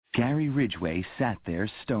Larry Ridgway sat there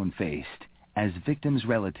stone-faced as victims'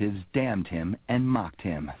 relatives damned him and mocked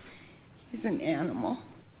him. He's an animal.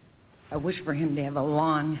 I wish for him to have a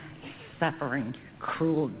long, suffering,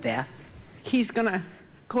 cruel death. He's going to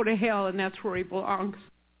go to hell, and that's where he belongs.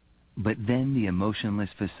 But then the emotionless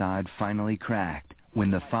facade finally cracked when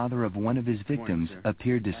the father of one of his victims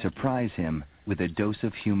appeared to surprise him with a dose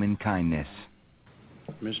of human kindness.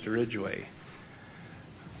 Mr. Ridgway,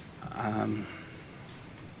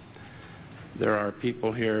 there are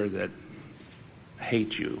people here that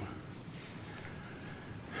hate you.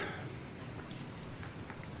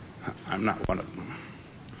 I'm not one of them.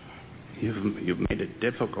 You've made it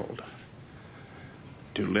difficult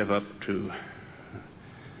to live up to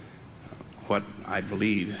what I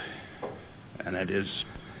believe, and that is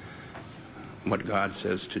what God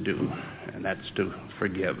says to do, and that's to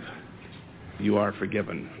forgive. You are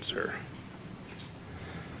forgiven, sir.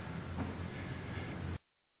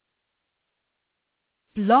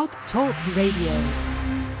 Blog Talk Radio.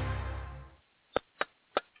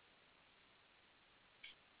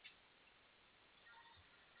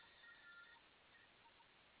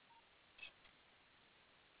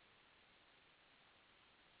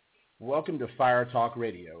 Welcome to Fire Talk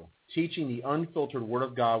Radio, teaching the unfiltered Word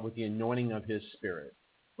of God with the anointing of His Spirit.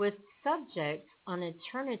 With subjects on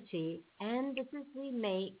eternity and decisions we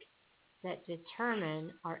make that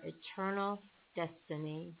determine our eternal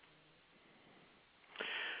destiny.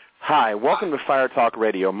 Hi, welcome to Fire Talk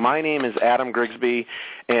Radio. My name is Adam Grigsby,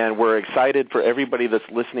 and we're excited for everybody that's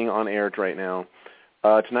listening on air right now.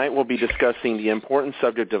 Tonight we'll be discussing the important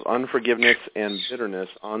subject of unforgiveness and bitterness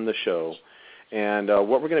on the show. And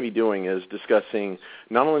what we're going to be doing is discussing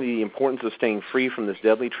not only the importance of staying free from this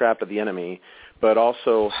deadly trap of the enemy, but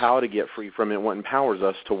also how to get free from it and what empowers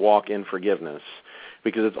us to walk in forgiveness.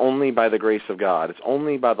 Because it's only by the grace of God, it's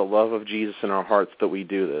only by the love of Jesus in our hearts that we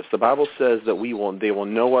do this. The Bible says that they will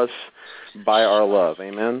know us by our love.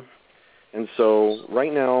 Amen? And so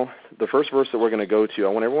right now, the first verse that we're going to go to, I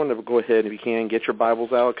want everyone to go ahead, if you can, get your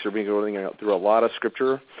Bibles out, because we're going to go through a lot of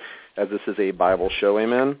Scripture, as this is a Bible show.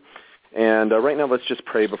 Amen? And right now, let's just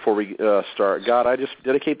pray before we start. God, I just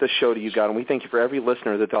dedicate this show to you, God, and we thank you for every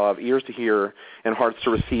listener that they'll have ears to hear and hearts to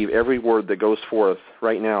receive every word that goes forth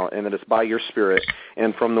right now, and that it's by your Spirit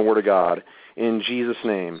and from the Word of God. In Jesus'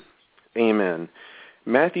 name, amen.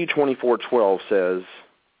 Matthew 24:12 says,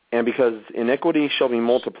 "And because iniquity shall be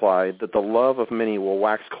multiplied, that the love of many will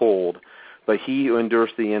wax cold, but he who endures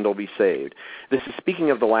to the end will be saved." This is speaking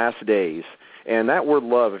of the last days. And that word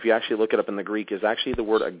love, if you actually look it up in the Greek, is actually the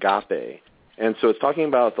word agape. And so it's talking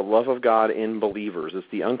about the love of God in believers. It's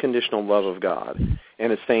the unconditional love of God.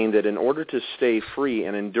 And it's saying that in order to stay free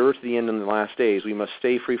and endure to the end in the last days, we must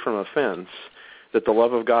stay free from offense, that the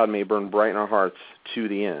love of God may burn bright in our hearts to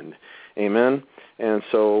the end. Amen? And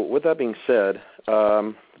so with that being said,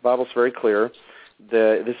 the Bible's very clear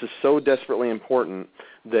that this is so desperately important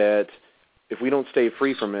that if we don't stay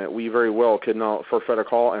free from it, we very well could not forfeit our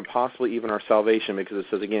call and possibly even our salvation, because it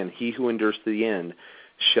says, again, he who endures to the end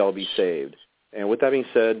shall be saved. And with that being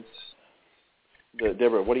said,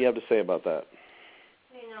 Deborah, what do you have to say about that?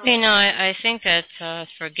 I think that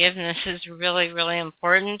forgiveness is really, really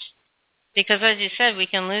important, because as you said, we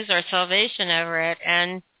can lose our salvation over it.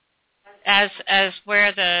 And as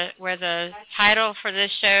where the title for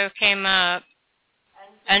this show came up,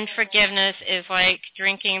 unforgiveness is like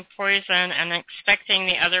drinking poison and expecting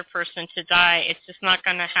the other person to die. It's just not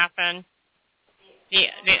going to happen.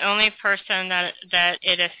 The only person that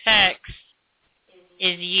it affects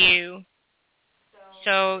is you.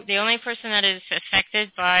 So the only person that is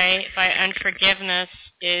affected by unforgiveness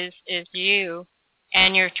is you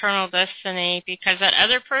and your eternal destiny, because that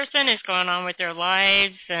other person is going on with their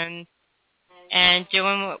lives and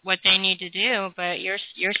doing what they need to do, but you're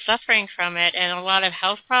suffering from it, and a lot of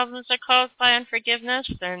health problems are caused by unforgiveness,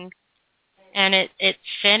 and it's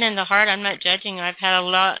sin in the heart. I'm not judging. I've had a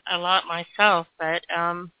lot myself, but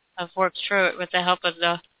I've worked through it with the help of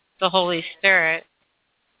the Holy Spirit.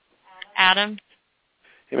 Adam?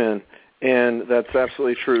 Amen. And that's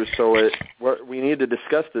absolutely true. So we need to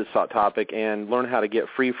discuss this hot topic and learn how to get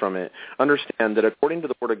free from it. Understand that according to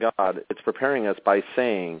the Word of God, it's preparing us by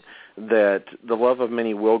saying that the love of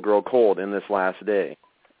many will grow cold in this last day.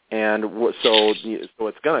 And so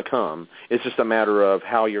it's going to come. It's just a matter of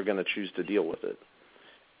how you're going to choose to deal with it.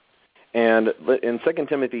 And in 2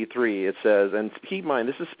 Timothy 3, it says, and keep in mind,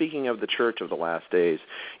 this is speaking of the church of the last days.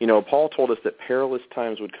 Paul told us that perilous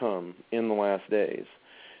times would come in the last days.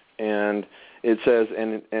 And it says,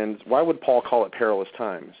 and why would Paul call it perilous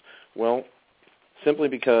times? Well, simply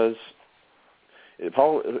because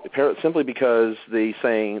Paul, simply because they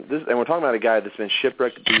saying this, and we're talking about a guy that's been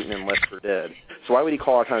shipwrecked, beaten, and left for dead. So why would he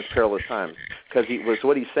call our times perilous times? Because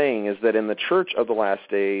what he's saying is that in the church of the last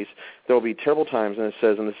days there will be terrible times, and it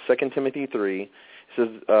says in the 2 Timothy 3, it says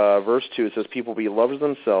verse 2, it says people will be lovers of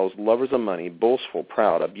themselves, lovers of money, boastful,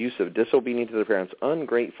 proud, abusive, disobedient to their parents,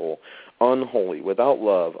 ungrateful, unholy, without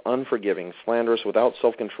love, unforgiving, slanderous, without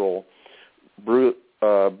self-control,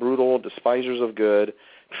 brutal, despisers of good,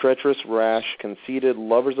 treacherous, rash, conceited,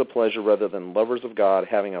 lovers of pleasure rather than lovers of God,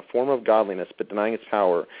 having a form of godliness but denying its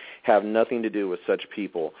power, have nothing to do with such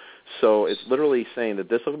people. So it's literally saying that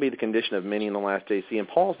this will be the condition of many in the last days. See, in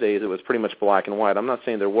Paul's days, it was pretty much black and white. I'm not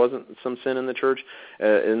saying there wasn't some sin in the church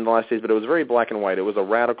in the last days, but it was very black and white. It was a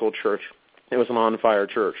radical church. It was an on-fire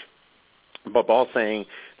church. But Paul's saying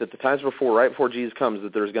that the times before, right before Jesus comes,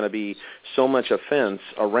 that there's going to be so much offense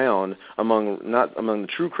around not among the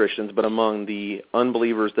true Christians, but among the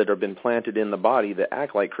unbelievers that have been planted in the body that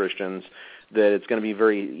act like Christians, that it's going to be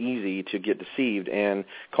very easy to get deceived and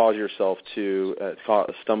cause yourself to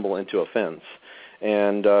stumble into offense.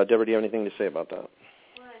 And Deborah, do you have anything to say about that?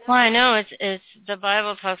 Well, I know it's the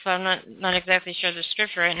Bible talks about. I'm not exactly sure the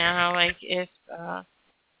scripture right now. How like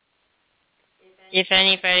if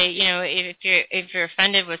anybody, if you're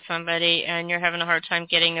offended with somebody and you're having a hard time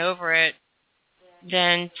getting over it,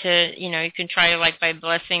 then you can try like by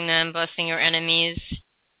blessing them, blessing your enemies,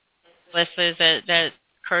 bless those that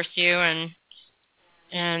curse you,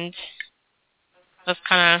 and that's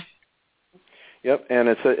kind of. Yep, and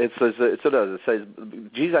it says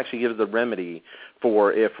Jesus actually gives the remedy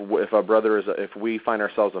for if a brother if we find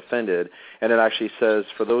ourselves offended, and it actually says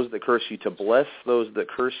for those that curse you to bless those that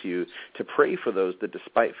curse you, to pray for those that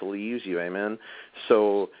despitefully use you. Amen.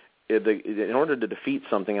 So in order to defeat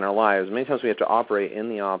something in our lives, many times we have to operate in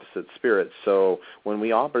the opposite spirit. So when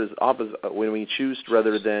we when we choose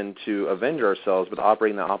rather than to avenge ourselves, but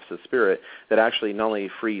operate in the opposite spirit, that actually not only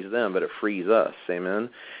frees them, but it frees us. Amen.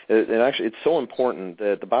 It's so important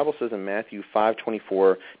that the Bible says in Matthew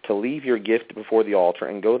 5:24 to leave your gift before the altar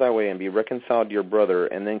and go thy way and be reconciled to your brother,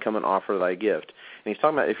 and then come and offer thy gift. And he's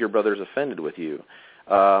talking about if your brother is offended with you.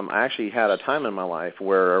 I actually had a time in my life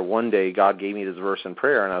where one day God gave me this verse in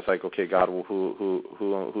prayer, and I was like, okay, God,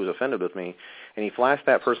 who's offended with me? And he flashed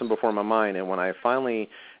that person before my mind, and when I finally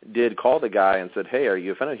did call the guy and said, hey, are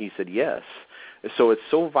you offended? He said, yes. So it's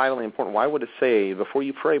so vitally important. Why would it say before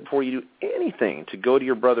you pray, before you do anything, to go to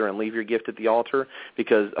your brother and leave your gift at the altar?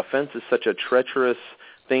 Because offense is such a treacherous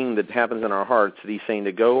thing that happens in our hearts that he's saying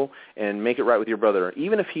to go and make it right with your brother,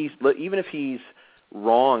 even if he's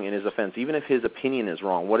wrong in his offense, even if his opinion is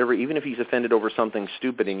wrong, whatever, even if he's offended over something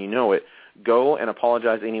stupid and you know it, go and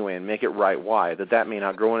apologize anyway and make it right. Why? That may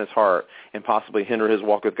not grow in his heart and possibly hinder his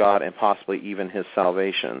walk with God and possibly even his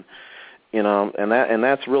salvation. And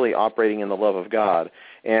that's really operating in the love of God.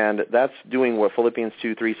 And that's doing what Philippians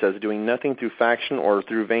 2:3 says, doing nothing through faction or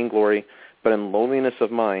through vainglory, but in lowliness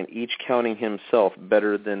of mind, each counting himself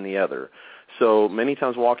better than the other. So many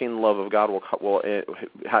times walking in the love of God will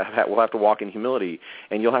have to walk in humility,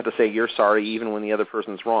 and you'll have to say you're sorry even when the other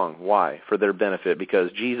person's wrong. Why? For their benefit,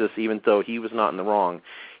 because Jesus, even though he was not in the wrong,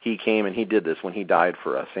 he came and he did this when he died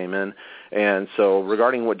for us. Amen. And so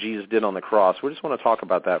regarding what Jesus did on the cross, we just want to talk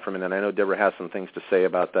about that for a minute. I know Deborah has some things to say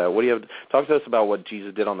about that. What do you have? Talk to us about what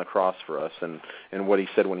Jesus did on the cross for us and what he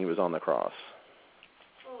said when he was on the cross.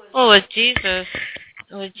 Well, with Jesus,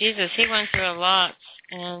 he went through a lot,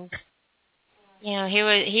 and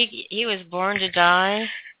he was born to die,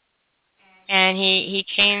 and he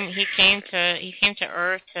came to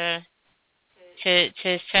earth to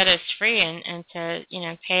set us free and to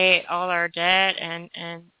pay all our debt and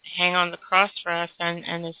hang on the cross for us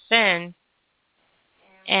and the sin.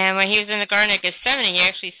 And when he was in the Garden of Gethsemane, he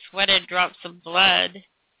actually sweated drops of blood,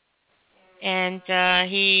 and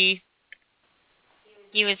he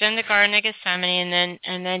was in the Garden of Gethsemane,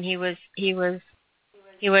 and then he was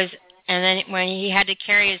and then when he had to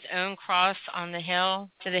carry his own cross on the hill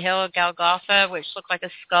to the hill of Golgotha, which looked like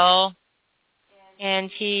a skull,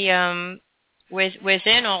 and he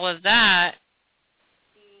within all of that,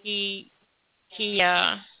 he carried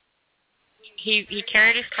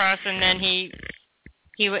his cross, and then he's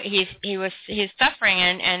suffering,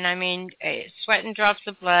 and I mean sweat and drops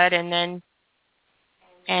of blood, and then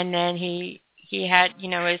he had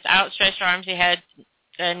his outstretched arms, he had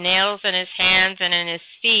the nails in his hands and in his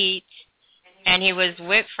feet, and he was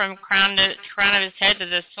whipped from crown of his head to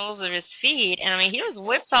the soles of his feet, and I mean he was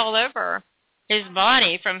whipped all over his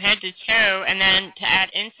body from head to toe, and then to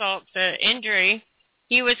add insult to injury,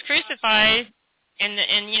 he was crucified with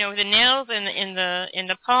the nails in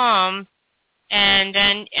the palm and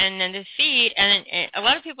then the feet, and a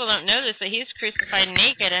lot of people don't know this, but he was crucified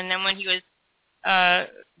naked, and then when he was,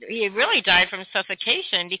 he really died from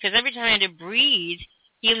suffocation, because every time he had to breathe,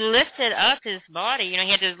 he lifted up his body. You know,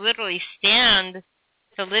 he had to literally stand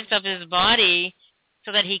to lift up his body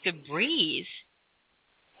so that he could breathe.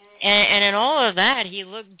 And in all of that, he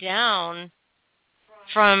looked down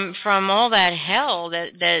from all that hell,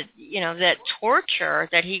 that you know, that torture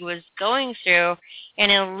that he was going through.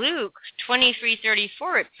 And in Luke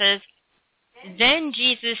 23:34, it says, "Then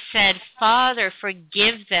Jesus said, 'Father,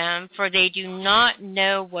 forgive them, for they do not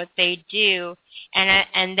know what they do.'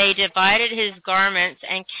 And they divided his garments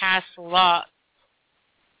and cast lots."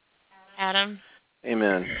 Adam?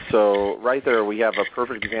 Amen. So right there we have a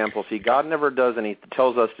perfect example. See, God never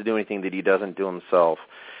tells us to do anything that he doesn't do himself.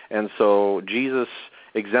 And so Jesus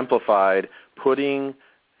exemplified putting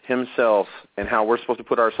himself and how we're supposed to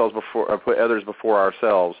put ourselves before, or put others before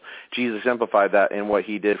ourselves. Jesus exemplified that in what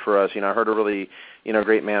he did for us. You know, I heard a really,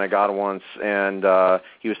 great man of God once, and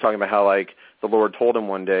he was talking about how, like, the Lord told him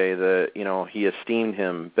one day that, he esteemed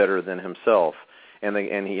him better than himself. And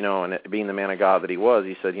being the man of God that he was,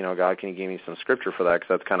 he said, God, can you give me some scripture for that? Because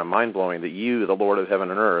that's kind of mind-blowing that you, the Lord of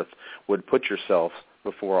heaven and earth, would put yourself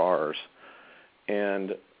before ours.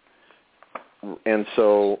 And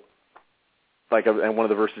so, and one of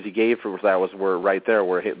the verses he gave for that was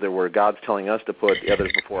where God's telling us to put the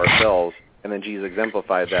others before ourselves, and then Jesus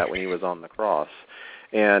exemplified that when he was on the cross.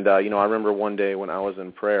 And, I remember one day when I was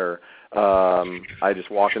in prayer, I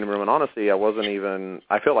just walked in the room, and honestly, I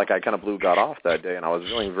felt like I kind of blew God off that day, and I was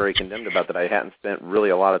feeling very condemned about that. I hadn't spent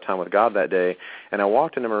really a lot of time with God that day, and I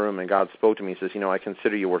walked into my room, and God spoke to me. He says, I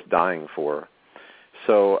consider you worth dying for.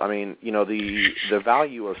 So, the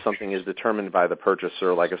value of something is determined by the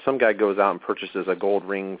purchaser. Like if some guy goes out and purchases a gold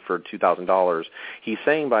ring for $2,000, he's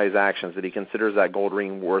saying by his actions that he considers that gold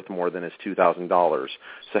ring worth more than his $2,000.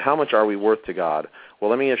 So how much are we worth to God? Well,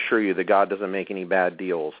 let me assure you that God doesn't make any bad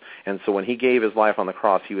deals. And so when he gave his life on the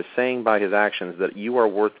cross, he was saying by his actions that you are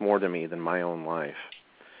worth more to me than my own life.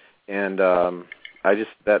 And I'm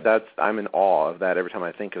in awe of that every time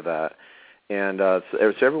I think of that. And so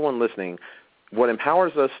everyone listening, what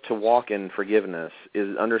empowers us to walk in forgiveness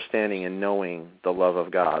is understanding and knowing the love of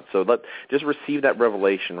God. So just receive that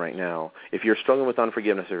revelation right now. If you're struggling with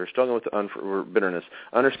unforgiveness, if you're struggling with bitterness,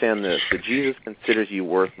 understand this, that Jesus considers you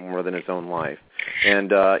worth more than his own life.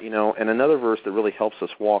 And, and another verse that really helps us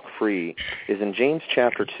walk free is in James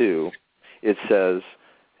chapter 2. It says,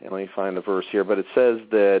 and let me find the verse here, but it says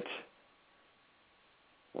that,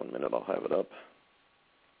 1 minute, I'll have it up.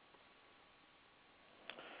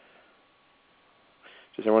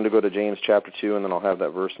 Just everyone to go to James chapter 2, and then I'll have that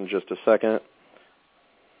verse in just a second.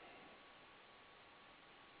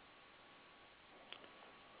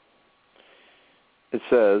 It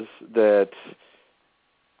says that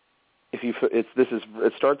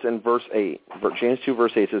it starts in verse 8. James 2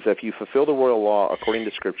 verse 8 says, "If you fulfill the royal law according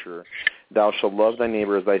to Scripture, thou shalt love thy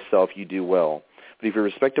neighbor as thyself, you do well. But if you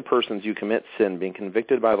respect to persons, you commit sin, being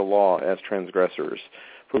convicted by the law as transgressors.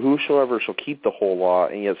 For whosoever shall keep the whole law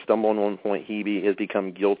and yet stumble in one point, he has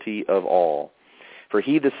become guilty of all. For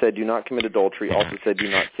he that said, do not commit adultery, also said, do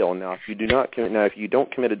not kill. Now, if you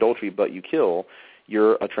don't commit adultery but you kill,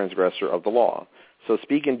 you're a transgressor of the law. So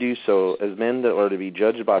speak and do so as men that are to be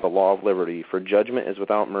judged by the law of liberty. For judgment is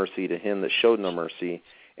without mercy to him that showed no mercy,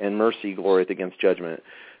 and mercy glorieth against judgment."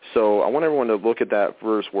 So I want everyone to look at that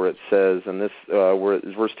verse where it says, and this where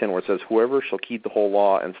it's verse 10, where it says, "Whoever shall keep the whole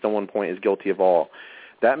law and stumble in one point is guilty of all."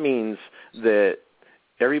 That means that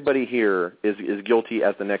everybody here is guilty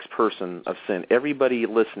as the next person of sin. Everybody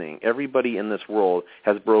listening, everybody in this world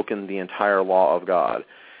has broken the entire law of God.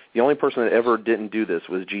 The only person that ever didn't do this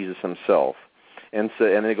was Jesus himself. And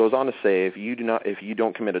it goes on to say, if you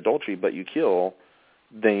don't commit adultery but you kill,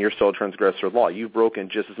 then you're still a transgressor of law. You've broken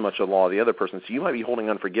just as much a law of the other person. So you might be holding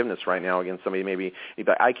unforgiveness right now against somebody. Maybe you'd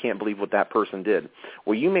be like, I can't believe what that person did.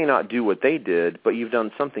 Well, you may not do what they did, but you've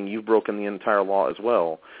done something. You've broken the entire law as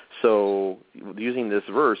well. So using this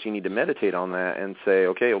verse, you need to meditate on that and say,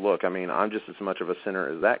 okay, look, I'm just as much of a sinner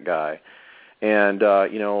as that guy. And,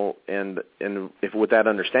 and if with that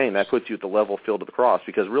understanding, that puts you at the level field of the cross,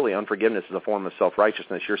 because really unforgiveness is a form of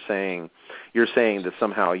self-righteousness. You're saying that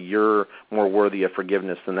somehow you're more worthy of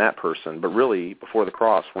forgiveness than that person. But really, before the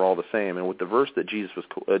cross, we're all the same. And with the verse that Jesus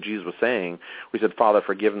was saying, we said, "Father,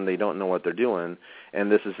 forgive them, they don't know what they're doing."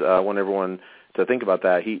 And this is, I want everyone to think about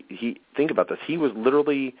that. Think about this. He was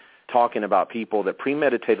literally talking about people that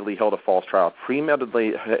premeditatedly held a false trial,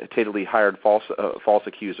 premeditatedly hired false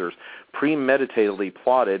accusers, premeditatedly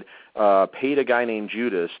plotted, paid a guy named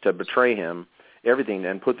Judas to betray him, everything,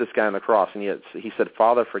 and put this guy on the cross. And yet he said,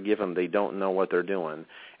 Father, forgive them. They don't know what they're doing.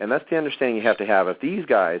 And that's the understanding you have to have. If these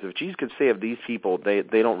guys, if Jesus could say of these people, they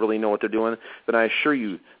don't really know what they're doing, then I assure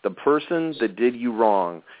you, the person that did you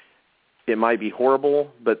wrong, it might be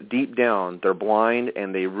horrible, but deep down they're blind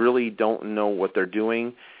and they really don't know what they're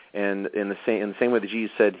doing. And in the same way that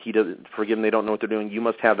Jesus said he doesn't forgive them, they don't know what they're doing, you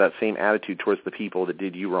must have that same attitude towards the people that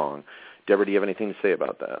did you wrong. Deborah, do you have anything to say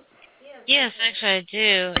about that? Yes, actually I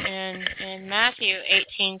do. In Matthew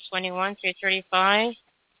 18:21 through 35,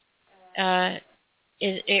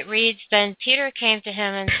 it reads, Then Peter came to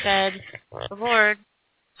him and said, Lord,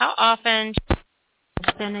 how often do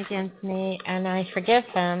they sin against me and I forgive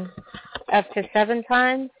them? Up to 7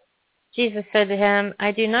 times? Jesus said to him,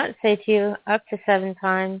 I do not say to you up to 7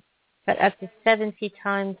 times, but up to 70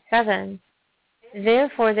 times 7.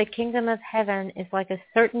 Therefore the kingdom of heaven is like a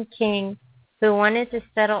certain king who wanted to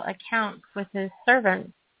settle accounts with his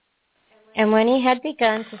servants. And when he had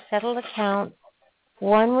begun to settle accounts,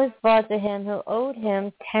 one was brought to him who owed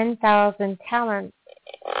him 10,000 talents.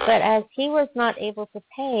 But as he was not able to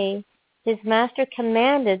pay, his master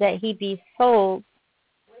commanded that he be sold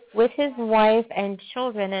with his wife and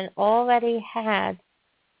children and all that he had,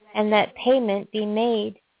 and that payment be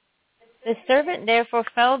made. The servant therefore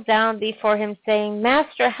fell down before him, saying,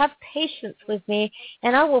 Master, have patience with me,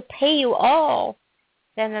 and I will pay you all.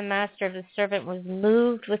 Then the master of the servant was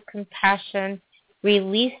moved with compassion,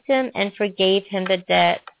 released him, and forgave him the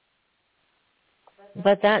debt.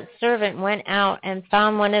 But that servant went out and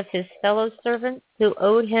found one of his fellow servants who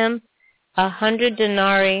owed him 100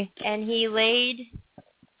 denarii, and he laid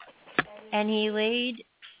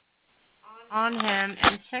on him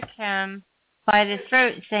and took him by the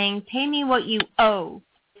throat, saying, Pay me what you owe.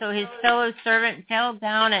 So his fellow servant fell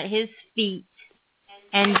down at his feet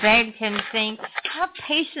and begged him, saying, Have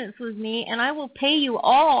patience with me, and I will pay you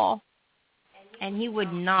all. And he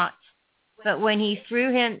would not, but went and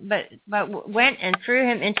threw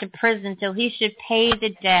him into prison till he should pay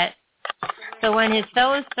the debt. So when his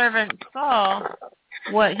fellow servants saw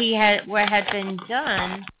what had been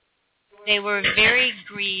done, they were very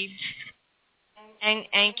grieved,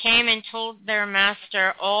 and came and told their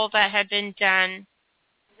master all that had been done.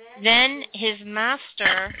 Then his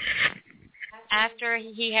master, after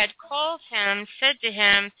he had called him, said to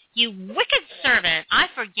him, You wicked servant, I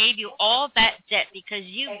forgave you all that debt because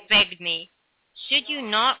you begged me. Should you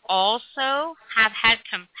not also have had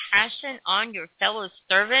compassion on your fellow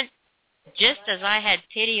servant, just as I had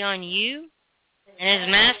pity on you? And his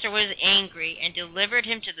master was angry and delivered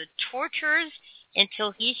him to the torturers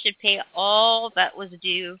until he should pay all that was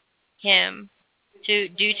due to him.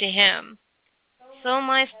 So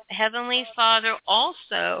my heavenly Father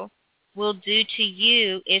also will do to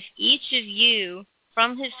you if each of you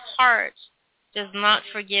from his heart does not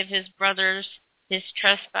forgive his brothers his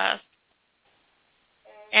trespass.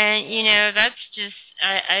 And that's just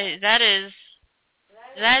that is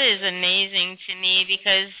amazing to me,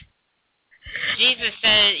 because Jesus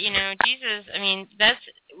said,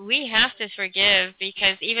 we have to forgive,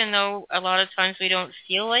 because even though a lot of times we don't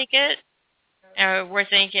feel like it, we're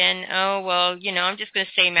thinking, oh, well, I'm just going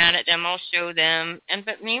to stay mad at them, I'll show them.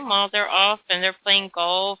 But meanwhile, they're off and they're playing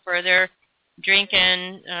golf, or they're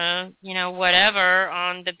drinking, whatever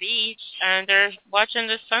on the beach, and they're watching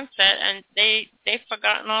the sunset, and they've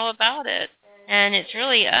forgotten all about it. And it's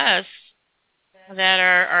really us that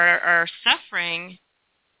are suffering,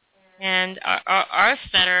 and us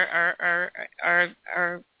that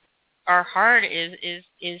our heart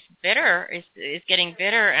is bitter, is getting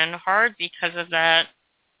bitter and hard because of that.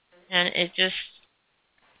 And it just,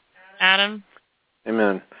 Adam?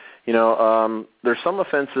 Amen. There's some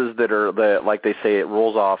offenses that, like they say, it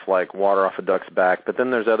rolls off like water off a duck's back, but then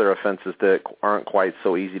there's other offenses that aren't quite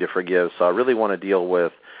so easy to forgive. So I really want to deal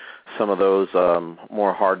with some of those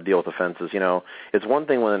more hard to deal with offenses. It's one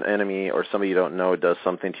thing when an enemy or somebody you don't know does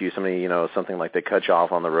something to you, somebody, something like they cut you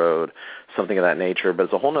off on the road, something of that nature. But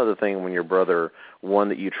it's a whole other thing when your brother, one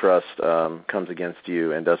that you trust, comes against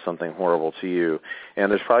you and does something horrible to you. And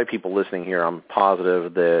there's probably people listening here, I'm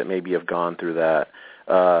positive, that maybe have gone through that.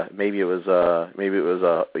 Maybe it was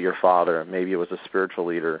your father, maybe it was a spiritual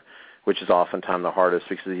leader, which is oftentimes the hardest,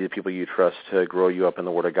 because these are the people you trust to grow you up in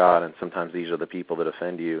the Word of God, and sometimes these are the people that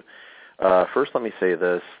offend you. First, let me say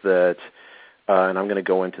this, that, and I'm going to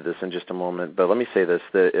go into this in just a moment, but let me say this,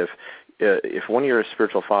 that if one of your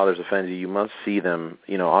spiritual fathers offends you, you must see them,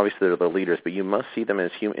 obviously they're the leaders, but you must see them as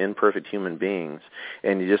imperfect human beings.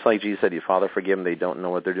 And just like Jesus said, your Father forgive them, they don't know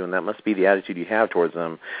what they're doing. That must be the attitude you have towards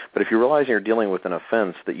them. But if you realize you're dealing with an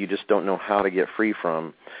offense that you just don't know how to get free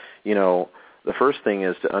from, the first thing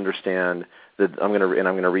is to understand that I'm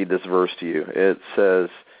going to read this verse to you. It says,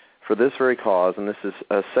 for this very cause, and this is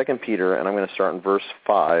 2 Peter, and I'm going to start in verse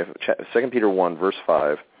 5, 2 Peter 1, verse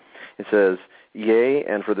 5. It says, yea,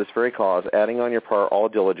 and for this very cause, adding on your part all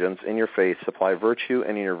diligence, in your faith supply virtue,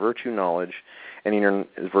 and in your virtue knowledge, and in your,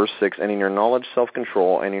 verse 6, and in your knowledge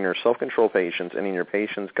self-control, and in your self-control patience, and in your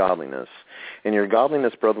patience godliness, in your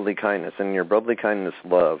godliness brotherly kindness, and in your brotherly kindness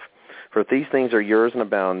love. For if these things are yours and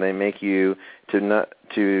abound, they make you to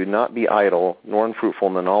not be idle, nor unfruitful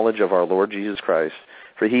in the knowledge of our Lord Jesus Christ.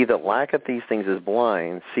 For he that lacketh these things is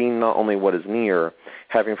blind, seeing not only what is near,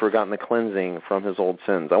 having forgotten the cleansing from his old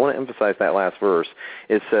sins. I want to emphasize that last verse.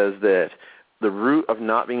 It says that the root of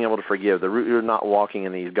not being able to forgive, the root of not walking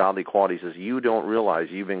in these godly qualities is you don't realize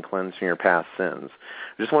you've been cleansed from your past sins.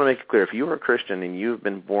 I just want to make it clear, if you are a Christian and you've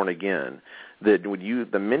been born again, that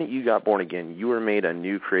the minute you got born again, you were made a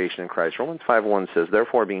new creation in Christ. Romans 5:1 says,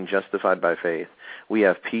 therefore, being justified by faith, we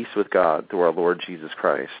have peace with God through our Lord Jesus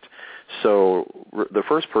Christ. So the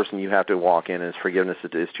first person you have to walk in is forgiveness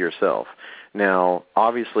is to yourself. Now,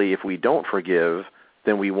 obviously, if we don't forgive,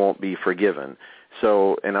 then we won't be forgiven.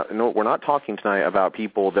 So, and no, we're not talking tonight about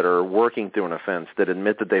people that are working through an offense, that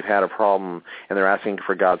admit that they've had a problem and they're asking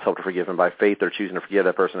for God's help to forgive them. By faith, they're choosing to forgive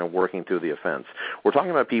that person and working through the offense. We're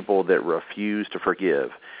talking about people that refuse to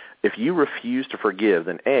forgive. If you refuse to forgive,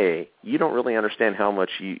 then A, you don't really understand how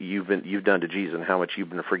much you've done to Jesus and how much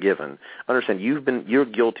you've been forgiven. Understand, you're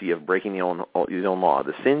guilty of breaking your own law.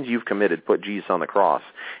 The sins you've committed put Jesus on the cross,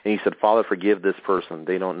 and he said, Father, forgive this person.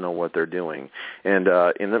 They don't know what they're doing. And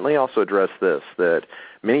let me also address this, that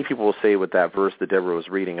many people will say with that verse that Deborah was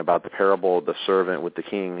reading about the parable of the servant with the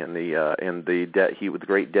king and the debt with the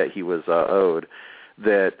great debt he was owed,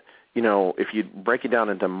 that, you know, if you break it down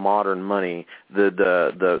into modern money,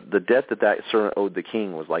 the debt that servant owed the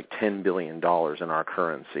king was like $10 billion in our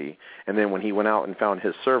currency. And then when he went out and found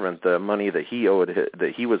his servant, the money that he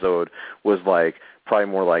was owed was like probably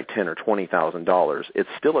more like $10,000 or $20,000. It's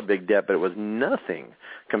still a big debt, but it was nothing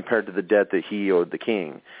compared to the debt that he owed the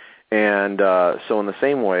king. And so in the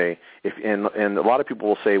same way, and a lot of people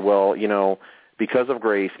will say, well, you know, because of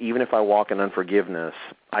grace, even if I walk in unforgiveness,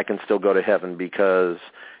 I can still go to heaven because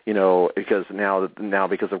now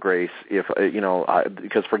because of grace,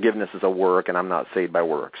 because forgiveness is a work and I'm not saved by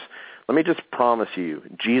works. Let me just promise you,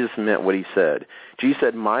 Jesus meant what he said. Jesus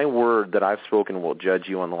said, my word that I've spoken will judge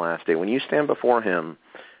you on the last day. When you stand before him,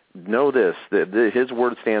 know this, that his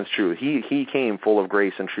word stands true. He came full of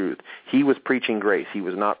grace and truth. He was preaching grace. He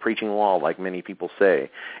was not preaching law like many people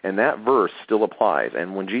say. And that verse still applies.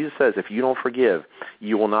 And when Jesus says, if you don't forgive,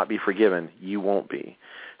 you will not be forgiven, you won't be.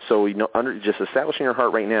 So just establish in your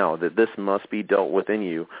heart right now that this must be dealt with in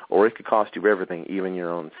you, or it could cost you everything, even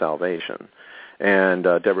your own salvation. And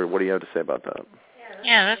Deborah, what do you have to say about that?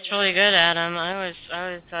 Yeah, that's really good, Adam. I was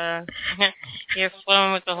you're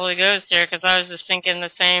flowing with the Holy Ghost there, because I was just thinking the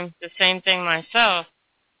same thing myself.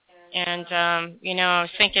 And I was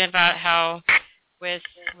thinking about how with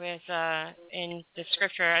in the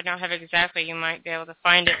scripture, I don't have exactly, you might be able to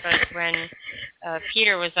find it, but when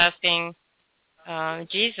Peter was asking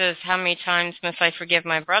Jesus, how many times must I forgive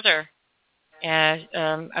my brother?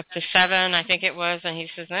 Up to 7, I think it was, and he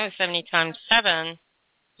says, no, 70 times 7.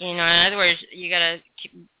 You know, in other words, you got to,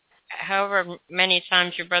 however many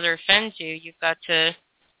times your brother offends you, you've got to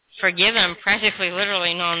forgive him practically,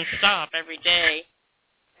 literally, nonstop every day.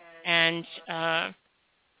 And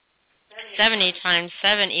 70 times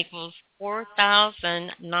 7 equals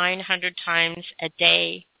 4,900 times a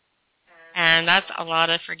day, and that's a lot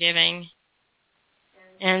of forgiving.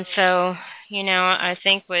 And so, I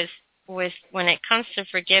think with when it comes to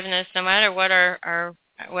forgiveness, no matter what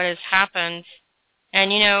what has happened,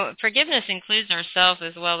 and forgiveness includes ourselves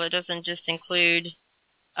as well. It doesn't just include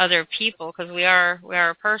other people, because we are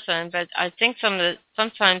a person. But I think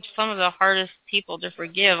sometimes some of the hardest people to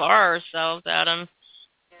forgive are ourselves, Adam.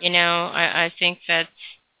 I think that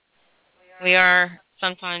we are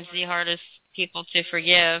sometimes the hardest people to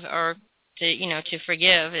forgive, or to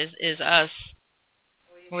forgive is us.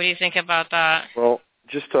 What do you think about that? Well,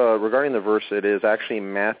 just regarding the verse, it is actually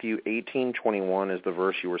Matthew 18:21 is the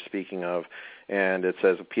verse you were speaking of, and it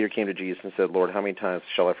says, Peter came to Jesus and said, Lord, how many times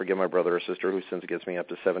shall I forgive my brother or sister who sins against me? Up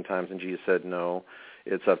to 7 times? And Jesus said, no,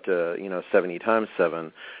 it's up to 70 times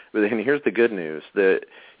 7. But then here's the good news, that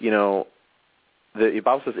the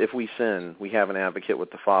Bible says if we sin, we have an advocate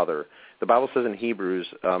with the Father. The Bible says in Hebrews,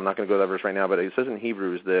 I'm not going to go to that verse right now, but it says in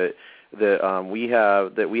Hebrews that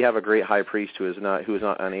we have a great high priest who is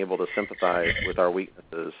not unable to sympathize with our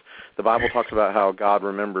weaknesses. The Bible talks about how God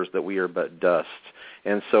remembers that we are but dust,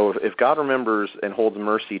 And so if God remembers and holds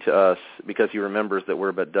mercy to us because he remembers that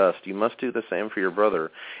we're but dust, you must do the same for your brother.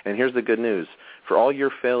 And here's the good news. For all your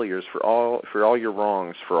failures, for all your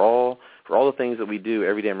wrongs, for all the things that we do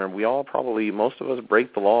every day, remember, we all probably, most of us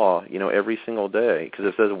break the law, every single day, because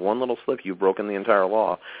it says one little slip, you've broken the entire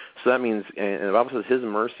law. So that means, and the Bible says his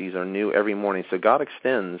mercies are new every morning. So God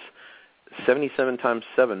extends 77 times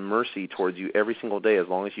 7 mercy towards you every single day as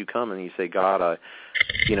long as you come and you say, God,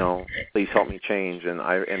 please help me change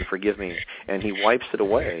and forgive me. And he wipes it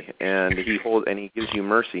away, and he gives you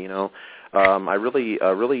mercy, a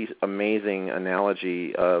really amazing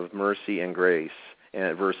analogy of mercy and grace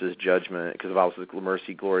versus judgment, because the Bible says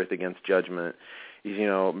mercy glorieth against judgment.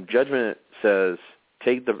 Judgment says,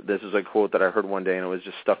 this is a quote that I heard one day, and it was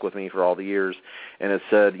just stuck with me for all the years, and it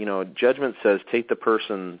said, judgment says, take the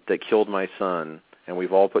person that killed my son, and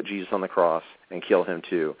we've all put Jesus on the cross, and kill him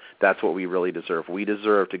too. That's what we really deserve. We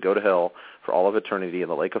deserve to go to hell for all of eternity in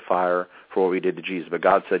the lake of fire for what we did to Jesus. But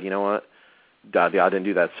God said, you know what? God didn't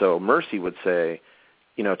do that. So mercy would say,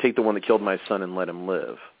 take the one that killed my son and let him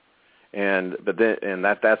live.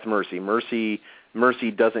 That's mercy.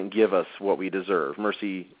 Mercy doesn't give us what we deserve.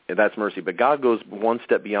 That's mercy. But God goes one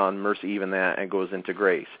step beyond mercy, even that, and goes into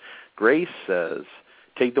grace. Grace says,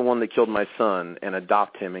 take the one that killed my son and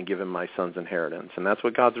adopt him and give him my son's inheritance. And that's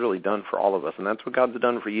what God's really done for all of us. And that's what God's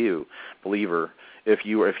done for you, believer. If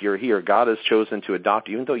you're here, God has chosen to adopt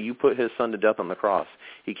you. Even though you put his son to death on the cross,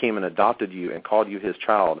 he came and adopted you and called you his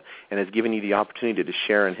child and has given you the opportunity to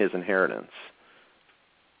share in his inheritance.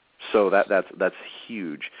 So that's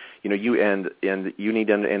huge. You need and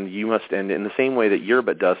you must, and in the same way that you're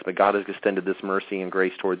but dust, but God has extended this mercy and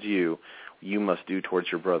grace towards you, you must do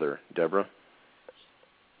towards your brother. Deborah?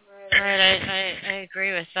 Right, I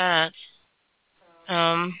agree with that.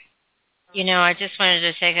 I just wanted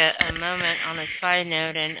to take a moment on a side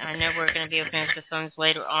note, and I know we're going to be opening up the phones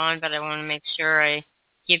later on, but I want to make sure I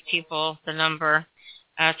give people the number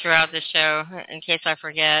throughout the show in case I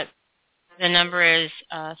forget. The number is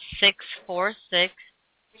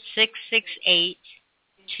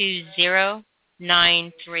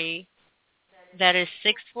 646-668-2093. That is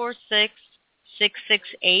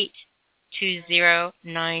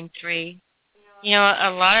 646-668-2093. A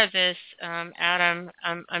lot of this, Adam,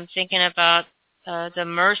 I'm thinking about the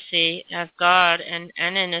mercy of God and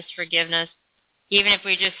in his forgiveness. Even if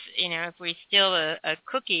we just, if we steal a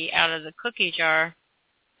cookie out of the cookie jar,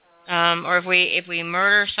 or if we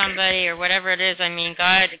murder somebody or whatever it is, I mean,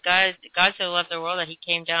 God so loved the world that he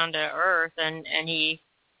came down to earth and he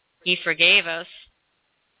forgave us.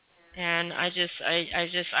 And I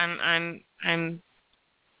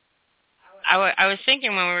was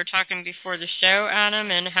thinking when we were talking before the show,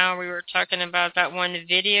 Adam, and how we were talking about that one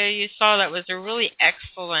video you saw that was a really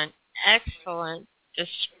excellent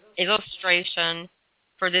illustration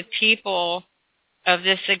for the people of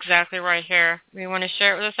this exactly right here. You want to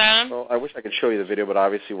share it with us, Adam? Well, I wish I could show you the video, but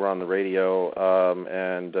obviously we're on the radio,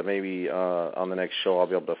 and maybe on the next show I'll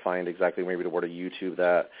be able to find exactly maybe where to YouTube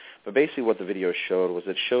that. But basically what the video showed was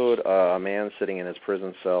it showed a man sitting in his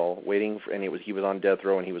prison cell waiting for, and he was on death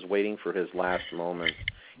row, and he was waiting for his last moment.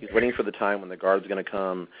 He's waiting for the time when the guard's going to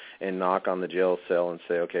come and knock on the jail cell and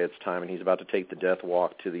say, okay, it's time, and he's about to take the death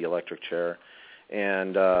walk to the electric chair.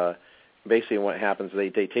 And basically what happens,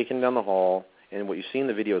 they take him down the hall, and what you see in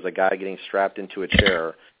the video is a guy getting strapped into a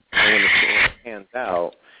chair. And when the hands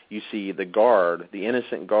out, you see the guard, the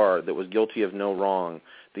innocent guard that was guilty of no wrong,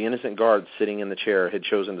 the innocent guard sitting in the chair had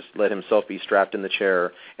chosen to let himself be strapped in the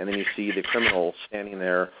chair, and then you see the criminal standing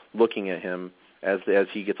there looking at him as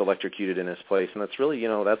he gets electrocuted in his place. And that's really,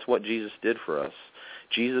 that's what Jesus did for us.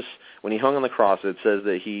 Jesus, when he hung on the cross, it says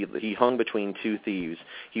that he hung between two thieves.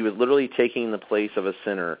 He was literally taking the place of a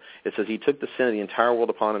sinner. It says he took the sin of the entire world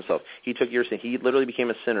upon himself. He took your sin. He literally became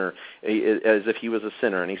a sinner as if he was a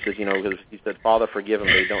sinner. And he says, because he said, Father, forgive them.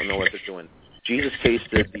 They don't know what they're doing. Jesus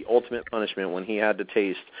tasted the ultimate punishment when he had to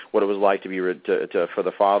taste what it was like for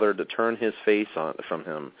the Father to turn his face from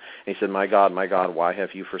him. And he said, my God, why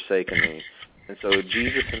have you forsaken me? And so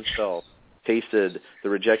Jesus himself tasted the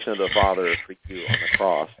rejection of the Father for you on the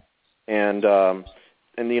cross. And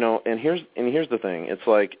here's the thing. It's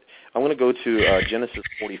like I'm going to go to Genesis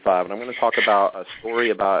 45, and I'm going to talk about a story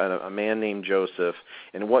about a man named Joseph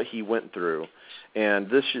and what he went through. And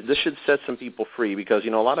this should set some people free, because a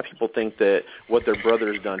lot of people think that what their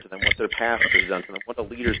brother has done to them, what their pastor has done to them, what the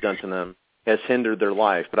leader's done to them has hindered their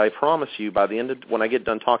life. But I promise you, by the end of when I get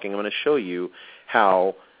done talking, I'm going to show you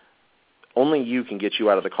how only you can get you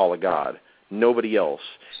out of the call of God. nobody else.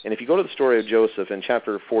 And if you go to the story of Joseph in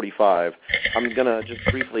chapter 45, I'm going to just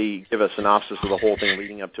briefly give a synopsis of the whole thing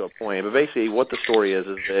leading up to a point. But basically what the story is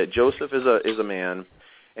that Joseph is a man,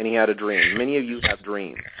 and he had a dream. Many of you have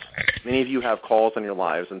dreams. Many of you have calls on your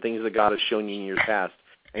lives and things that God has shown you in years past,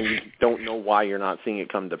 and you don't know why you're not seeing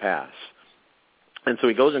it come to pass. And so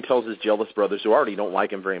he goes and tells his jealous brothers, who already don't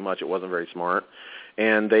like him very much, it wasn't very smart,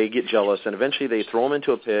 and they get jealous, and eventually they throw him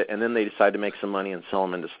into a pit, and then they decide to make some money and sell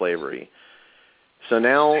him into slavery. So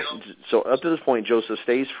up to this point, Joseph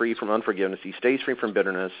stays free from unforgiveness. He stays free from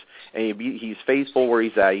bitterness, and he's faithful where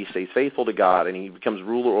he's at. He stays faithful to God, and he becomes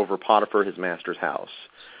ruler over Potiphar, his master's house.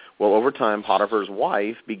 Well, over time, Potiphar's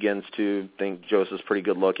wife begins to think Joseph's pretty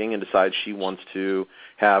good looking and decides she wants to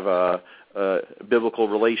have biblical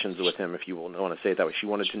relations with him, if you will want to say it that way. She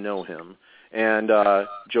wanted to know him. And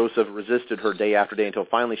Joseph resisted her day after day until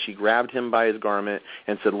finally she grabbed him by his garment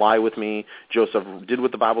and said, lie with me. Joseph did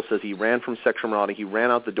what the Bible says. He ran from sexual immorality. He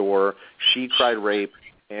ran out the door. She cried rape,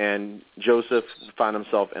 and Joseph found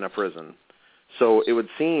himself in a prison. So it would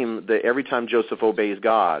seem that every time Joseph obeys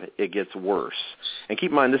God, it gets worse. And keep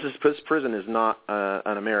in mind, this prison is not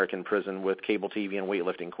an American prison with cable TV and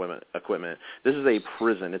weightlifting equipment. This is a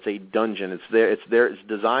prison. It's a dungeon. It's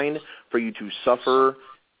designed for you to suffer,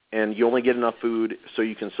 and you only get enough food so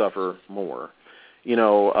you can suffer more.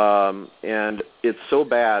 And it's so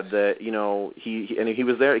bad that, he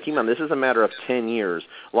was there. Keep in mind, this is a matter of 10 years.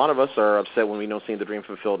 A lot of us are upset when we don't see the dream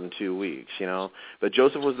fulfilled in 2 weeks, But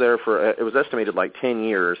Joseph was there for, it was estimated like 10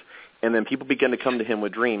 years, and then people begin to come to him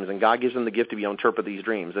with dreams, and God gives him the gift to be able to interpret these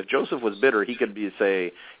dreams. If Joseph was bitter, he could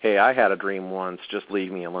say, hey, I had a dream once, just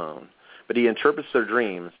leave me alone. But he interprets their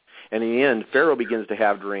dreams, and in the end, Pharaoh begins to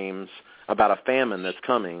have dreams about a famine that's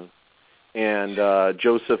coming. And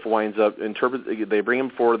Joseph winds up they bring him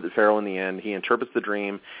before the Pharaoh in the end. He interprets the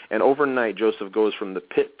dream, and overnight Joseph goes from the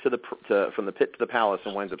pit to the palace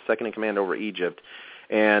and winds up second in command over Egypt.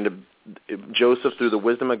 And Joseph, through the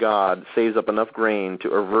wisdom of God, saves up enough grain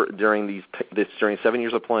to avert during 7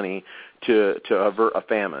 years of plenty to avert a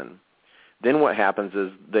famine. Then what happens is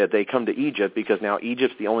that they come to Egypt because now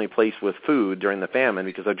Egypt's the only place with food during the famine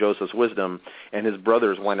because of Joseph's wisdom, and his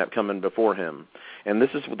brothers wind up coming before him. And this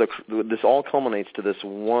all culminates to this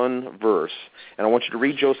one verse. And I want you to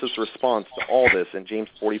read Joseph's response to all this in James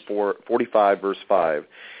 45, verse 5.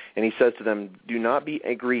 And he says to them, do not be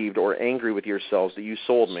aggrieved or angry with yourselves that you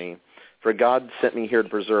sold me, for God sent me here to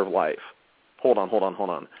preserve life. Hold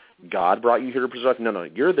on. God brought you here to preserve? No,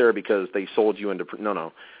 you're there because they sold you into...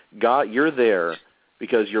 No. God, you're there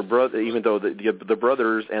because your brother, even though the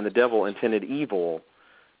brothers and the devil intended evil,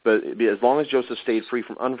 but as long as Joseph stayed free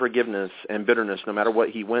from unforgiveness and bitterness, no matter what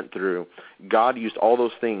he went through, God used all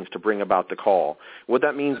those things to bring about the call. What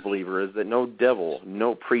that means, believer, is that no devil,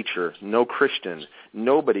 no preacher, no Christian,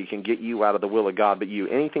 nobody can get you out of the will of God but you.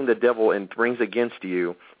 Anything the devil brings against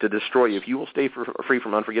you to destroy you, if you will stay free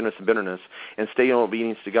from unforgiveness and bitterness and stay in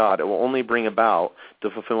obedience to God, it will only bring about the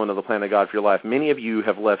fulfillment of the plan of God for your life. Many of you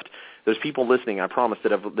have left. There's people listening, I promise,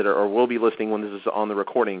 that will be listening when this is on the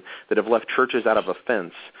recording, that have left churches out of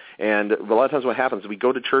offense. And a lot of times what happens is we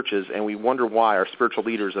go to churches and we wonder why our spiritual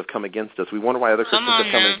leaders have come against us. We wonder why other Christians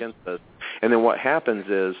have come against us. And then what happens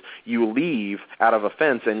is you leave out of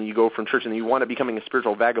offense and you go from church and you wind up becoming a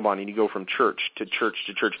spiritual vagabond and you go from church to church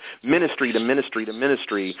to church, ministry to ministry to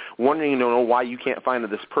ministry, wondering why you can't find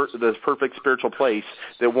this perfect spiritual place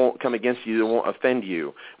that won't come against you, that won't offend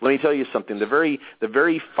you. Let me tell you something. The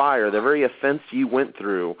very fire, the very offense you went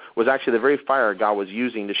through was actually the very fire God was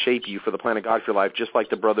using to shape you for the plan of God for your life, just like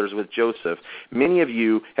the brothers with Joseph. Many of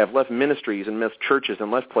you have left ministries and left churches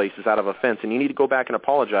and left places out of offense, and you need to go back and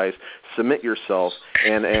apologize, submit yourself,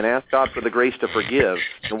 and ask God for the grace to forgive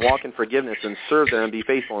and walk in forgiveness and serve there and be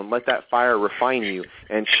faithful and let that fire refine you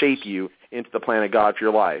and shape you into the plan of God for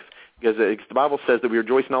your life. Because the Bible says that we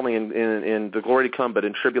rejoice not only in the glory to come, but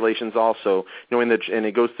in tribulations also, knowing that, and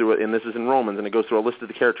it goes through it, and this is in Romans, and it goes through a list of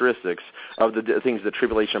the characteristics of the things that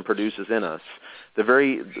tribulation produces in us. The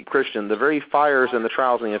very fires and the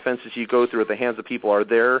trials and the offenses you go through at the hands of people are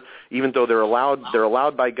there, even though they're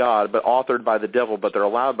allowed by God, but authored by the devil, but they're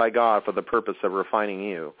allowed by God for the purpose of refining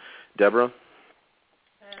you. Deborah?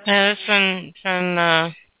 That's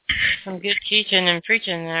some good teaching and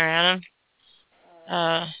preaching there, Adam.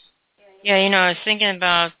 I was thinking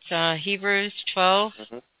about Hebrews 12,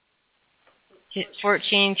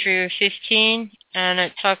 14 through 15, and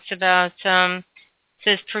it talks about,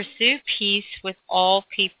 says, pursue peace with all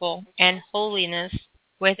people and holiness,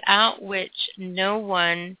 without which no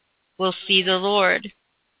one will see the Lord,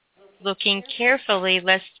 looking carefully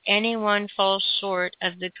lest anyone fall short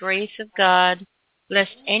of the grace of God,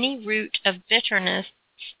 lest any root of bitterness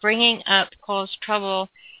springing up cause trouble,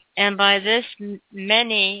 and by this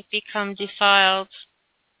many become defiled.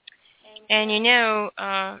 And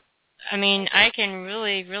I can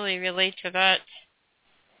really, really relate to that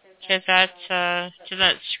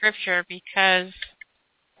scripture because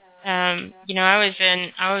I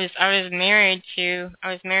was married to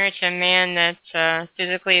a man that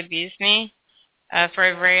physically abused me for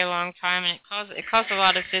a very long time, and it caused a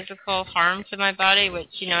lot of physical harm to my body,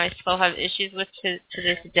 which I still have issues with to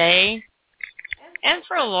this day. And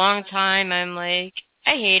for a long time, I'm like,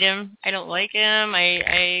 I hate him. I don't like him.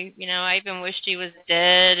 I even wished he was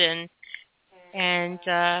dead. And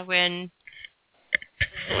when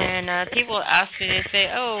people ask me, they say,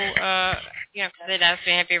 because they'd ask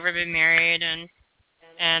me, have you ever been married? And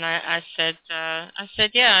I said,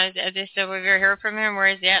 yeah. They said, well, have you ever heard from him? Where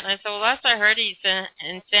is he at? And I said, well, last I heard, he's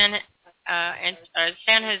in San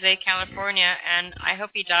Jose, California, and I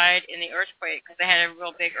hope he died in the earthquake because they had a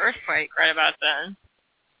real big earthquake right about then.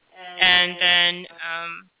 And then,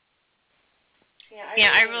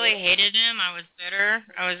 I really hated him. I was bitter.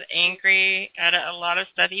 I was angry at a lot of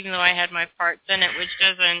stuff, even though I had my parts in it, which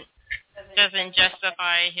doesn't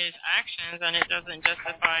justify his actions, and it doesn't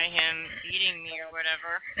justify him beating me or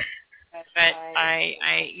whatever. But I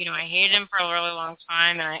hated him for a really long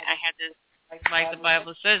time, and I had this, like the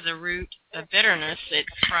Bible says, the root of bitterness. It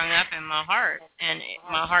sprung up in my heart, and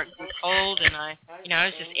my heart grew cold, and I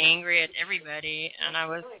was just angry at everybody, and I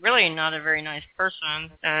was really not a very nice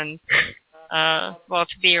person, and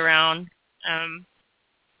to be around.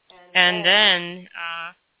 And then,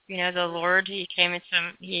 the Lord, He came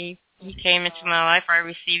into my life. I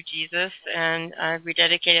received Jesus, and I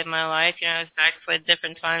rededicated my life. I was backslid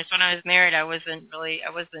different times. When I was married, I wasn't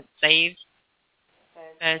saved.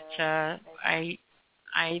 But I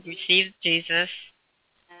received Jesus,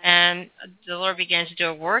 and the Lord began to do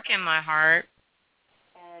a work in my heart.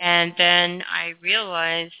 And then I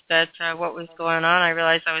realized that what was going on. I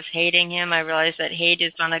realized I was hating him. I realized that hate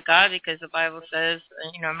is not a God, because the Bible says,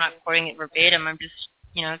 I'm not quoting it verbatim. I'm just,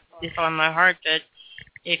 it's on my heart that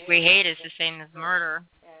if we hate, it's the same as murder.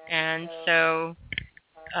 And so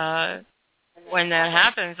when that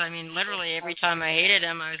happens, literally every time I hated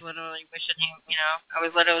him, I was literally wishing him, I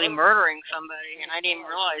was literally murdering somebody, and I didn't even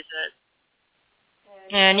realize it.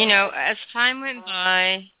 And, as time went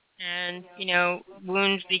by and,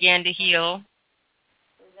 wounds began to heal,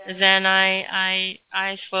 then I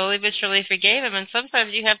slowly but surely forgave him. And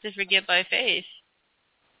sometimes you have to forgive by faith,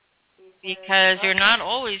 because you're not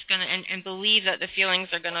always going to, and believe that the feelings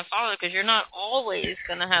are going to follow, because you're not always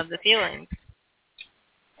going to have the feelings.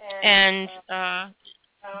 And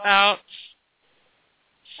about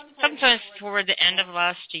sometimes toward the end of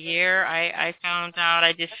last year, I found out,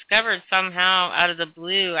 I discovered somehow out of the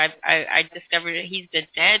blue, I discovered that he's been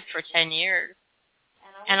dead for 10 years.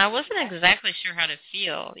 And I wasn't exactly sure how to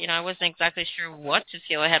feel. I wasn't exactly sure what to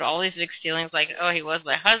feel. I had all these mixed feelings like, oh, he was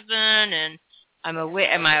my husband, and am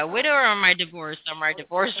I a widow or am I divorced? Am I a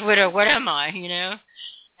divorced widow? What am I,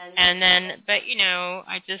 And then, but,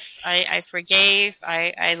 I forgave,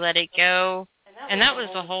 I let it go, and that was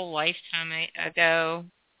a whole lifetime ago.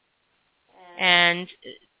 And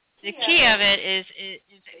the key of it is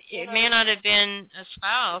it may not have been a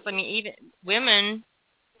spouse. Even women,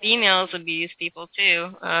 females abuse people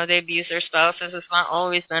too. They abuse their spouses. It's not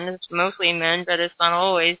always men. It's mostly men, but it's not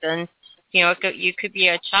always. And, you could be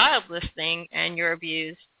a child listening and you're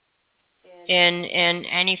abused in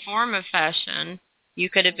any form of fashion. You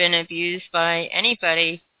could have been abused by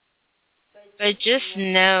anybody. But just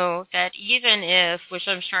know that even if, which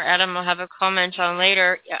I'm sure Adam will have a comment on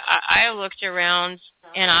later, I looked around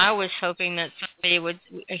and I was hoping that somebody would,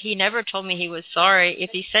 he never told me he was sorry.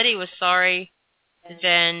 If he said he was sorry,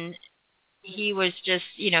 then he was just,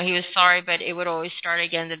 he was sorry, but it would always start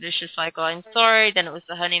again, the vicious cycle. I'm sorry. Then it was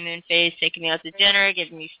the honeymoon phase, taking me out to dinner,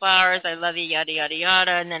 giving me flowers, I love you, yada, yada,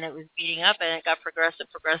 yada. And then it was beating up, and it got progressive.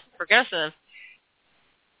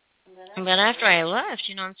 And then after I left,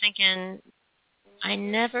 I'm thinking, I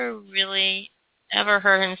never really ever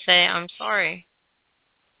heard him say, I'm sorry.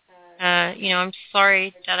 I'm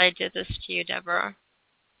sorry that I did this to you, Deborah.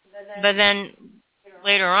 But then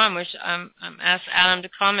later on, which I'm asked Adam to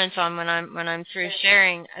comment on when I'm through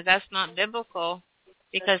sharing, that's not biblical,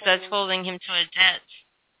 because that's holding him to a debt,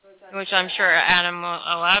 which I'm sure Adam will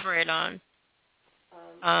elaborate on.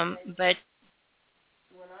 But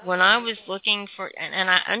when I was looking for, and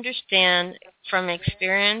I understand from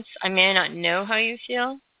experience, I may not know how you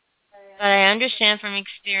feel, but I understand from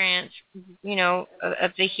experience,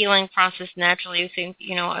 of the healing process naturally. You think,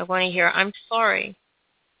 I want to hear, I'm sorry.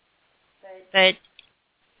 But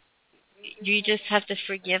you just have to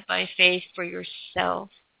forgive by faith for yourself.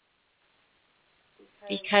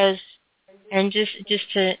 Because, and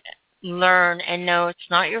just to learn and know it's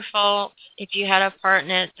not your fault. If you had a part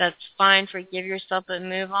in it, that's fine. Forgive yourself and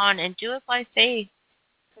move on and do it by faith.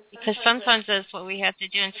 Because sometimes that's what we have to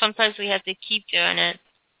do, and sometimes we have to keep doing it.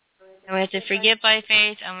 And we have to forgive by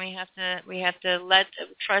faith, and we have to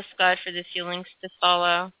trust God for the feelings to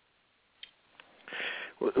follow.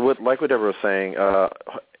 Like what Deborah was saying, a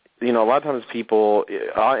lot of times people,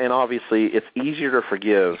 and obviously it's easier to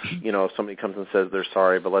forgive, if somebody comes and says they're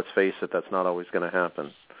sorry, but let's face it, that's not always going to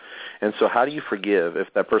happen. And so how do you forgive if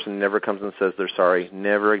that person never comes and says they're sorry,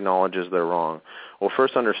 never acknowledges they're wrong? Well,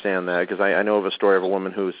 first understand that, because I know of a story of a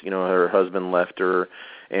woman who's, her husband left her,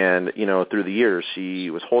 and, through the years she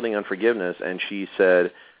was holding unforgiveness, and she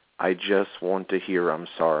said, I just want to hear I'm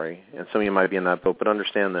sorry. And some of you might be in that boat, but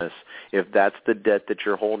understand this. If that's the debt that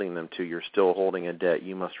you're holding them to, you're still holding a debt.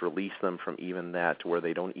 You must release them from even that to where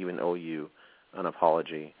they don't even owe you an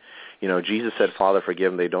apology. Jesus said, Father,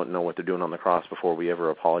 forgive them. They don't know what they're doing on the cross before we ever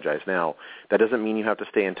apologize. Now, that doesn't mean you have to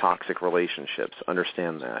stay in toxic relationships.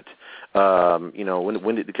 Understand that.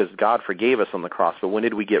 Because God forgave us on the cross, but when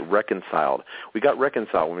did we get reconciled? We got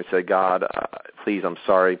reconciled when we said, God, please, I'm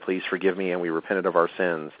sorry, please forgive me, and we repented of our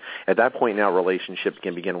sins. At that point now, relationships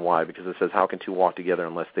can begin. Why? Because it says, how can two walk together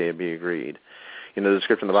unless they be agreed? The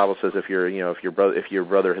scripture in the Bible says if your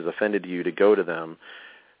brother has offended you, to go to them.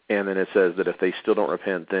 And then it says that if they still don't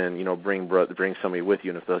repent, then, bring somebody with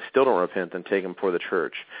you. And if they still don't repent, then take them before the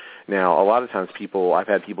church. Now, a lot of times I've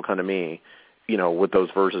had people come to me, with those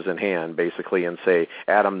verses in hand, basically, and say,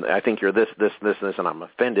 Adam, I think you're this, and I'm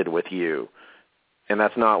offended with you. And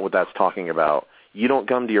that's not what that's talking about. You don't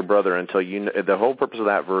come to your brother until the whole purpose of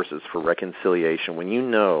that verse is for reconciliation. When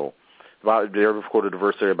Deborah quoted a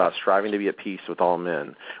verse there about striving to be at peace with all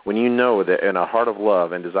men. When you know that in a heart of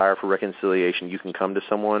love and desire for reconciliation, you can come to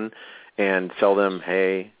someone and tell them,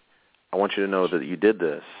 hey, I want you to know that you did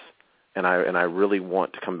this, and I really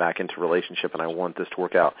want to come back into relationship, and I want this to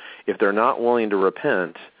work out. If they're not willing to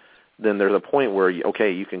repent, then there's a point where,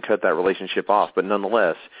 you can cut that relationship off, but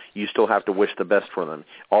nonetheless, you still have to wish the best for them.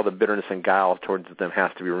 All the bitterness and guile towards them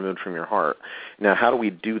has to be removed from your heart. Now, how do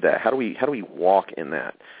we do that? How do we walk in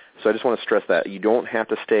that? So I just want to stress that you don't have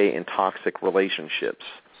to stay in toxic relationships.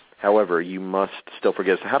 However, you must still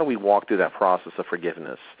forgive. So how do we walk through that process of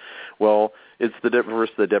forgiveness? Well, it's the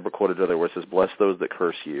verse that Deborah quoted earlier where it says, bless those that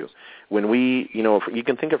curse you. When you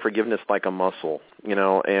can think of forgiveness like a muscle,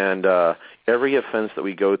 and every offense that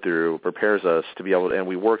we go through prepares us to be able to, and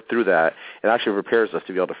we work through that, it actually prepares us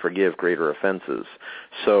to be able to forgive greater offenses.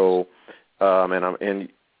 So,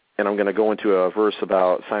 and I'm going to go into a verse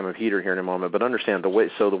about Simon Peter here in a moment, but understand the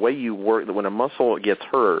way you work, when a muscle gets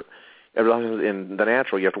hurt, in the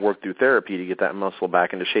natural, you have to work through therapy to get that muscle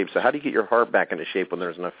back into shape. So how do you get your heart back into shape when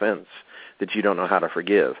there's an offense that you don't know how to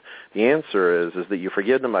forgive? The answer is that you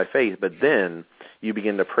forgive them by faith, but then you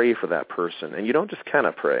begin to pray for that person. And you don't just kind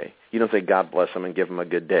of pray. You don't say, God bless them and give them a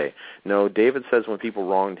good day. No, David says when people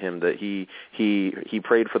wronged him that he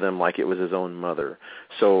prayed for them like it was his own mother.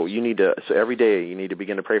 So every day you need to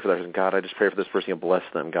begin to pray for that person. God, I just pray for this person. You'll bless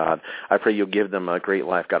them, God. I pray you'll give them a great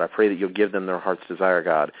life, God. I pray that you'll give them their heart's desire,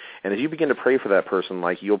 God. And as you begin to pray for that person,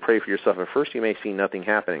 like you'll pray for yourself, at first you may see nothing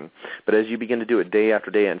happening. But as you begin to do it day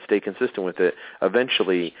after day and stay consistent with it,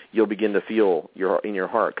 eventually you'll begin to feel in your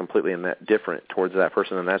heart completely different towards that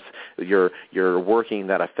person. And that's you're working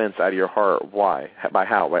that offense out of your heart. Why? By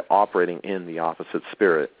how? By operating in the opposite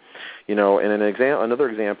spirit. And another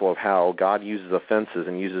example of how God uses offenses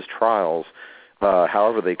and uses trials,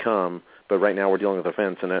 however they come, but right now we're dealing with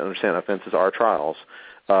offense, and I understand offenses are trials.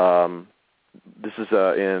 This is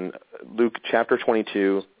in Luke chapter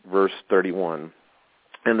 22, verse 31.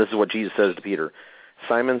 And this is what Jesus says to Peter.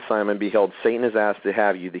 Simon, Simon, behold, Satan has asked to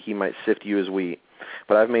have you, that he might sift you as wheat.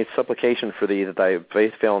 But I have made supplication for thee, that thy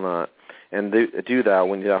faith fail not. And do thou,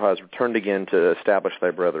 when thou hast returned again, to establish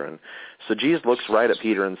thy brethren. So Jesus looks right at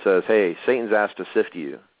Peter and says, hey, Satan's asked to sift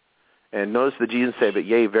you. And notice that Jesus said, but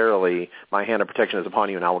yea, verily, my hand of protection is upon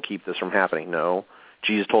you, and I will keep this from happening. No,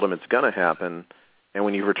 Jesus told him it's going to happen, and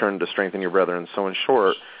when you return to strengthen your brethren. So in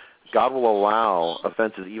short, God will allow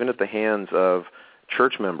offenses, even at the hands of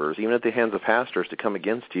church members, even at the hands of pastors, to come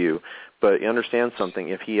against you. But you understand something.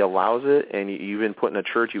 If he allows it, and you've been put in a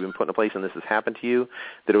church, you've been put in a place, and this has happened to you,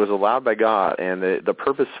 that it was allowed by God, and the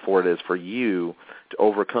purpose for it is for you to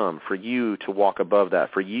overcome, for you to walk above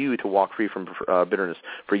that, for you to walk free from bitterness,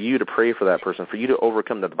 for you to pray for that person, for you to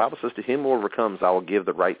overcome that. The Bible says, to him who overcomes, I will give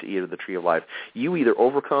the right to eat of the tree of life. You either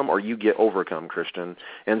overcome or you get overcome, Christian.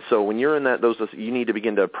 And so when you're in you need to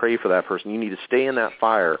begin to pray for that person. You need to stay in that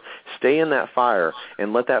fire,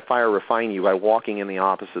 and let that fire refine you by walking in the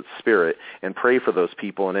opposite spirit, and pray for those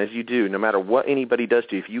people. And as you do, no matter what anybody does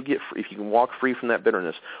to you, if you can walk free from that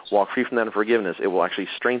bitterness, walk free from that unforgiveness, it will actually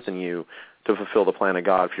strengthen you to fulfill the plan of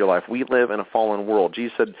God for your life. We live in a fallen world.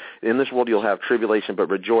 Jesus said, in this world you'll have tribulation, but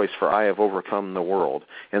rejoice, for I have overcome the world.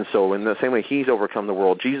 And so in the same way he's overcome the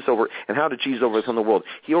world, and how did Jesus overcome the world?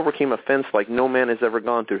 He overcame offense like no man has ever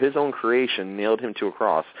gone through. His own creation nailed him to a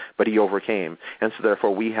cross, but he overcame. And so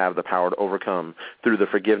therefore we have the power to overcome through the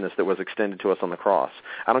forgiveness that was extended to us on the cross.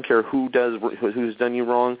 I don't care who's done you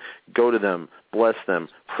wrong, go to them, bless them,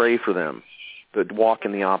 pray for them, but walk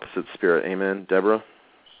in the opposite spirit. Amen. Deborah?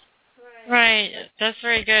 Right. That's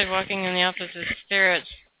very good, walking in the opposite spirit.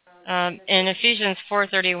 In Ephesians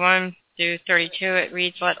 4:31 through 32, it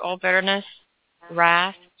reads, let all bitterness,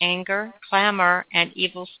 wrath, anger, clamor, and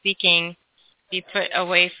evil speaking be put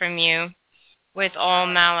away from you with all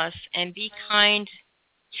malice, and be kind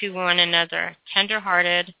to one another,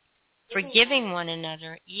 tender-hearted, forgiving one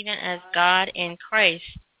another, even as God in Christ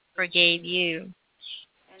forgave you.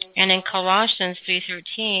 And in Colossians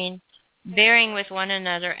 3:13, bearing with one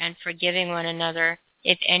another and forgiving one another,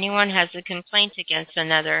 if anyone has a complaint against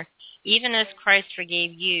another, even as Christ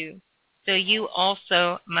forgave you, so you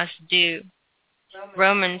also must do.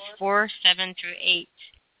 Romans 4:7 through 8.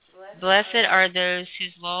 Blessed are those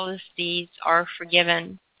whose lawless deeds are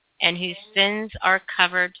forgiven, and whose sins are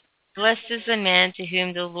covered. Blessed is the man to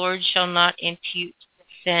whom the Lord shall not impute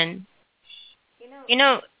sin.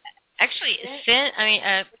 Actually,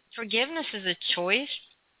 forgiveness is a choice.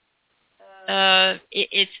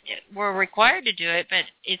 We're required to do it, but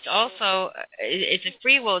it's also it's a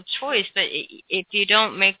free will choice. But if you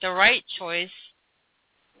don't make the right choice,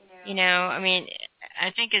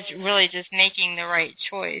 I think it's really just making the right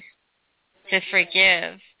choice to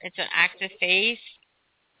forgive. It's an act of faith,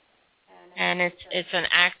 and it's an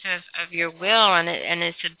act of your will, and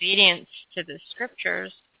it's obedience to the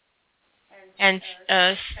scriptures. And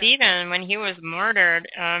Stephen, when he was murdered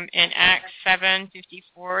in Acts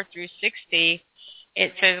 7:54 through 60,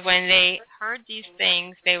 it says, when they heard these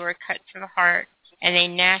things, they were cut to the heart, and they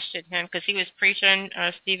gnashed at him, because he was preaching,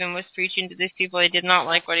 Stephen was preaching to these people. They did not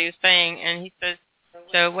like what he was saying, and he says,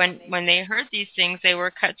 so when they heard these things, they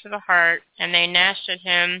were cut to the heart, and they gnashed at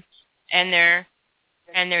him and their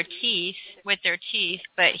teeth, with their teeth,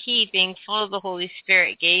 but he, being full of the Holy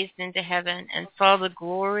Spirit, gazed into heaven and saw the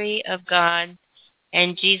glory of God,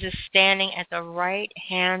 and Jesus standing at the right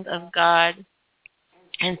hand of God,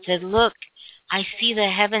 and said, look, I see the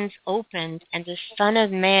heavens opened, and the Son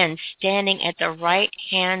of Man standing at the right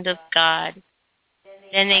hand of God.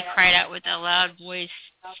 Then they cried out with a loud voice,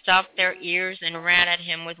 stopped their ears, and ran at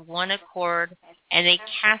him with one accord, and they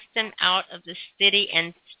cast him out of the city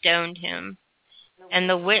and stoned him. And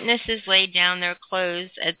the witnesses laid down their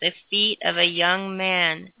clothes at the feet of a young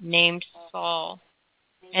man named Saul.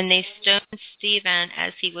 And they stoned Stephen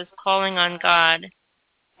as he was calling on God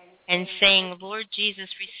and saying, Lord Jesus,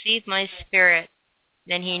 receive my spirit.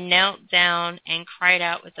 Then he knelt down and cried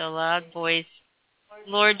out with a loud voice,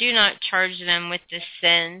 Lord, do not charge them with this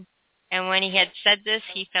sin. And when he had said this,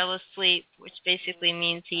 he fell asleep, which basically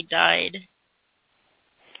means he died.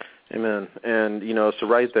 Amen. And, so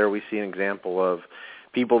right there we see an example of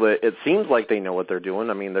people that it seems like they know what they're doing.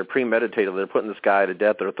 I mean, they're premeditated. They're putting this guy to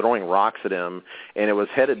death. They're throwing rocks at him. And it was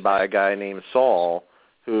headed by a guy named Saul,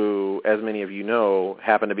 who, as many of you know,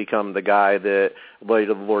 happened to become the guy that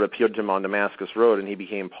later the Lord appeared to him on Damascus Road, and he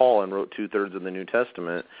became Paul and wrote 2/3 of the New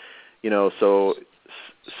Testament.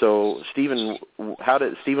 So Stephen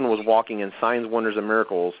was walking in signs, wonders, and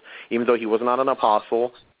miracles. Even though he was not an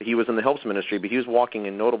apostle, he was in the helps ministry, but he was walking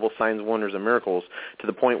in notable signs, wonders, and miracles to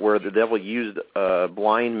the point where the devil used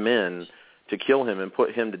blind men to kill him and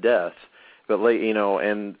put him to death. But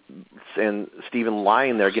and Stephen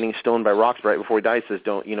lying there, getting stoned by rocks right before he died, says,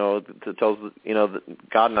 tells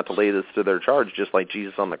God not to lay this to their charge, just like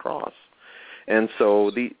Jesus on the cross. And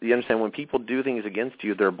so you understand, when people do things against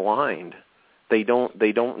you, they're blind. They don't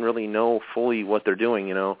really know fully what they're doing.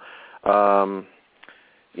 Some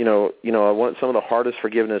of the hardest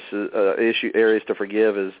forgiveness areas to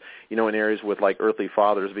forgive is in areas with like earthly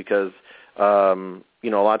fathers, because a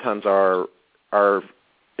lot of times our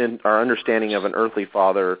our understanding of an earthly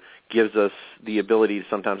father gives us the ability to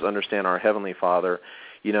sometimes understand our heavenly Father.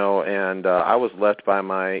 And I was left by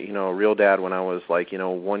my, real dad when I was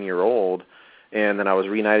 1 year old, and then I was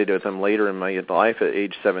reunited with him later in my life at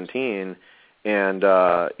age 17, and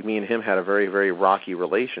me and him had a very, very rocky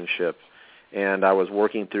relationship, and I was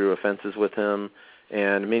working through offenses with him,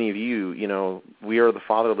 and many of you, we are the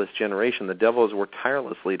fatherless generation. The devil has worked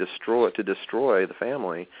tirelessly to destroy the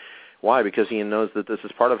family. Why? Because he knows that this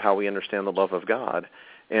is part of how we understand the love of God.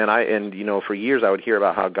 And for years I would hear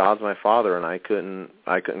about how God's my father, and I couldn't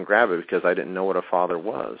grab it because I didn't know what a father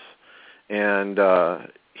was. And the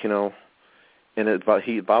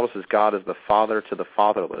Bible says God is the father to the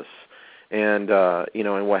fatherless. And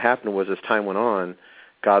and what happened was, as time went on,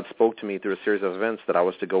 God spoke to me through a series of events that I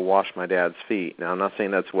was to go wash my dad's feet. Now, I'm not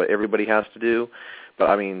saying that's what everybody has to do, but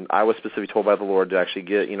I was specifically told by the Lord to actually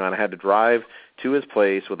get, and I had to drive to his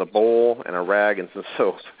place with a bowl and a rag and some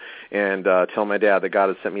soap and tell my dad that God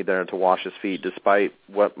had sent me there to wash his feet, despite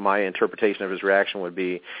what my interpretation of his reaction would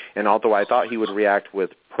be. And although I thought he would react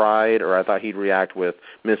with pride, or I thought he'd react with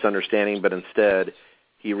misunderstanding, but instead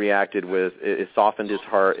he reacted with, it softened his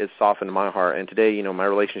heart, it softened my heart. And today, my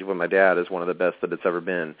relationship with my dad is one of the best that it's ever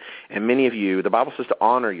been. And many of you, the Bible says to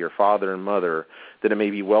honor your father and mother, that it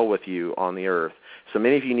may be well with you on the earth. So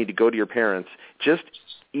many of you need to go to your parents, just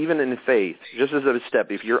even in faith, just as a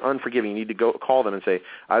step. If you're unforgiving, you need to go call them and say,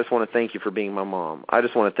 I just want to thank you for being my mom. I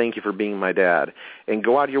just want to thank you for being my dad. And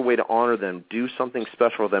go out of your way to honor them. Do something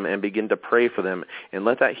special for them and begin to pray for them. And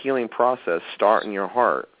let that healing process start in your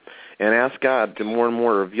heart. And ask God to more and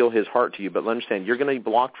more reveal his heart to you. But understand, you're going to be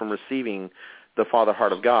blocked from receiving the Father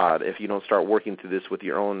heart of God if you don't start working through this with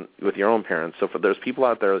your own parents. So there's people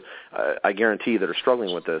out there, I guarantee, that are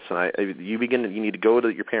struggling with this. And you need to go to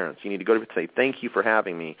your parents. You need to go to say, thank you for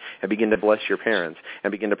having me, and begin to bless your parents and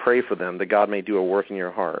begin to pray for them that God may do a work in your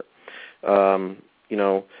heart. In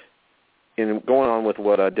going on with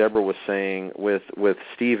what Deborah was saying with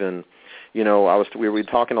Stephen, we were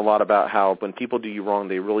talking a lot about how when people do you wrong,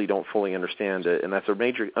 they really don't fully understand it, and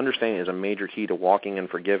understanding is a major key to walking in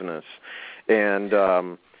forgiveness.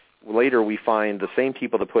 And later we find the same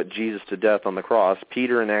people that put Jesus to death on the cross.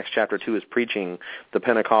 Peter in Acts chapter 2 is preaching the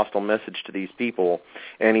Pentecostal message to these people,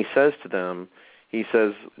 and he says to them,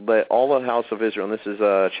 let all the house of Israel, and this is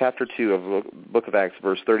chapter 2 of the book of Acts,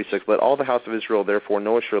 verse 36, let all the house of Israel therefore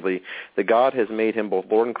know assuredly that God has made him both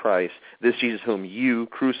Lord and Christ, this Jesus whom you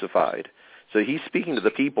crucified. So he's speaking to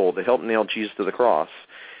the people that helped nail Jesus to the cross.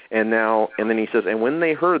 And then he says, and when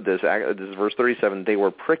they heard this is verse 37, they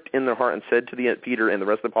were pricked in their heart and said to Peter and the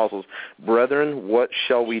rest of the apostles, Brethren, what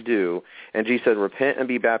shall we do? And Jesus said, Repent and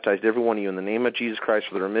be baptized, every one of you, in the name of Jesus Christ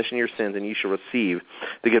for the remission of your sins, and you shall receive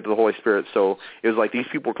the gift of the Holy Spirit. So it was like these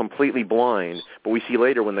people were completely blind, but we see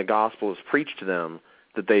later when the gospel is preached to them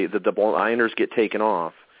that the blinders get taken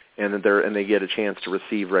off, and they get a chance to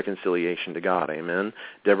receive reconciliation to God. Amen.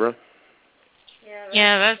 Deborah?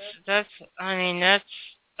 Yeah, that's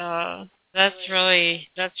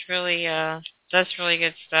really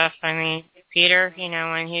good stuff. I mean, Peter,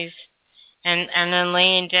 when he's and then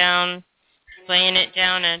laying down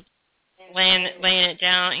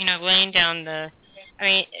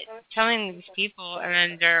telling these people, and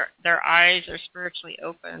then their eyes are spiritually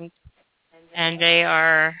opened, and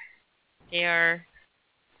they're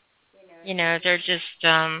just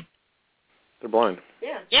they're blind.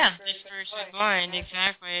 Yeah, they're spiritually blind,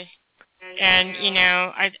 exactly. And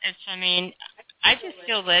I just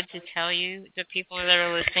feel led to tell you, the people that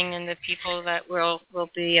are listening and the people that will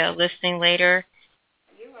be listening later,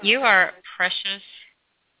 you are a precious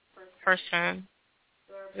person.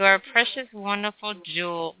 You are a precious, wonderful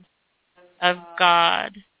jewel of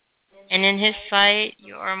God. And in his sight,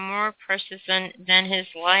 you are more precious than his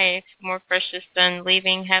life, more precious than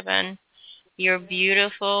leaving heaven. You're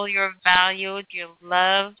beautiful, you're valued, you're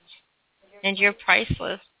loved, and you're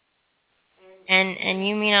priceless. And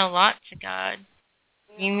you mean a lot to God.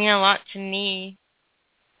 You mean a lot to me.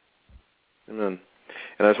 Amen.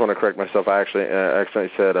 And I just want to correct myself. I actually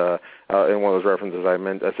said in one of those references I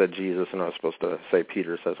said Jesus, and I was supposed to say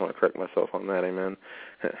Peter, so I just want to correct myself on that. Amen.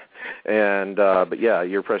 And but yeah,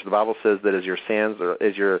 you're precious. The Bible says that as the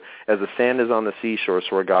sand is on the seashore,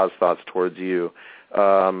 so are God's thoughts towards you.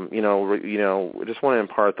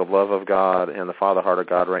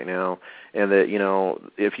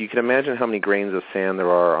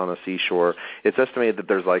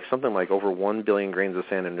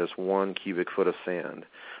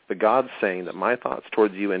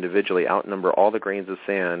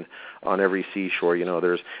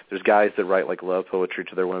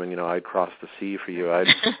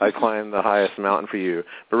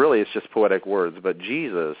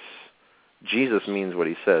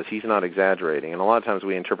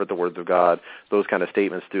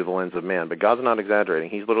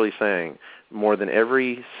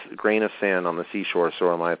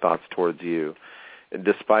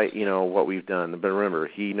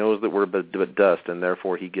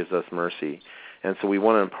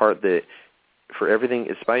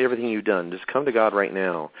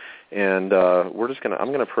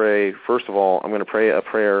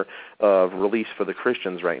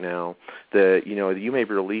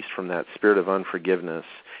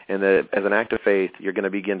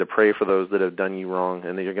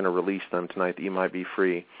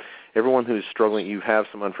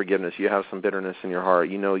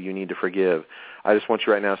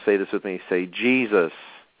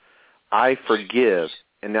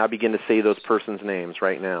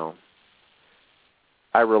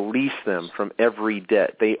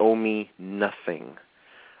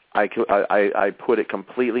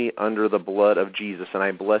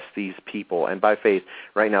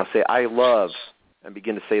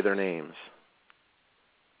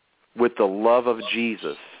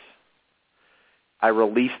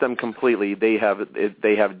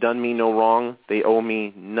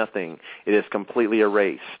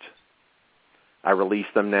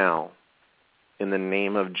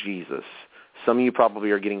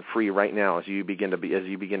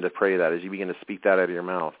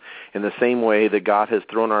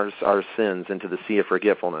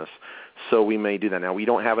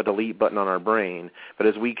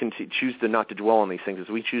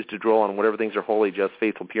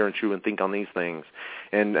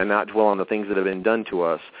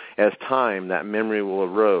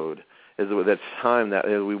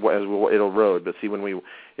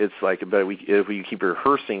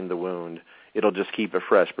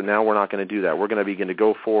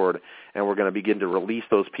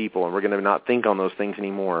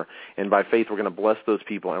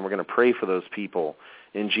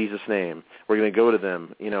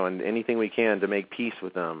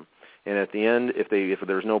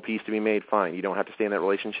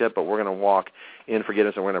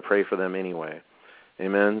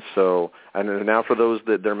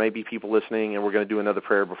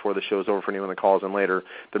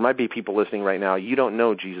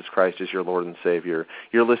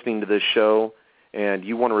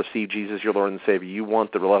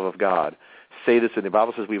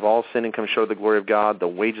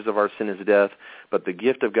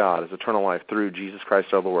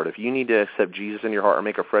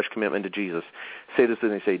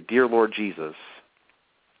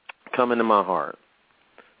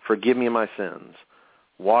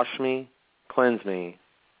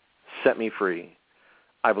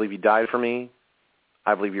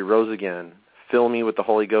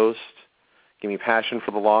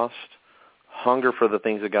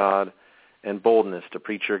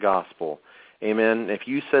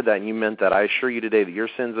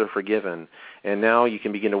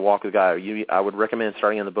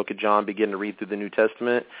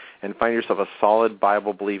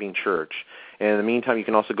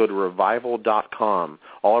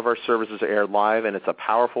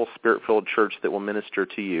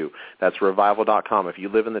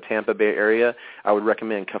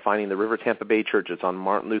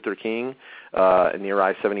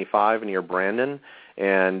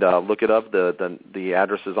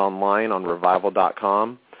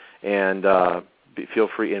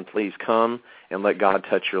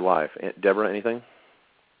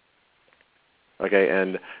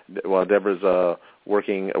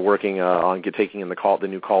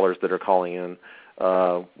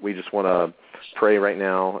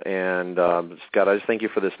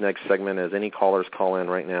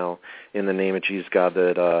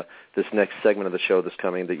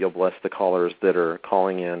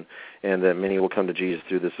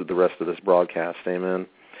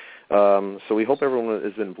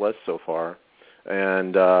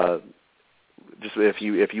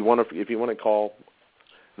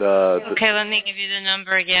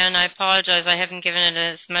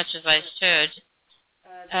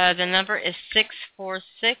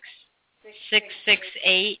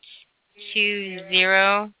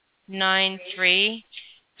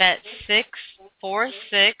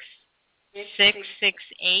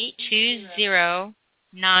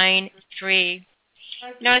 668-2093. I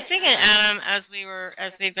was thinking, Adam, as we've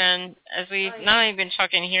not only been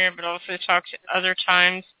talking here, but also talked other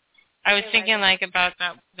times, I was thinking like about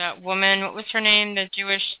that woman. What was her name? The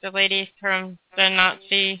lady from the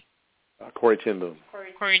Nazi. Corrie ten Boom.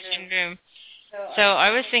 Corrie ten Boom. So I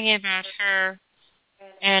was thinking about her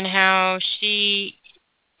and how she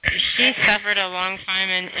suffered a long time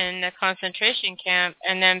in the concentration camp,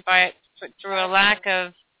 and then through a lack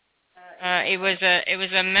of it was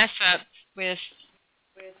a mess up with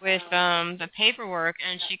the paperwork,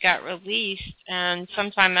 and she got released. And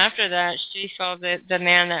sometime after that, she saw the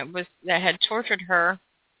man that had tortured her,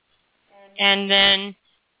 and then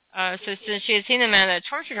so since she had seen the man that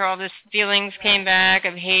tortured her, all these feelings came back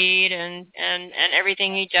of hate and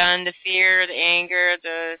everything he'd done, the fear, the anger,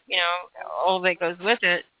 all that goes with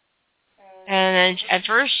it. And then at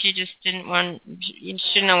first she just didn't know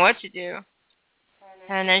what to do.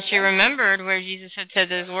 And then she remembered where Jesus had said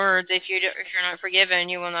those words, if you're not forgiven,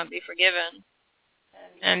 you will not be forgiven.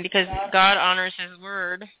 And because God honors his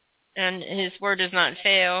word, and his word does not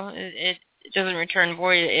fail, it doesn't return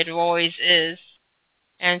void, it always is.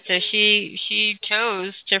 And so she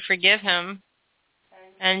chose to forgive him.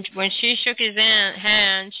 And when she shook his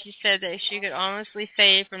hand, she said that she could honestly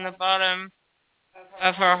say from the bottom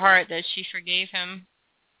of her heart that she forgave him.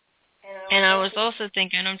 And I was also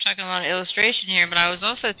thinking, I'm talking a lot of illustration here, but I was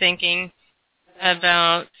also thinking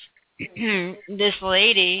about this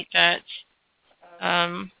lady that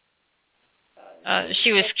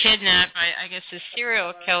she was kidnapped by, I guess, a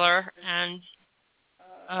serial killer, and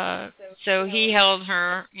so he held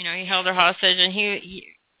her hostage, and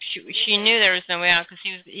she knew there was no way out because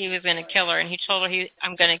he was going to kill her, and he told her,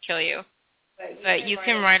 I'm going to kill you, but you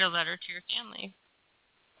can write a letter to your family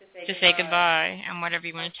to say goodbye and whatever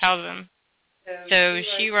you want to tell them. So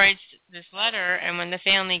she writes this letter, and when the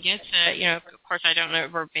family gets it, of course I don't know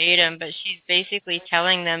it verbatim, but she's basically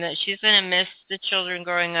telling them that she's going to miss the children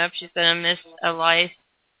growing up. She's going to miss a life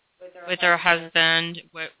with her husband,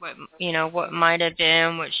 what might have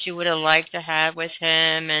been, what she would have liked to have with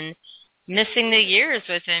him, and missing the years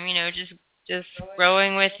with him, just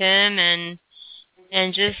growing with him and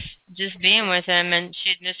just being with him, and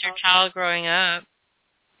she'd missed her child growing up.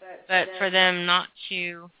 But for them not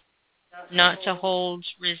to hold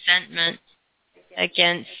resentment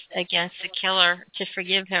against the killer, to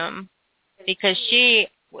forgive him, because she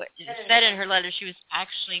said in her letter she was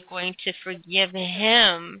actually going to forgive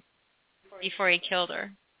him before he killed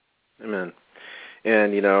her. Amen.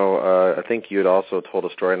 And, I think you had also told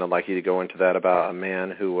a story, and I'd like you to go into that, about a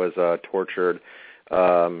man who was tortured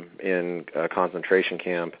in a concentration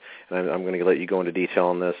camp. And I'm going to let you go into detail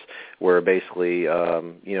on this, where basically,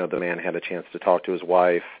 the man had a chance to talk to his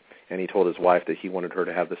wife, and he told his wife that he wanted her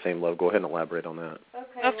to have the same love. Go ahead and elaborate on that.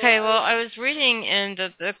 Okay, well, I was reading in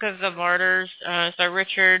the Book of the Martyrs, so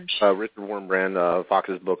Richard Wurmbrand,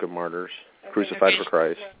 Fox's Book of Martyrs, Crucified for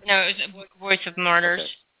Christ. No, it was Voice of Martyrs.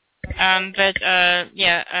 Okay.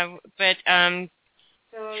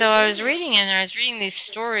 So I was reading in there, I was reading these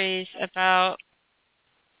stories about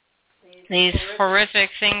these horrific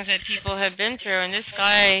things that people have been through, and this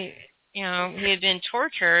guy, he had been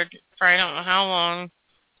tortured for I don't know how long,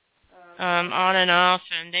 on and off,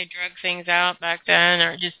 and they drug things out back then,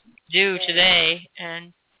 or just do today,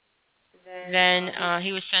 and then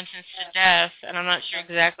he was sentenced to death, and I'm not sure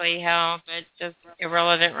exactly how, but it's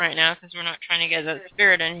irrelevant right now because we're not trying to get that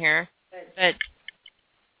spirit in here. But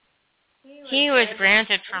he was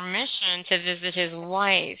granted permission to visit his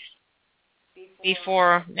wife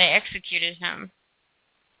before they executed him.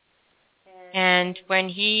 And when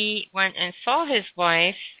he went and saw his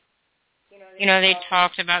wife, they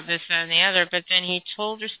talked about this and the other, but then he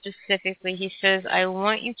told her specifically, he says, I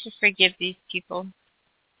want you to forgive these people.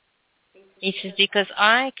 He says, because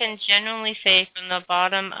I can genuinely say from the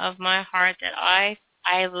bottom of my heart that I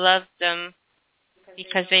love them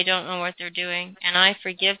because they don't know what they're doing, and I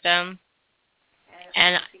forgive them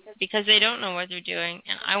and because they don't know what they're doing,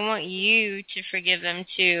 and I want you to forgive them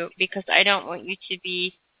too, because I don't want you to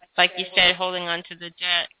be, like you said, holding on to the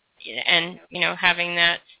debt and, having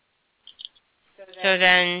that. So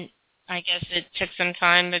then I guess it took some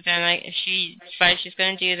time, but then she decided she's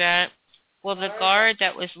going to do that. Well, the guard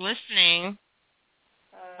that was listening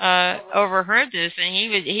overheard this, and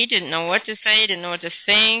he didn't know what to say, didn't know what to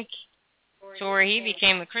think. So where he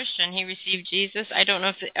became a Christian, he received Jesus. I don't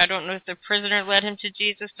know if the prisoner led him to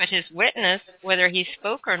Jesus, but his witness, whether he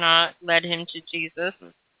spoke or not, led him to Jesus.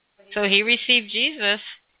 So he received Jesus,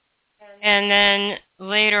 and then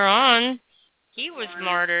later on, he was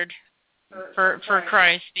martyred for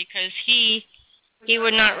Christ, because he he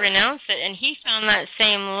would not renounce it, and he found that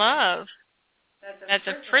same love that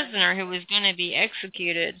the prisoner who was going to be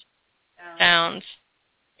executed found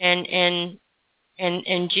in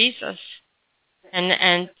Jesus,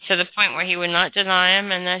 and to the point where he would not deny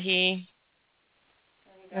him, and that he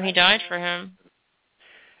died for him.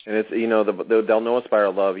 And it's, they'll know us by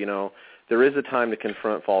our love. There is a time to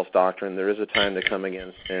confront false doctrine. There is a time to come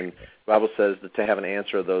against, and the Bible says that to have an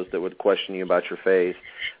answer of those that would question you about your faith.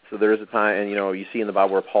 So there is a time, and you see in the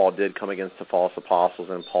Bible where Paul did come against the false apostles,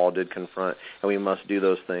 and Paul did confront, and we must do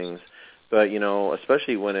those things. But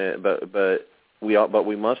especially when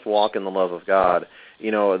we must walk in the love of God.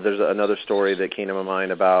 There's another story that came to my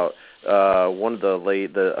mind about a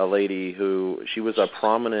lady who, she was a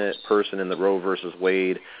prominent person in the Roe versus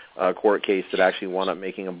Wade court case that actually wound up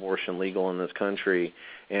making abortion legal in this country.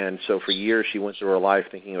 And so for years she went through her life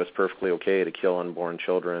thinking it was perfectly okay to kill unborn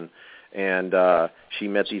children. And she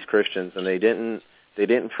met these Christians, and they didn't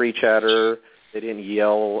preach at her. They didn't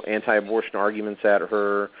yell anti-abortion arguments at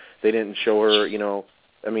her. They didn't show her,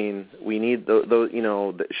 we need those.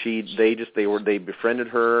 They befriended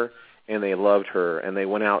her, and they loved her, and they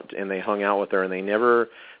went out and they hung out with her, and they never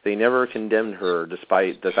condemned her,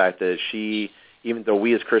 despite the fact that she, even though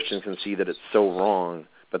we as Christians can see that it's so wrong,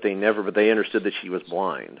 but they understood that she was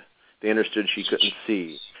blind. They understood she couldn't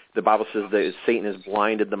see. The Bible says that Satan has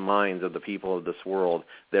blinded the minds of the people of this world.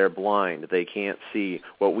 They're blind. They can't see.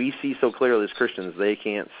 What we see so clearly as Christians, they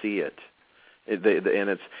can't see it.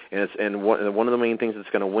 And one of the main things that's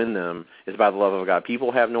going to win them is by the love of God.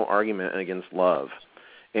 People have no argument against love.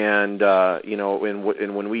 And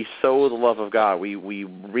when we sow the love of God, we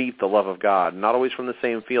reap the love of God, not always from the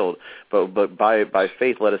same field, but by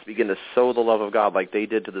faith, let us begin to sow the love of God like they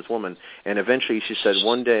did to this woman. And eventually she said,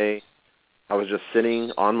 one day I was just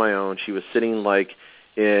sitting on my own. She was sitting like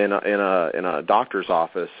in a doctor's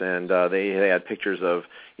office, and they had pictures of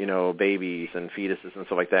babies and fetuses and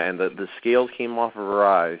stuff like that, and the scales came off of her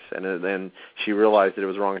eyes, and then she realized that it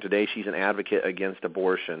was wrong. Today she's an advocate against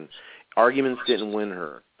abortion. Arguments didn't win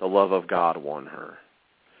her. The love of God won her.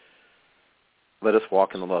 Let us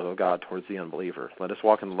walk in the love of God towards the unbeliever. Let us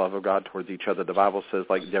walk in the love of God towards each other. The Bible says,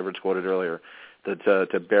 like Deborah quoted earlier, that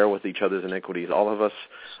to bear with each other's iniquities. All of us,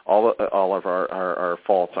 all of our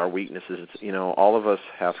faults, our weaknesses, all of us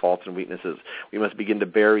have faults and weaknesses. We must begin to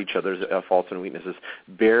bear each other's faults and weaknesses.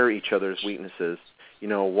 Bear each other's weaknesses.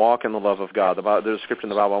 Walk in the love of God. There's a scripture in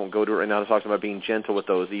the Bible, I won't go to it right now, it talks about being gentle with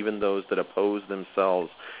those, even those that oppose themselves.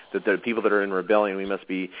 That the people that are in rebellion, we must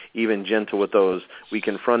be even gentle with those. We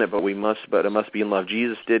confront it, but it must be in love.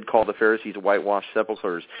 Jesus did call the Pharisees whitewashed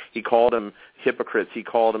sepulchres. He called them hypocrites. He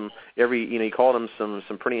called them he called them some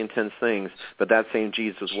pretty intense things. But that same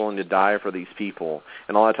Jesus was willing to die for these people.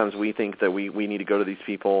 And a lot of times we think that we need to go to these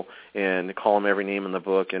people and call them every name in the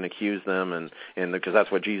book and accuse them, and because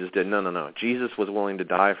that's what Jesus did. No. Jesus was willing to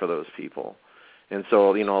die for those people. And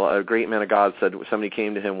so, a great man of God said, somebody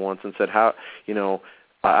came to him once and said,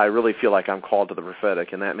 I really feel like I'm called to the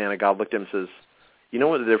prophetic. And that man of God looked at him and says, you know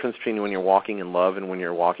what the difference between when you're walking in love and when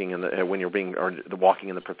you're walking in walking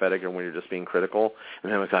in the prophetic, or when you're just being critical?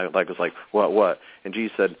 And the man was like, what? And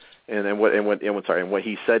Jesus said, what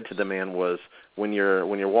he said to the man was, when you're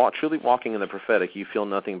truly walking in the prophetic, you feel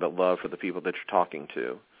nothing but love for the people that you're talking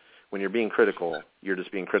to. When you're being critical, you're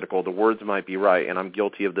just being critical. The words might be right, and I'm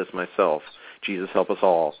guilty of this myself. Jesus, help us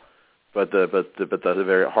all. But the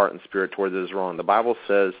very heart and spirit towards it is wrong. The Bible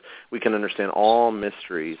says we can understand all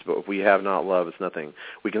mysteries, but if we have not love, it's nothing.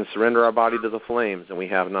 We can surrender our body to the flames, and we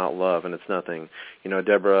have not love, and it's nothing.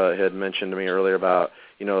 Deborah had mentioned to me earlier about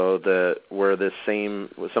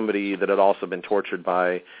somebody that had also been tortured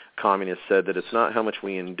by communists said that it's not how much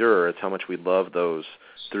we endure, it's how much we love those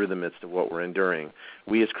through the midst of what we're enduring.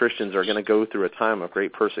 We as Christians are going to go through a time of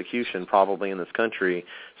great persecution probably in this country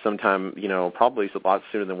sometime, probably a lot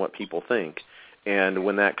sooner than what people think. And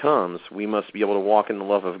when that comes, we must be able to walk in the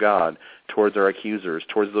love of God towards our accusers,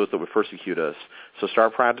 towards those that would persecute us. So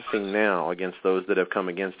start practicing now against those that have come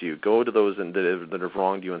against you. Go to those that have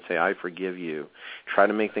wronged you and say, I forgive you. Try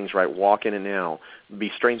to make things right. Walk in it now.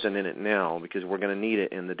 Be strengthened in it now, because we're going to need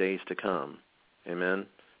it in the days to come. Amen.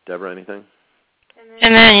 Deborah, anything?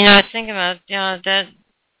 Amen. I think about, that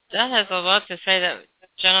has a lot to say, that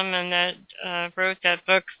gentleman that wrote that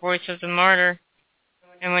book, Voice of the Martyr.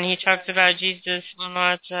 And when he talks about Jesus will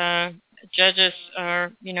not judge us,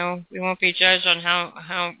 or, we won't be judged on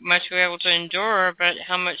how much we're able to endure, but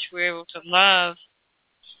how much we're able to love.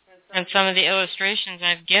 And some of the illustrations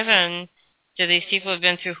I've given to these people who have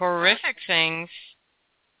been through horrific things,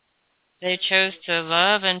 they chose to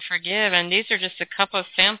love and forgive. And these are just a couple of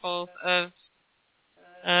samples of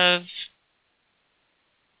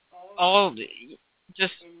all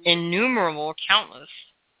just innumerable, countless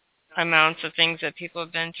amounts of things that people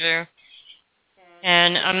have been through.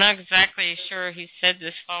 And I'm not exactly sure who said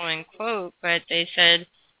this following quote, but they said,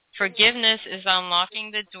 "Forgiveness is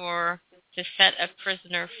unlocking the door to set a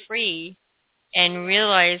prisoner free and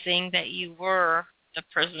realizing that you were the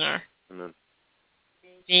prisoner." Amen.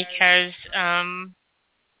 Because,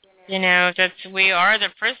 that we are the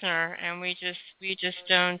prisoner, and we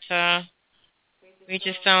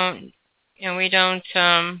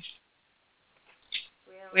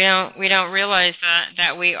don't realize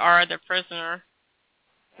that we are the prisoner.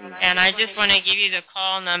 And I just want to give you the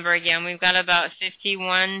call number again. We've got about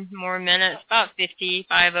 51 more minutes, about 50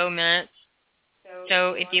 minutes.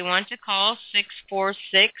 So if you want to call,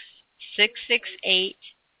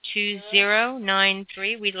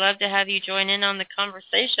 646-668-2093. We'd love to have you join in on the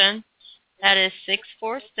conversation. That is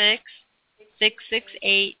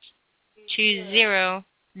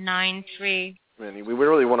 646-668-2093. And we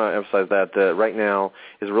really want to emphasize that right now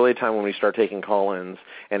is really a time when we start taking call-ins.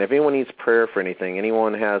 And if anyone needs prayer for anything,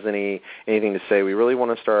 anyone has anything to say, we really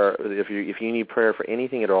want to start. If you need prayer for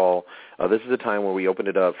anything at all, this is a time where we open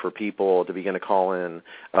it up for people to begin to call in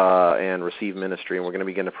and receive ministry. And we're going to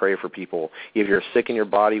begin to pray for people. If you're sick in your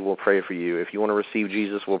body, we'll pray for you. If you want to receive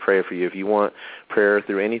Jesus, we'll pray for you. If you want prayer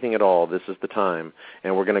through anything at all, this is the time.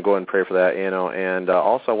 And we're going to go ahead and pray for that. And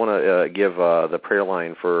also, I want to give the prayer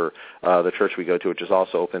line for the church we go to, which is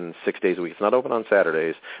also open 6 days a week. It's not open on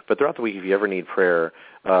Saturdays, but throughout the week, if you ever need prayer,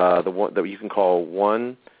 the one that you can call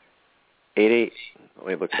 1-88. Let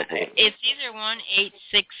me look it up. It's either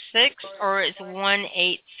 1-866 or it's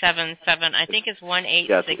 1-877. I think it's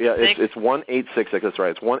 1-866. Yeah, it's 1-866. That's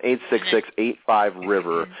right. It's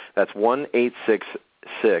 1-866-85-RIVER. That's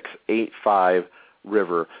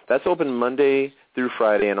 1-866-85-RIVER. That's open Monday through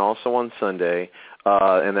Friday and also on Sunday.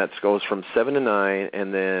 And that goes from 7 to 9,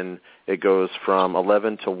 and then it goes from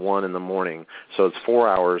 11 to 1 in the morning. So it's 4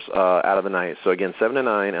 hours out of the night. So again, 7 to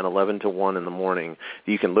 9 and 11 to 1 in the morning.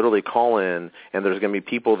 You can literally call in, and there's going to be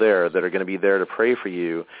people there that are going to be there to pray for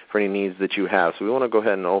you for any needs that you have. So we want to go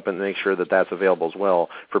ahead and make sure that that's available as well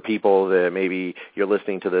for people that maybe you're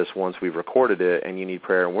listening to this once we've recorded it and you need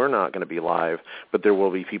prayer, and we're not going to be live, but there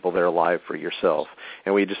will be people there live for yourself.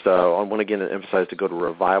 And we just I want to again emphasize to go to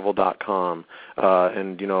revival.com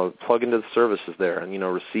and plug into the services there and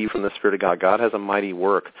receive from the Spirit of God. God has a mighty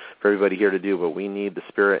work for everybody here to do, but we need the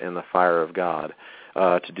Spirit and the fire of God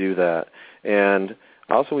to do that. And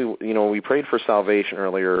also, we prayed for salvation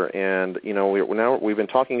earlier, and we've been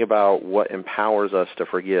talking about what empowers us to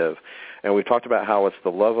forgive. And we talked about how it's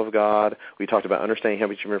the love of God. We talked about understanding how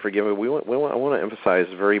much you've been forgiven. I want to emphasize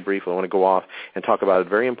very briefly, I want to go off and talk about a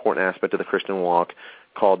very important aspect of the Christian walk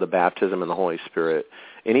called the baptism in the Holy Spirit.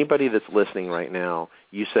 Anybody that's listening right now,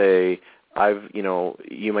 you say,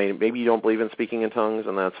 maybe you don't believe in speaking in tongues,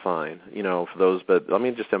 and that's fine, for those. But let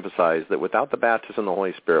me just emphasize that without the baptism in the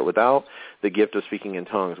Holy Spirit, without the gift of speaking in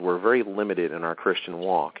tongues, we're very limited in our Christian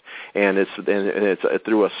walk, and it's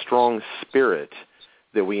through a strong spirit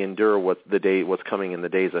that we endure what's coming in the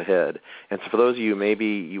days ahead. And so for those of you, maybe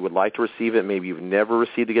you would like to receive it, maybe you've never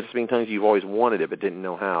received the gift of speaking tongues, you've always wanted it but didn't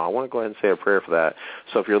know how. I want to go ahead and say a prayer for that.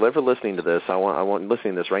 So if you're ever listening to this, I want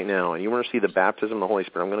listening to this right now, and you want to see the baptism of the Holy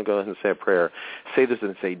Spirit, I'm going to go ahead and say a prayer. Say this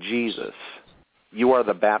and say, Jesus, you are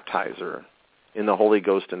the baptizer in the Holy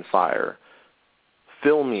Ghost and fire.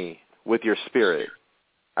 Fill me with your Spirit.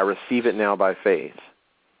 I receive it now by faith.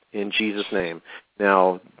 In Jesus' name.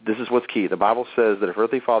 Now, this is what's key. The Bible says that if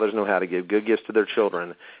earthly fathers know how to give good gifts to their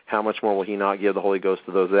children, how much more will he not give the Holy Ghost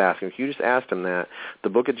to those that ask him? If you just asked him that, the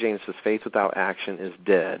book of James says faith without action is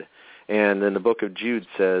dead. And then the book of Jude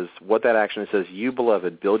says, what that action is, says, you,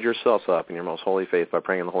 beloved, build yourself up in your most holy faith by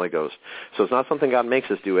praying in the Holy Ghost. So it's not something God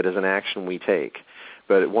makes us do. It is an action we take.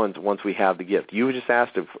 But once we have the gift, you just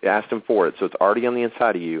asked him for it, so it's already on the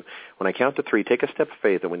inside of you. When I count to 3, take a step of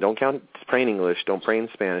faith, and don't pray in English, don't pray in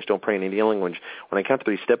Spanish, don't pray in any language. When I count to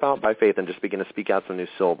 3, step out by faith and just begin to speak out some new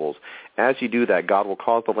syllables. As you do that, God will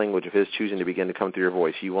cause the language of his choosing to begin to come through your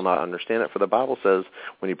voice. You will not understand it, for the Bible says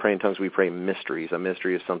when you pray in tongues, we pray mysteries. A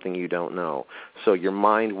mystery is something you don't know. So your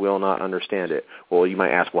mind will not understand it. Well, you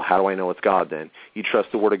might ask, well, how do I know it's God then? You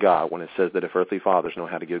trust the Word of God when it says that if earthly fathers know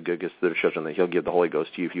how to give good gifts to their children, that he'll give the Holy Ghost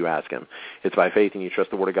to you if you ask him. It's by faith and you trust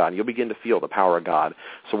the Word of God. And you'll begin to feel the power of God.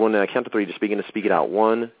 So when I count to 3, just begin to speak it out.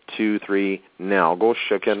 1, 2, 3, now. Go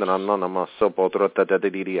shekendrananama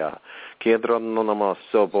sopotrotadadidia. Kedrananama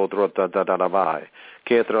sopotrotadadabai.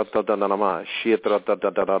 Kedrananama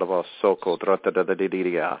shietrotadadadaba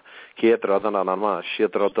sokotrotadadidia. Kedrananama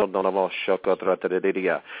shietrotadadaba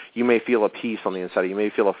shokotrotadadidia. You may feel a peace on the inside. You may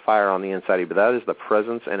feel a fire on the inside, but that is the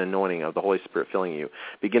presence and anointing of the Holy Spirit filling you.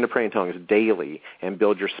 Begin to pray in tongues daily and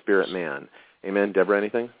build your spirit man. Amen. Deborah,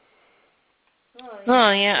 anything?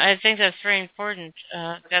 Well, yeah, I think that's very important.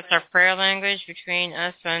 That's our prayer language between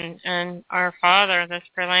us and our Father. That's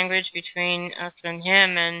prayer language between us and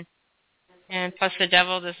Him, and plus the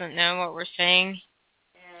devil doesn't know what we're saying,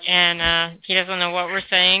 and he doesn't know what we're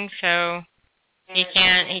saying, so he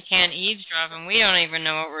can't eavesdrop, and we don't even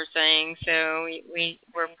know what we're saying. So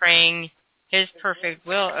we're praying His perfect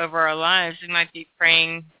will over our lives. We might be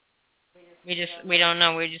praying. We don't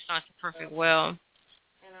know. We just want the perfect will.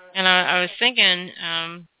 And I was thinking,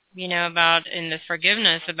 about in the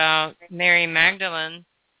forgiveness about Mary Magdalene,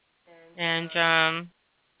 and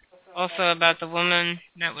also about the woman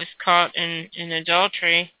that was caught in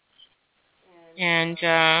adultery, and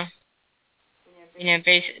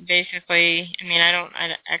basically,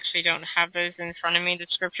 I actually don't have those in front of me, the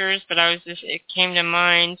scriptures, but it came to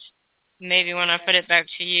mind. Maybe when I put it back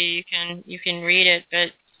to you, you can read it,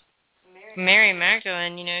 but. Mary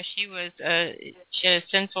Magdalene, she had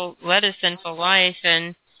led a sinful life,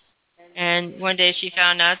 and one day she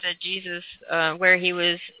found out that Jesus, where he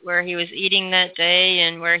was eating that day,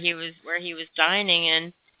 and where he was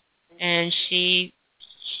dining, and she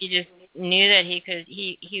just knew that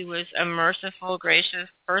he was a merciful, gracious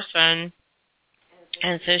person,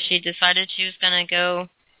 and so she decided she was going to go,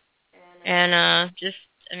 and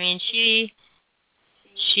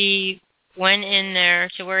she went in there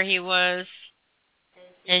to where he was,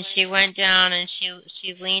 and she went down and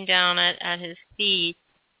she leaned down at his feet,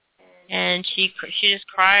 and she just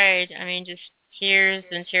cried. Just tears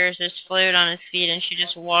and tears just flowed on his feet, and she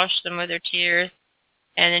just washed them with her tears,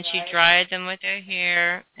 and then she dried them with her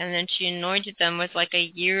hair, and then she anointed them with like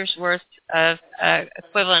a year's worth of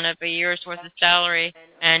equivalent of a year's worth of salary,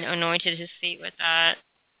 and anointed his feet with that.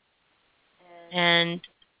 And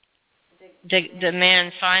the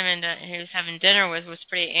man, Simon, that he was having dinner with, was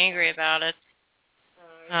pretty angry about it.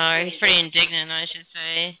 He's pretty indignant, I should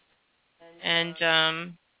say. And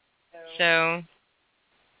so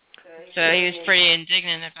he was pretty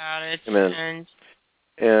indignant about it. Amen.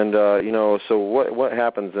 And so what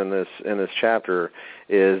happens in this chapter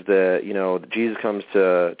is that Jesus comes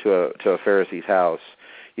to a Pharisee's house,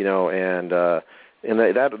 and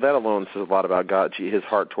that alone says a lot about God, His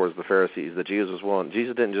heart towards the Pharisees. That Jesus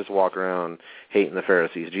didn't just walk around hating the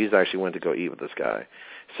Pharisees. Jesus actually went to go eat with this guy.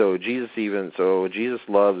 So Jesus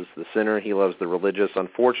loves the sinner. He loves the religious.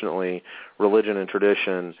 Unfortunately, religion and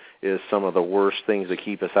tradition is some of the worst things that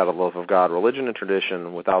keep us out of the love of God. Religion and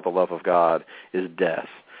tradition without the love of God is death.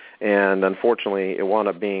 And unfortunately, it wound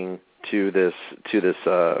up being for this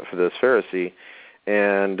Pharisee.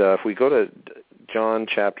 And if we go to John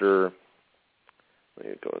chapter. Let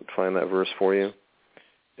me go and find that verse for you.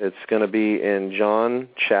 It's going to be in John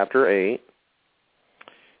chapter 8,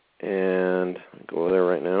 and I'll go there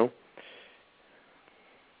right now.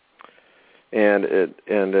 And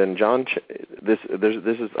in John, this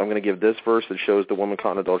is I'm going to give this verse that shows the woman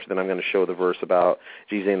caught in adultery. Then I'm going to show the verse about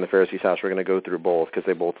Jesus in the Pharisee's house. We're going to go through both because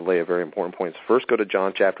they both lay a very important point. So first, go to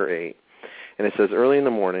John chapter 8, and it says, "Early in the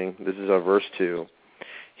morning," this is verse 2.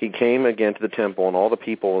 "He came again to the temple, and all the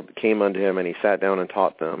people came unto him, and he sat down and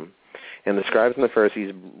taught them. And the scribes and the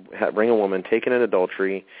Pharisees bring a woman taken in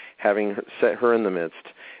adultery, having set her in the midst.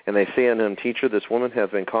 And they say unto him, Teacher, this woman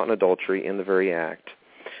hath been caught in adultery in the very act.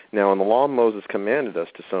 Now in the law Moses commanded us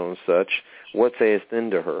to so and such. What sayest then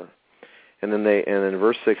to her? And in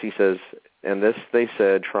verse 6 he says, And this they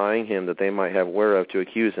said, trying him that they might have whereof to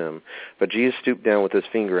accuse him. But Jesus stooped down with his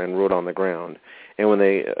finger and wrote on the ground. And when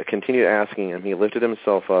they continued asking him, he lifted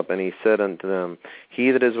himself up, and he said unto them,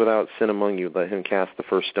 He that is without sin among you, let him cast the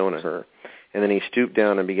first stone at her. And then he stooped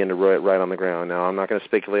down and began to write on the ground. Now, I'm not going to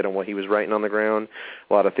speculate on what he was writing on the ground.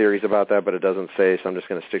 A lot of theories about that, but it doesn't say, so I'm just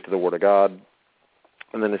going to stick to the Word of God.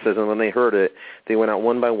 And then it says, And when they heard it, they went out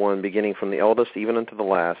one by one, beginning from the eldest even unto the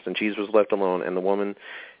last. And Jesus was left alone, and the woman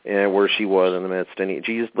where she was in the midst. And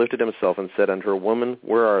Jesus lifted himself and said unto her, Woman,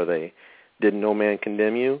 where are they? Did no man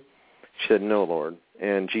condemn you? She said, No, Lord.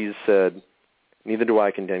 And Jesus said, Neither do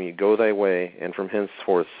I condemn you. Go thy way, and from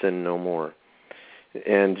henceforth sin no more.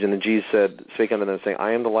 And then Jesus spake unto them, saying,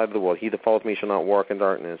 I am the light of the world. He that followeth me shall not walk in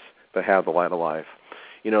darkness, but have the light of life.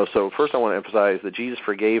 So first I want to emphasize that Jesus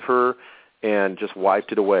forgave her and just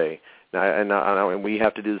wiped it away. And we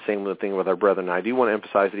have to do the same thing with our brethren. I do want to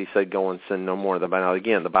emphasize that he said, go and sin no more. But now,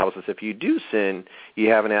 again, the Bible says if you do sin, you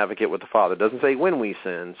have an advocate with the Father. It doesn't say when we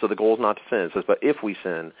sin, so the goal is not to sin. It says, but if we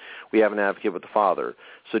sin, we have an advocate with the Father.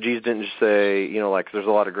 So Jesus didn't just say, like there's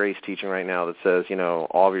a lot of grace teaching right now that says,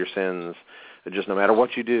 all of your sins, just no matter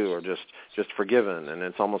what you do, are just forgiven. And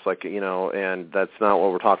it's almost like, and that's not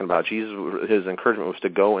what we're talking about. Jesus, his encouragement was to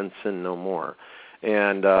go and sin no more.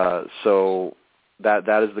 And so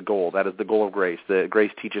that is the goal. That is the goal of grace. That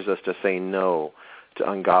grace teaches us to say no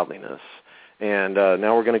to ungodliness. And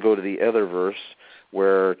now we're going to go to the other verse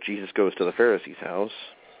where Jesus goes to the Pharisee's house.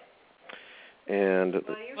 And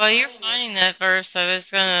while you're finding that verse, I was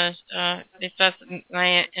going to, if that's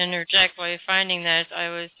my interject, while you're finding that, I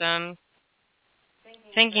was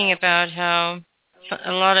thinking about how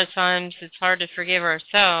a lot of times it's hard to forgive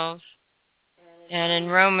ourselves. And in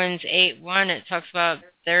Romans 8:1, it talks about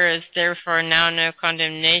there is therefore now no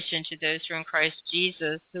condemnation to those who are in Christ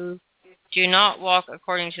Jesus, who do not walk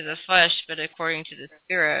according to the flesh, but according to the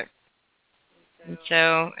Spirit. And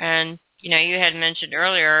so, you had mentioned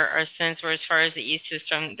earlier our sins were as far as the east is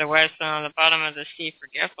from the west and on the bottom of the sea,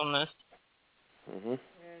 forgetfulness. Mm-hmm.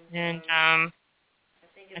 And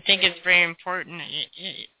I think it's very important.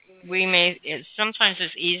 Sometimes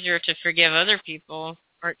it's easier to forgive other people,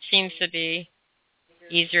 or it seems to be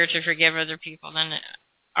easier to forgive other people than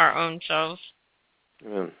our own selves.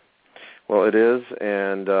 Yeah. Well, it is,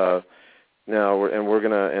 and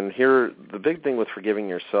here the big thing with forgiving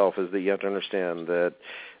yourself is that you have to understand that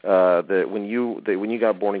when you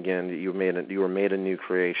got born again, you were made a new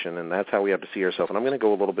creation, and that's how we have to see ourselves. And I'm going to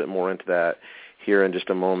go a little bit more into that here in just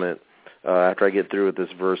a moment after I get through with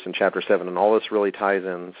this verse in chapter 7, and all this really ties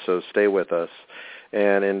in. So stay with us.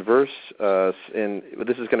 And in this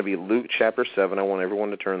is going to be Luke chapter 7. I want everyone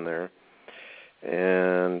to turn there.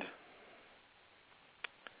 And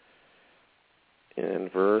in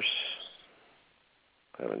verse,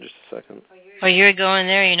 hold on just a second. While you were going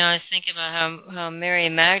there, I was thinking about how Mary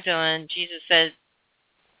Magdalene, Jesus said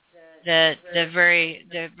that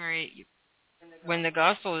when the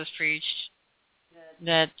gospel was preached,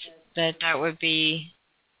 that would be,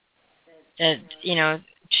 that,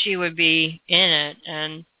 she would be in it,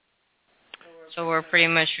 and so we're pretty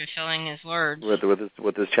much fulfilling his words.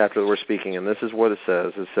 With this chapter that we're speaking, and this is what it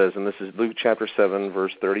says. It says, and this is Luke chapter 7,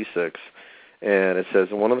 verse 36, and it says,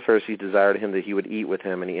 and one of the Pharisees desired him that he would eat with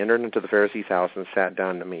him, and he entered into the Pharisee's house and sat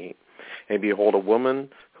down to meat. And behold, a woman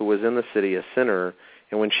who was in the city, a sinner,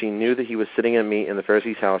 and when she knew that he was sitting at meat in the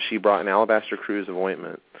Pharisee's house, she brought an alabaster cruse of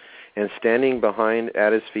ointment. And standing behind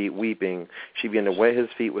at his feet, weeping, she began to wet his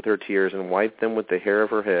feet with her tears and wiped them with the hair of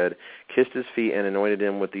her head, kissed his feet, and anointed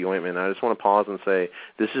him with the ointment. And I just want to pause and say,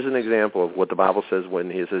 this is an example of what the Bible says when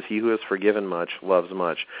it says, he who has forgiven much loves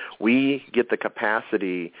much. We get the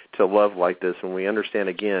capacity to love like this when we understand,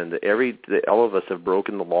 again, that all of us have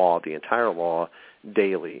broken the law, the entire law,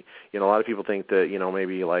 daily. A lot of people think that,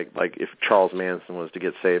 maybe like if Charles Manson was to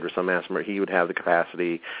get saved or some mass murderer, he would have the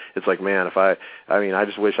capacity. It's like, man, I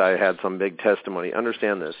just wish I had some big testimony.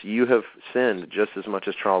 Understand this. You have sinned just as much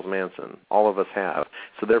as Charles Manson. All of us have.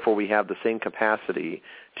 So therefore we have the same capacity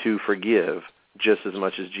to forgive just as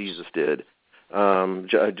much as Jesus did.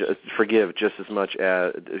 Forgive just as much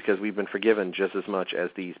as, because we've been forgiven just as much as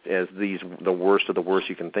these the worst of the worst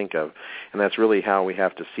you can think of, and that's really how we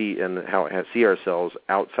have to see ourselves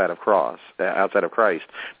outside of Christ.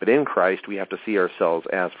 But in Christ, we have to see ourselves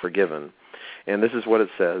as forgiven, and this is what it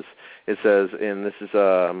says. It says, and this is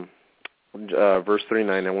verse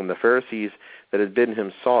 39. And when the Pharisees that had bidden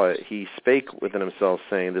him saw it, he spake within himself,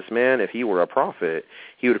 saying, this man, if he were a prophet,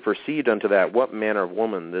 he would have perceived unto that what manner of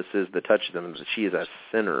woman this is that touched them, that she is a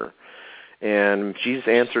sinner. And Jesus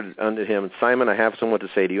answered unto him, Simon, I have somewhat to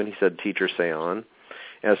say to you. And he said, Teacher, say on.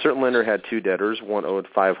 And a certain lender had 2 debtors, one owed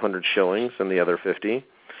 500 shillings, and the other 50.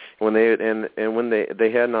 When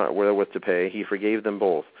they had not wherewith to pay, he forgave them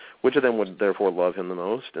both. Which of them would therefore love him the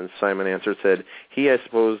most? And Simon answered, said, He, I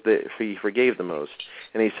suppose, that he forgave the most.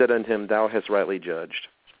 And he said unto him, Thou hast rightly judged.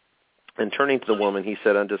 And turning to the woman, he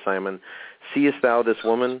said unto Simon, Seest thou this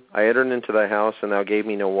woman? I entered into thy house, and thou gave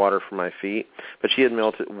me no water for my feet, but she had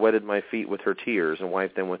wetted my feet with her tears, and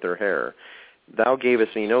wiped them with her hair. Thou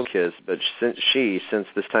gavest me no kiss, but since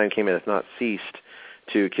this time came in, hath not ceased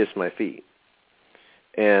to kiss my feet.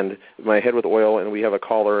 And my head with oil, and we have a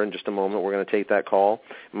caller in just a moment. We're going to take that call.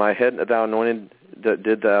 My head did thou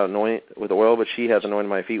anoint with oil, but she hath anointed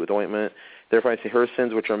my feet with ointment. Therefore I say, her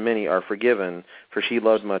sins, which are many, are forgiven, for she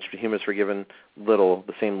loved much, but him is forgiven little,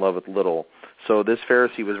 the same loveth little. So this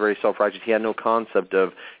Pharisee was very self-righteous. He had no concept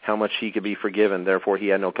of how much he could be forgiven. Therefore, he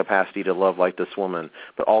had no capacity to love like this woman.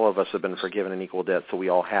 But all of us have been forgiven in equal debt, so we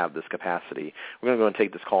all have this capacity. We're going to go and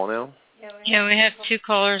take this call now. Yeah, we have 2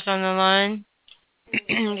 callers on the line.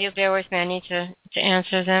 You'll bear with me. I need to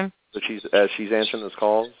answer them. So she's answering those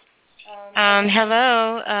calls.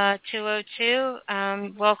 Hello,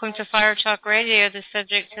 202. Welcome to Fire Talk Radio. The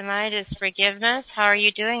subject tonight is forgiveness. How are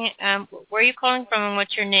you doing? Where are you calling from, and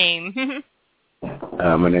what's your name?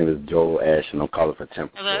 My name is Joel Ash, and I'm calling from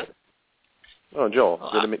Temple. Hello. Oh,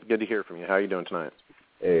 Joel, good to hear from you. How are you doing tonight?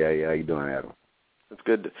 Hey, how you doing, Adam? It's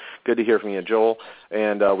good to hear from you, Joel.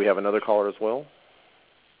 And we have another caller as well.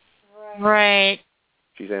 Right.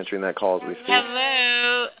 She's answering that call as we speak.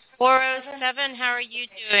 Hello, 407. How are you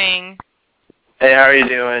doing? Hey, how are you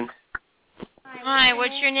doing? Hi,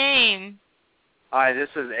 what's your name? Hi, this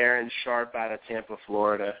is Aaron Sharp out of Tampa,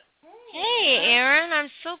 Florida. Hey, Aaron, I'm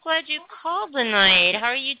so glad you called tonight. How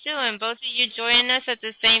are you doing? Both of you joining us at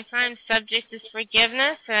the same time. Subject is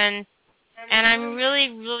forgiveness, and I'm really,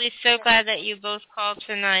 really so glad that you both called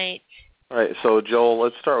tonight. All right, so Joel,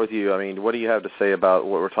 let's start with you. I mean, what do you have to say about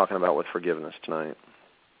what we're talking about with forgiveness tonight?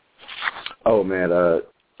 Oh, man,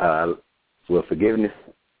 well, forgiveness,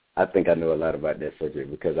 I think I know a lot about that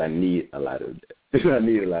subject because I need a lot of that. I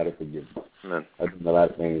need a lot of forgiveness. Amen. I've done a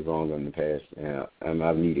lot of things wrong in the past, and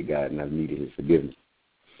I've needed God, and I've needed His forgiveness.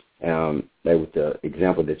 That was the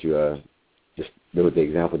example that you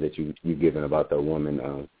given about the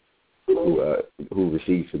woman who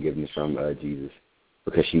received forgiveness from Jesus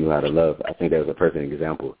because she knew how to love. I think that was a perfect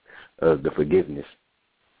example of the forgiveness,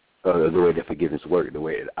 the way that forgiveness works, the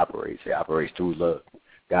way it operates. It operates through love.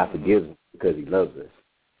 God forgives us because He loves us.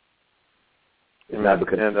 It's not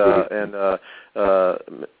because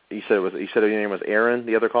you said your name was Aaron,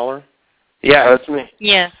 the other caller? Yeah, that's me.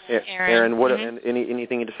 Yes, Aaron. What?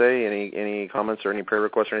 Anything to say? Any comments or any prayer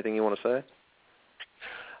requests or anything you want to say?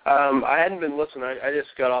 I hadn't been listening. I just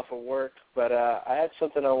got off of work, but I had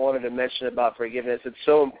something I wanted to mention about forgiveness. It's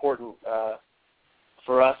so important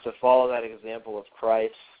for us to follow that example of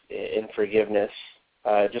Christ in forgiveness,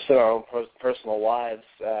 just in our own personal lives.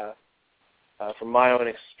 From my own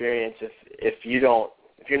experience, if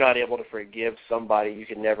you're not able to forgive somebody, you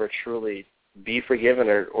can never truly be forgiven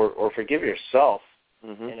or forgive yourself.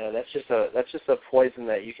 Mm-hmm. You know, that's just a poison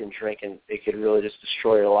that you can drink, and it could really just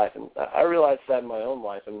destroy your life. And I realized that in my own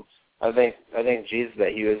life, and I think Jesus,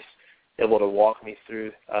 that He was able to walk me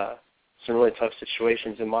through some really tough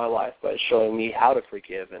situations in my life by showing me how to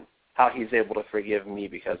forgive and how He's able to forgive me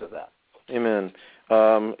because of that. Amen.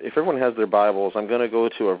 If everyone has their Bibles, I'm going to go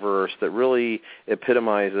to a verse that really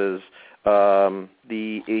epitomizes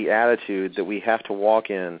the attitude that we have to walk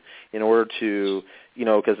in order to,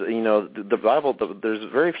 because the Bible, there's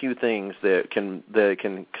very few things that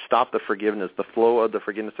can stop the forgiveness, the flow of the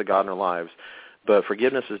forgiveness of God in our lives. But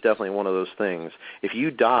forgiveness is definitely one of those things. If you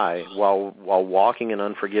die while walking in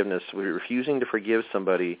unforgiveness, refusing to forgive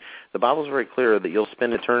somebody, the Bible is very clear that you'll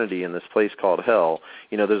spend eternity in this place called hell.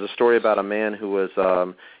 There's a story about a man who was,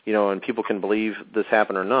 and people can believe this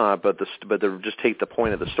happened or not, but just take the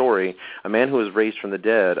point of the story. A man who was raised from the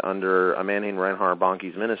dead under a man named Reinhard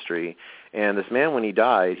Bonnke's ministry. And this man, when he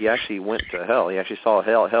died, he actually went to hell. He actually saw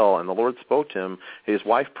hell, and the Lord spoke to him. His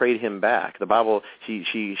wife prayed him back. The Bible,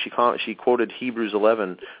 she quoted Hebrews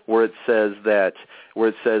 11, where it says that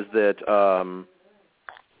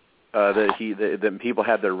that people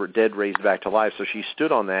had their dead raised back to life. So she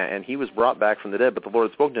stood on that, and he was brought back from the dead. But the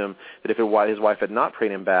Lord spoke to him that if his wife had not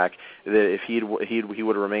prayed him back, that if he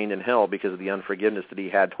would have remained in hell because of the unforgiveness that he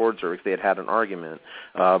had towards her, because they had had an argument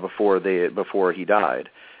before he died.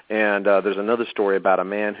 And there's another story about a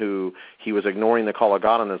man who he was ignoring the call of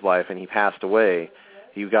God in his life, and he passed away.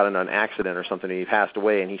 He got in an accident or something, and he passed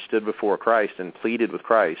away, and he stood before Christ and pleaded with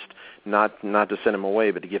Christ not to send him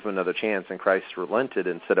away, but to give him another chance. And Christ relented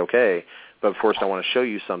and said, okay, but first I want to show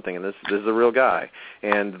you something, and this is a real guy.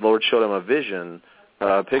 And the Lord showed him a vision,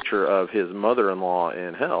 a picture of his mother-in-law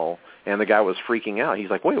in hell, and the guy was freaking out. He's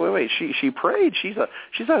like, wait, she prayed. She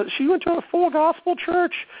went to a full gospel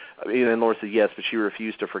church. And the Lord said, yes, but she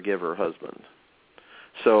refused to forgive her husband.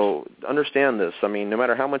 So understand this. I mean, no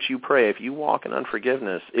matter how much you pray, if you walk in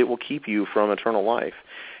unforgiveness, it will keep you from eternal life.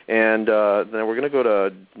 And then we're going to go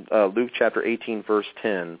to Luke chapter 18, verse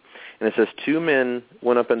 10. And it says, 2 men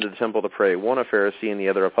went up into the temple to pray, one a Pharisee and the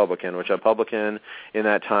other a publican, which a publican in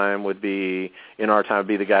that time would be, in our time, would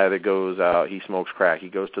be the guy that goes out, he smokes crack, he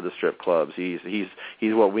goes to the strip clubs. He's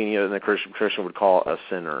what we in the Christian would call a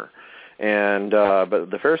sinner.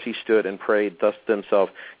 But the Pharisees stood and prayed thus to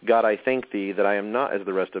themselves, God, I thank thee that I am not as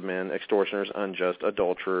the rest of men, extortioners, unjust,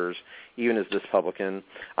 adulterers, even as this publican.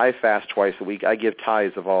 I fast twice a week. I give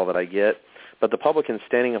tithes of all that I get. But the publican,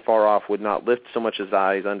 standing afar off, would not lift so much as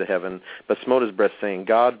eyes unto heaven, but smote his breast, saying,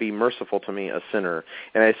 God, be merciful to me, a sinner.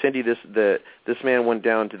 And I say to you that this man went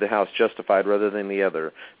down to the house justified rather than the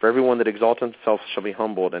other. For everyone that exalteth himself shall be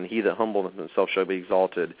humbled, and he that humbleth himself shall be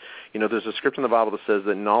exalted. There's a scripture in the Bible that says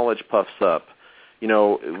that knowledge puffs up. The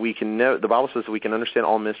Bible says that we can understand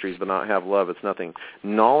all mysteries but not have love. It's nothing.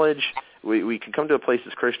 Knowledge, we can come to a place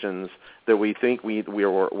as Christians that we think we're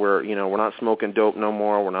not smoking dope no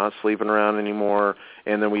more, we're not sleeping around anymore,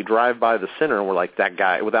 and then we drive by the sinner and we're like, that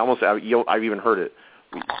guy, with almost, I've even heard it,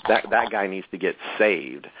 that guy needs to get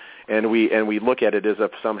saved. And we look at it as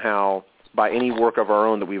if somehow by any work of our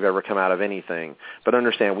own that we've ever come out of anything. But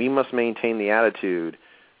understand, we must maintain the attitude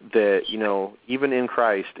that, even in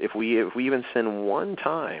Christ, if we even sin one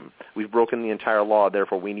time, we've broken the entire law.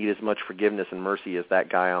 Therefore, we need as much forgiveness and mercy as that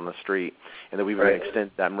guy on the street, and that we've got to extend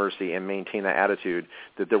that mercy and maintain that attitude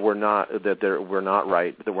that we're not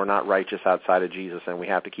righteous outside of Jesus, and we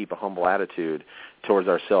have to keep a humble attitude towards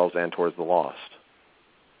ourselves and towards the lost.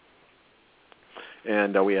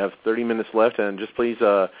 And we have 30 minutes left, and just please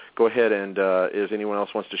go ahead and if anyone else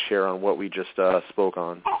wants to share on what we just spoke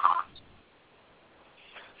on.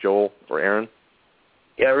 Joel or Aaron?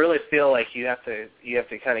 Yeah, I really feel like you have to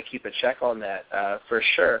kind of keep a check on that for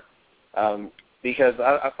sure, because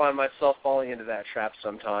I find myself falling into that trap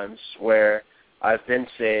sometimes where I've been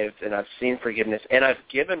saved and I've seen forgiveness and I've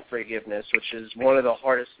given forgiveness, which is one of the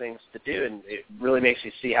hardest things to do, and it really makes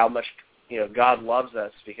you see how much God loves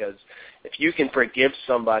us, because if you can forgive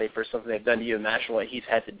somebody for something they've done to you, imagine what He's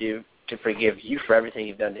had to do to forgive you for everything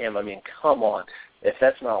you've done to Him. I mean, come on. If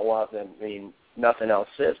that's not love, then nothing else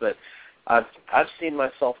is. But I've seen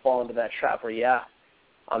myself fall into that trap where,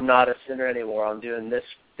 I'm not a sinner anymore. I'm doing this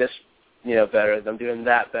better. I'm doing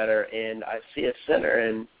that better, and I see a sinner,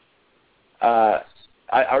 and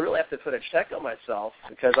I really have to put a check on myself,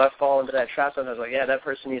 because I fall into that trap sometimes. Like, that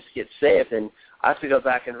person needs to get saved, and I have to go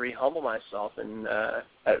back and re-humble myself. And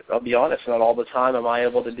I'll be honest, not all the time am I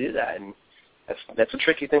able to do that, and that's a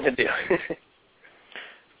tricky thing to do.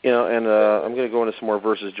 And I'm going to go into some more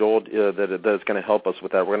verses, Joel, that's going to help us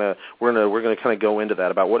with that. We're going to kind of go into that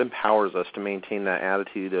about what empowers us to maintain that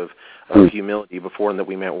attitude of humility before and that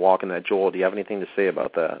we might walk in that. Joel, do you have anything to say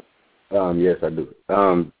about that? Yes, I do.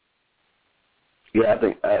 I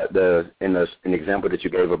think an example that you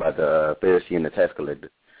gave about the Pharisee and the tax collector,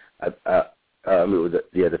 the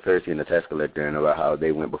Pharisee and the tax collector, and about how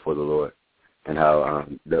they went before the Lord, and how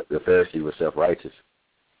the Pharisee was self-righteous.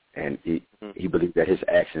 And he believed that his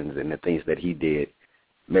actions and the things that he did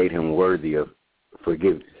made him worthy of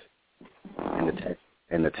forgiveness.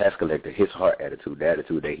 And the tax collector, his heart attitude, the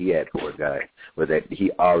attitude that he had towards God, was that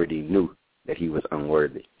he already knew that he was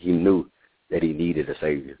unworthy. He knew that he needed a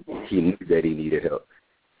Savior. He knew that he needed help.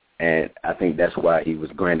 And I think that's why he was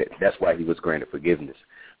granted forgiveness,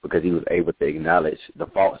 because he was able to acknowledge the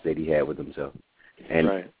faults that he had with himself.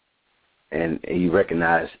 And he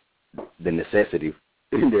recognized the necessity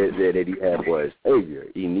that he had for his Savior.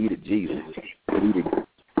 He needed Jesus. And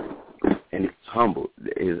he's humble.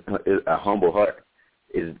 A humble heart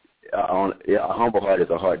is a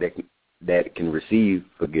heart that can receive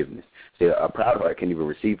forgiveness. See, a proud heart can't even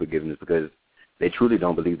receive forgiveness because they truly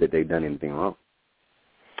don't believe that they've done anything wrong.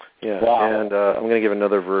 Yeah, wow. And I'm going to give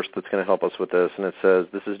another verse that's going to help us with this, and it says,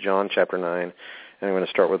 this is John chapter 9, and I'm going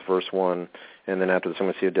to start with verse 1, and then after this I'm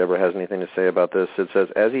going to see if Deborah has anything to say about this. It says,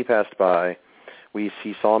 as he passed by,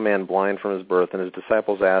 he saw a man blind from his birth, and his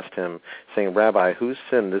disciples asked him, saying, Rabbi, who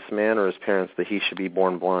sinned, this man or his parents, that he should be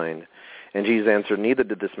born blind? And Jesus answered, neither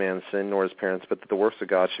did this man sin nor his parents, but that the works of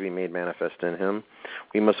God should be made manifest in him.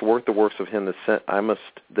 We must work the works of him that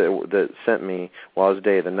sent me while it is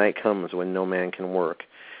day. The night comes when no man can work.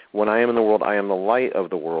 When I am in the world, I am the light of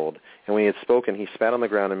the world. And when he had spoken, he spat on the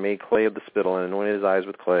ground and made clay of the spittle and anointed his eyes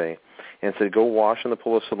with clay, and said, go wash in the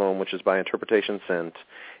pool of Siloam, which is by interpretation sent.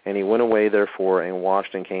 And he went away, therefore, and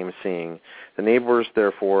washed and came seeing. The neighbors,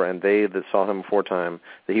 therefore, and they that saw him aforetime,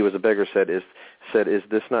 that he was a beggar, said, is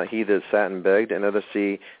this not he that sat and begged? And others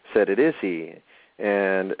said, it is he.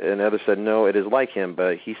 And others said, no, it is like him.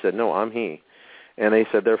 But he said, no, I'm he. And they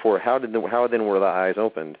said, therefore, how then were thy eyes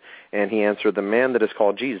opened? And he answered, the man that is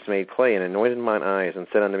called Jesus made clay and anointed mine eyes, and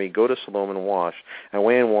said unto me, go to Siloam and wash. I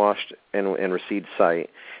went and washed and received sight.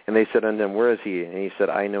 And they said unto him, where is he? And he said,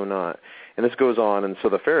 I know not. And this goes on, and so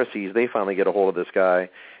the Pharisees, they finally get a hold of this guy,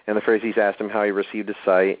 and the Pharisees asked him how he received his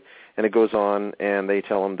sight, and it goes on, and they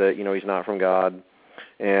tell him that, he's not from God,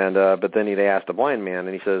 And but then they asked the blind man,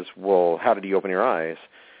 and he says, well, how did he open your eyes?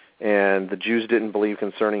 And the Jews didn't believe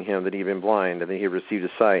concerning him that he had been blind and that he had received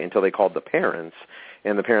his sight until they called the parents.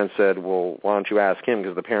 And the parents said, well, why don't you ask him?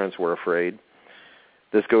 Because the parents were afraid.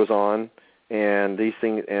 This goes on, and these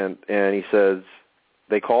things, and he says,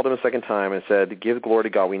 they called him a second time and said, give glory to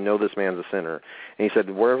God. We know this man's a sinner. And he said,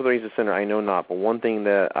 wherever he's a sinner, I know not. But one thing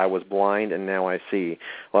that I was blind and now I see.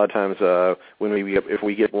 A lot of times if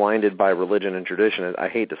we get blinded by religion and tradition, I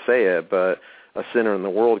hate to say it, but a sinner in the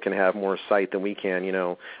world can have more sight than we can.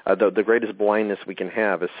 The greatest blindness we can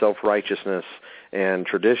have is self-righteousness and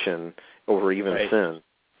tradition over even sin.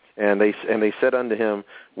 And they said unto him,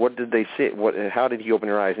 what did they say? How did he open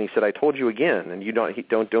your eyes? And he said, I told you again, and you don't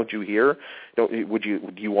you hear? Do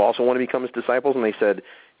you also want to become his disciples? And they said,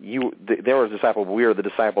 they were his disciples, but we are the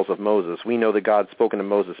disciples of Moses. We know that God's spoken to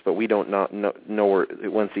Moses, but we don't know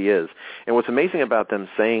whence he is. And what's amazing about them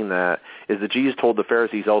saying that is that Jesus told the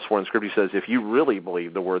Pharisees elsewhere in Scripture, he says, if you really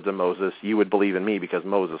believe the words of Moses, you would believe in me because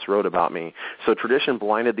Moses wrote about me. So tradition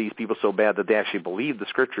blinded these people so bad that they actually believe the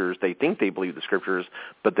Scriptures. They think they believe the Scriptures,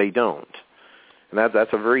 but they don't. And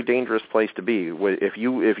that's a very dangerous place to be.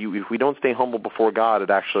 If we don't stay humble before God, it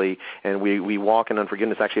actually, and we walk in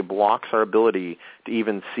unforgiveness, actually blocks our ability to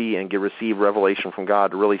even see and receive revelation from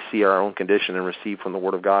God, to really see our own condition and receive from the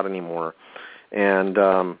Word of God anymore. And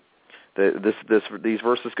these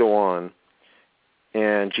verses go on.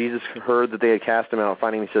 And Jesus heard that they had cast him out.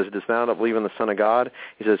 Finding him, he says, dost thou not believe in the Son of God?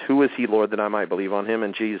 He says, who is he, Lord, that I might believe on him?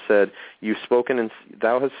 And Jesus said, you've spoken, and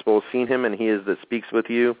thou hast both seen him, and he is that speaks with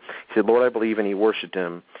you. He said, Lord, I believe, and he worshipped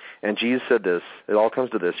him. And Jesus said this, it all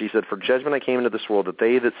comes to this. He said, for judgment I came into this world, that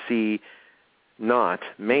they that see not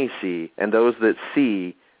may see, and those that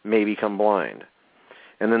see may become blind.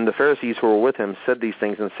 And then the Pharisees who were with him said these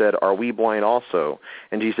things and said, are we blind also?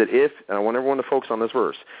 And Jesus said, and I want everyone to focus on this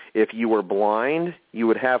verse, if you were blind, you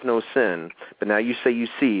would have no sin, but now you say you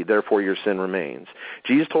see, therefore your sin remains.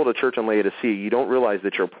 Jesus told the church in Laodicea, you don't realize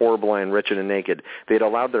that you're poor, blind, wretched, and naked. They had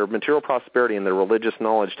allowed their material prosperity and their religious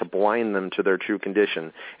knowledge to blind them to their true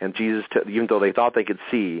condition. And Jesus, even though they thought they could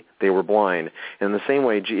see, they were blind. And in the same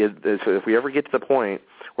way, if we ever get to the point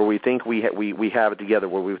where we think we have it together,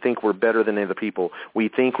 where we think we're better than other people, we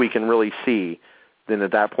think we can really see, then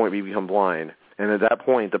at that point we become blind. And at that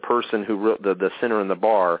point, the person the sinner in the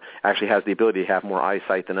bar actually has the ability to have more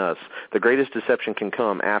eyesight than us. The greatest deception can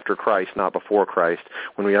come after Christ, not before Christ,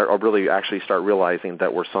 when we are really actually start realizing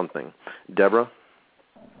that we're something. Deborah?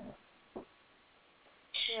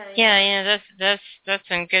 Yeah, that's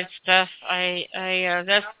some good stuff.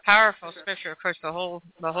 That's powerful scripture. Of course, the whole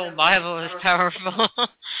Bible is powerful. But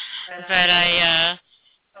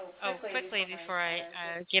quickly before I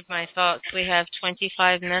give my thoughts, we have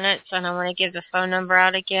 25 minutes, and I want to give the phone number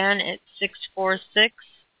out again. It's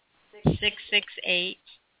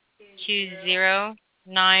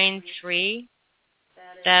 646-668-2093.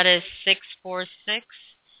 That is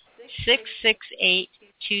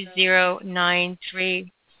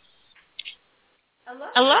 646-668-2093.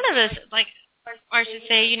 A lot of us, like, or I should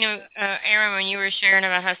say, Aaron, when you were sharing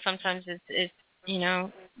about how sometimes it's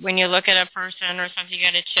when you look at a person or something, you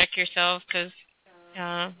got to check yourself because,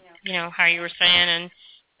 how you were saying. And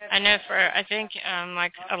I know I think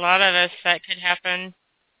like a lot of us that could happen.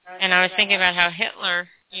 And I was thinking about how Hitler,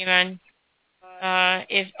 even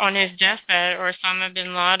if on his deathbed, or Osama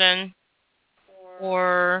bin Laden,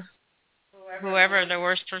 or whoever, the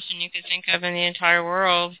worst person you could think of in the entire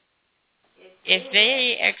world, if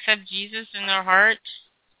they accept Jesus in their heart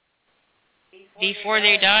before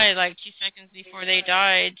they died, like 2 seconds before they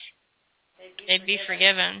died, they'd be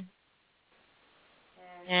forgiven.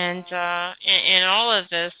 And in all of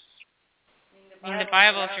this, the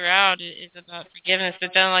Bible throughout is about forgiveness.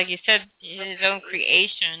 But then, like you said, his own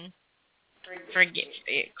creation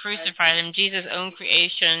crucified him. Jesus' own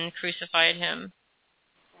creation crucified him.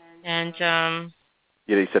 And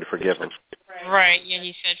he said forgive them. Right. Yeah,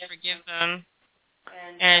 he said forgive them.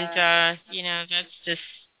 And that's just.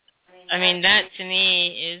 I mean, that to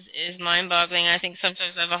me is mind-boggling. I think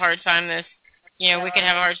sometimes I have a hard time with, we can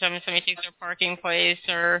have a hard time if somebody takes our parking place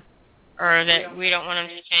or that we don't want them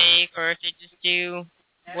to take, or if they just do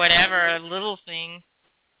whatever, a little thing.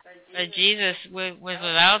 But Jesus was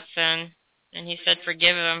without sin, and he said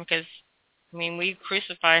forgive them because, we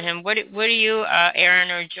crucified him. What do you,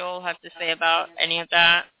 Aaron or Joel, have to say about any of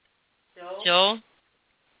that? Joel?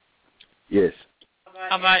 Yes.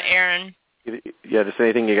 How about Aaron? Yeah, just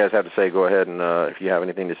anything you guys have to say, go ahead, and if you have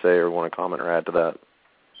anything to say or want to comment or add to that.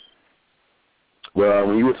 Well,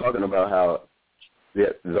 when you were talking about how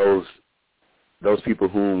those people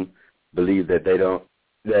whom believe that they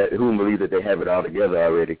have it all together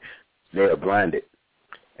already, they are blinded.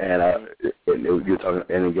 And you're talking,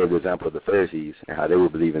 and he gave the example of the Pharisees and how they were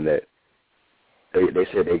believing that they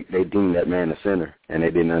said they deemed that man a sinner, and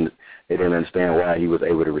they didn't understand why he was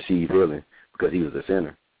able to receive healing because he was a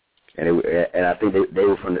sinner. And I think they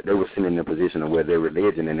were sitting in a position of where their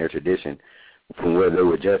religion and their tradition, from where they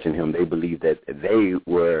were judging him, they believed that they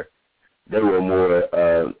were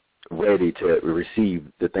more ready to receive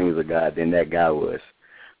the things of God than that guy was.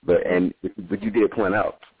 But you did point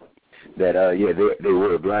out that they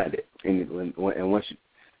were blinded, and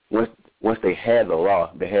once they had the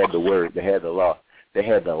law, they had the word, they had the law, they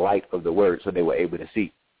had the light of the word, so they were able to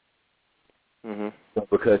see. Mm-hmm.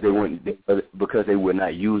 Because they would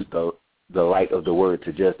not use the light of the word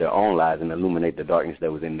to judge their own lives and illuminate the darkness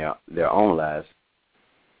that was in their own lives.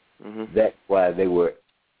 Mm-hmm. That's why they were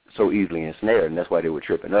so easily ensnared, and that's why they were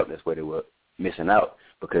tripping up. That's why they were missing out,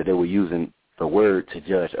 because they were using the word to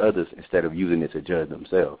judge others instead of using it to judge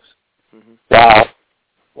themselves. Mm-hmm.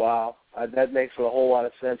 Wow. That makes a whole lot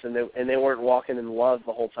of sense, and they weren't walking in love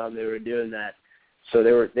the whole time they were doing that. So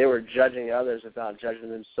they were judging others without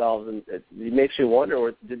judging themselves, and it makes you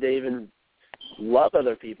wonder: did they even love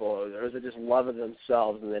other people, or is it just love of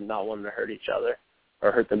themselves and then not wanting to hurt each other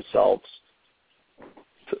or hurt themselves?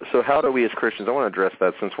 So how do we as Christians, I want to address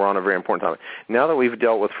that since we're on a very important topic. Now that we've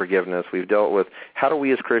dealt with forgiveness, we've dealt with how do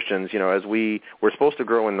we as Christians, as we're supposed to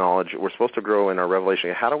grow in knowledge, we're supposed to grow in our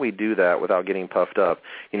revelation. How do we do that without getting puffed up?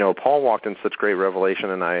 Paul walked in such great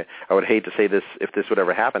revelation, and I would hate to say this if this would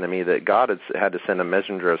ever happen to me, that God had to send a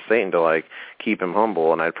messenger of Satan to keep him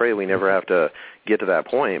humble, and I pray we never have to get to that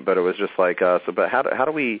point. But it was just but how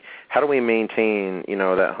do we maintain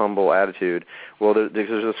that humble attitude? Well, there's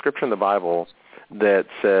a scripture in the Bible that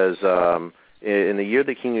says, in the year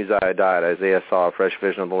that King Uzziah died, Isaiah saw a fresh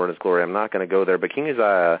vision of the Lord and his glory. I'm not going to go there, but King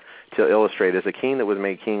Uzziah, to illustrate, is a king that was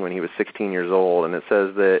made king when he was 16 years old, and it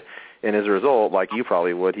says that, and as a result, like you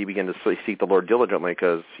probably would, he began to seek the Lord diligently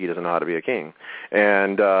because he doesn't know how to be a king.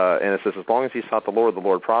 And it says, as long as he sought the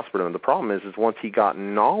Lord prospered him. And the problem is once he got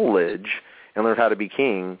knowledge and learned how to be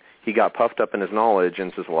king, he got puffed up in his knowledge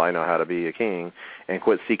and says, well, I know how to be a king, and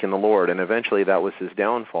quit seeking the Lord. And eventually that was his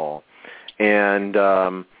downfall. And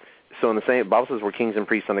so in the same, Bible says we're kings and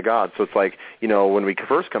priests unto God. So it's when we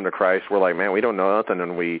first come to Christ, we're like, man, we don't know nothing.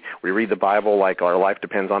 And we read the Bible like our life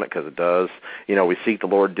depends on it, because it does. We seek the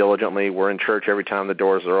Lord diligently. We're in church every time the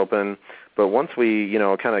doors are open. But once we,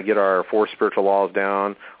 kind of get our 4 spiritual laws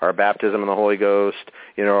down, our baptism in the Holy Ghost,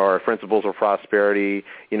 our principles of prosperity,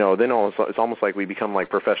 then it's almost like we become like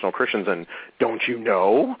professional Christians. And don't you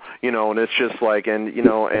know? And it's just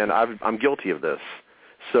and I'm guilty of this.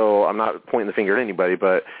 So I'm not pointing the finger at anybody,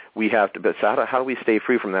 but we have to. But so how do we stay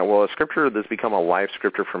free from that? Well, a scripture that's become a life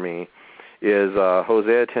scripture for me is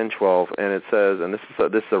Hosea 10:12, and it says, and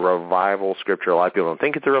this is a revival scripture. A lot of people don't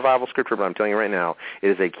think it's a revival scripture, but I'm telling you right now, it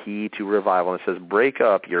is a key to revival. And it says, "Break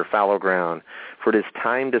up your fallow ground, for it is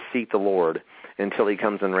time to seek the Lord until he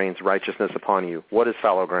comes and rains righteousness upon you." What is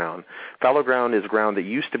fallow ground? Fallow ground is ground that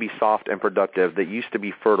used to be soft and productive, that used to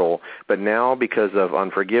be fertile, but now because of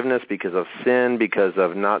unforgiveness, because of sin, because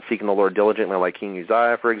of not seeking the Lord diligently, like King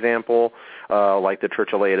Uzziah, for example, like the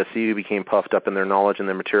church of Laodicea, who became puffed up in their knowledge and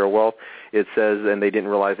their material wealth, it says, and they didn't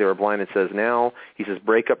realize they were blind, it says now, he says,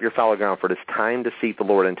 break up your fallow ground, for it is time to seek the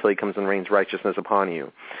Lord until he comes and rains righteousness upon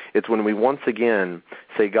you. It's when we once again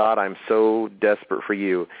say, God, I'm so desperate for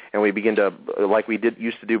you, and we begin to, like we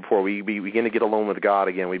used to do before, we begin to get alone with God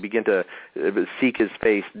again. We begin to seek his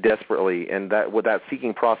face desperately, and that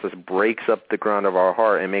seeking process breaks up the ground of our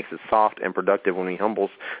heart and makes it soft and productive when we humble.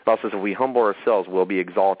 The Bible says if we humble ourselves, we'll be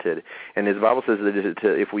exalted. And the Bible says that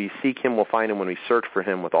if we seek him, we'll find him when we search for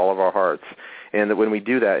him with all of our hearts. And that when we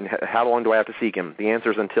do that, and how long do I have to seek him? The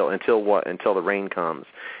answer is until what? Until the rain comes.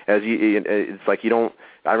 It's like you don't.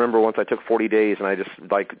 I remember once I took 40 days and I just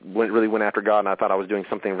really went after God, and I thought I was doing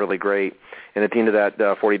something really great. And at the end of that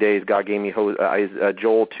 40 days, God gave me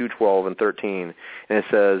Joel 2:12 and 13, and it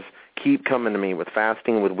says, "Keep coming to me with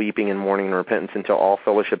fasting, with weeping and mourning and repentance until all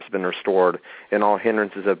fellowship's been restored and all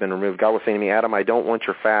hindrances have been removed." God was saying to me, Adam, I don't want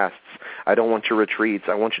your fasts. I don't want your retreats.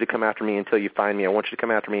 I want you to come after me until you find me. I want you to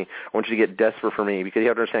come after me. I want you to get desperate for me, because you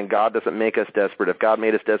have to understand God doesn't make us desperate. If God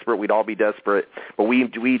made us desperate, we'd all be desperate. But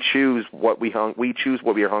we choose what we choose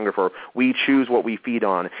what we are hungry for. We choose what we feed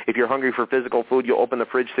on. If you're hungry for physical food, you'll open the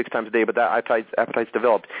fridge 6 times a day, but that appetite's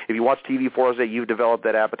developed. If you watch TV 4 hours a day, you've developed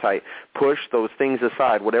that appetite. Push those things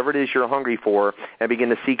aside, whatever it is you're hungry for, and begin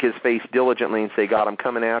to seek his face diligently and say, God, I'm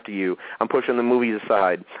coming after you. I'm pushing the movies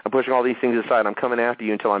aside. I'm pushing all these things aside. I'm coming after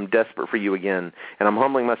you until I'm desperate for you again. And I'm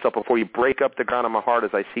humbling myself before you. Break up the ground of my heart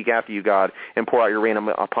as I seek after you, God, and pour out your rain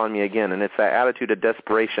upon me again. And it's that attitude of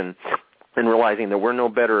desperation and realizing that we're no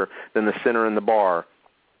better than the sinner in the bar,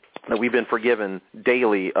 that we've been forgiven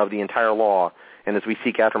daily of the entire law. And as we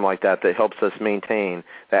seek after him like that, that helps us maintain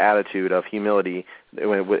the attitude of humility,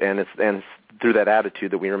 and it's through that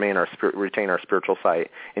attitude that we retain our spiritual sight.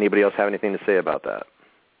 Anybody else have anything to say about that?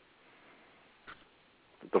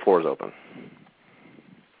 The floor is open.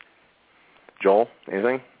 Joel,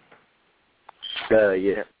 anything?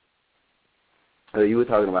 Yeah. You were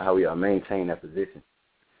talking about how we maintain that position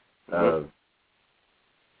of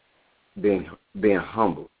being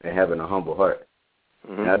humble and having a humble heart.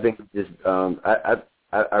 And I think just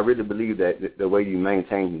I really believe that the way you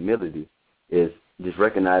maintain humility is just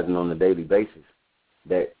recognizing on a daily basis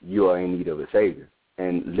that you are in need of a Savior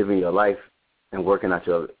and living your life and working out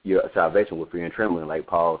your salvation with fear and trembling, like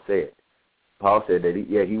Paul said. Paul said that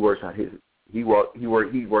he's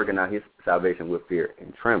working out his salvation with fear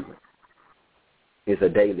and trembling. It's a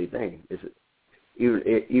daily thing. It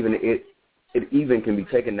even can be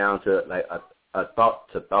taken down to like a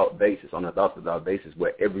thought-to-thought basis, on a thought-to-thought basis,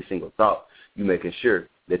 where every single thought you making sure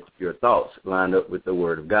that your thoughts line up with the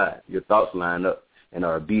Word of God. Your thoughts line up and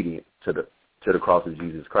are obedient to the cross of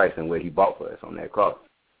Jesus Christ and what He bought for us on that cross.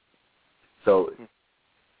 So,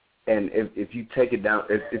 and if you take it down,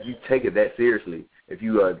 if you take it that seriously, if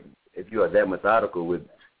you are that methodical with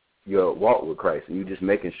your walk with Christ, and you're just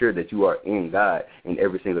making sure that you are in God in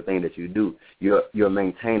every single thing that you do, you're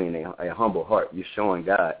maintaining a humble heart. You're showing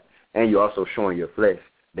God, and you're also showing your flesh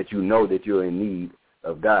that you know that you're in need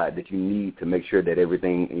of God, that you need to make sure that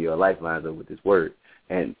everything in your life lines up with His Word.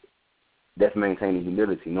 And that's maintaining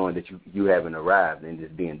humility, knowing that you haven't arrived, and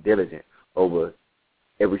just being diligent over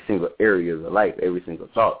every single area of your life, every single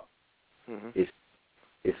thought.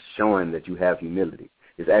 It's showing that you have humility.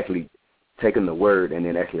 It's actually taking the Word and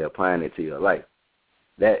then actually applying it to your life.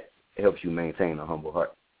 That helps you maintain a humble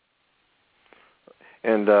heart.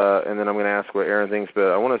 And then I'm going to ask what Aaron thinks, but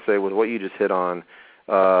I want to say with what you just hit on,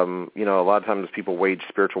 a lot of times people wage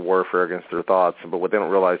spiritual warfare against their thoughts, but what they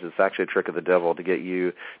don't realize is it's actually a trick of the devil to get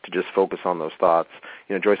you to just focus on those thoughts.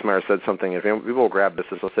 Joyce Meyer said something, if people will grab this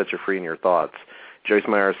will set you free in your thoughts. Joyce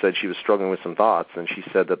Meyer said she was struggling with some thoughts, and she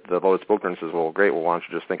said that the Lord spoke to her and says, well, great, why don't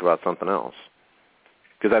you just think about something else?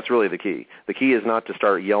 Because that's really the key. The key is not to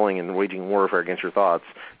start yelling and waging warfare against your thoughts.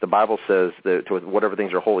 The Bible says that to whatever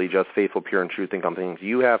things are holy, just, faithful, pure, and true, think on things.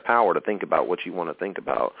 You have power to think about what you want to think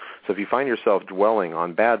about. So if you find yourself dwelling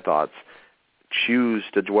on bad thoughts, choose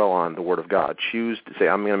to dwell on the Word of God. Choose to say,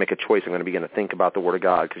 I'm going to make a choice. I'm going to begin to think about the Word of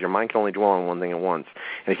God, because your mind can only dwell on one thing at once.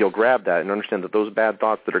 And if you'll grab that and understand that those bad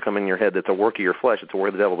thoughts that are coming in your head, that's a work of your flesh, it's a work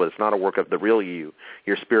of the devil, but it's not a work of the real you,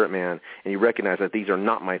 your spirit man, and you recognize that these are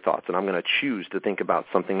not my thoughts, and I'm going to choose to think about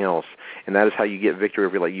something else. And that is how you get victory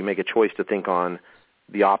over your life. You make a choice to think on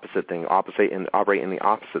the opposite thing, and operate in the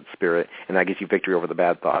opposite spirit, and that gives you victory over the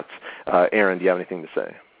bad thoughts. Aaron, do you have anything to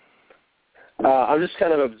say? I'm just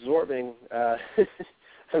kind of absorbing.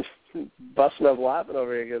 I'm busting up laughing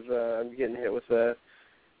over here because I'm getting hit with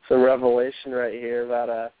some revelation right here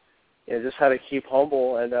about just how to keep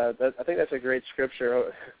humble, and I think that's a great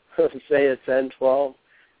scripture. Hosea 10:12.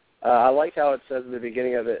 I like how it says in the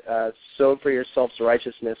beginning of it, sow for yourselves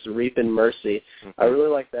righteousness, reap in mercy. I really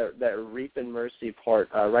like that reap in mercy part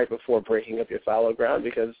right before breaking up your fallow ground,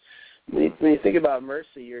 because when you think about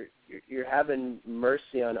mercy, you're having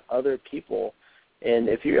mercy on other people, and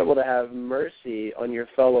if you're able to have mercy on your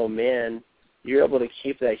fellow man, you're able to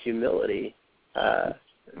keep that humility,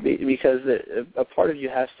 because a part of you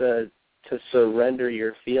has to surrender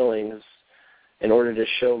your feelings in order to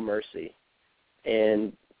show mercy,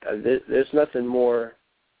 and there's nothing more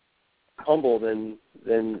humble than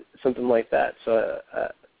something like that. So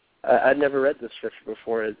I'd never read this scripture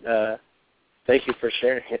before. Thank you for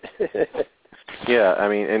sharing it. Yeah, I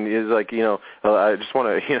mean, and it's like, I just want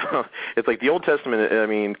to, it's like the Old Testament, I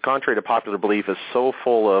mean, contrary to popular belief, is so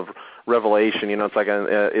full of revelation. It's like,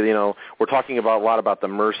 we're talking a lot about the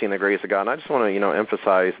mercy and the grace of God, and I just want to,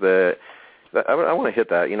 emphasize that I want to hit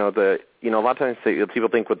that, a lot of times people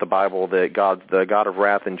think with the Bible that the God of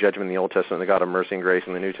wrath and judgment in the Old Testament, the God of mercy and grace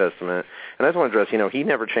in the New Testament, and I just want to address, He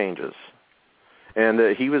never changes.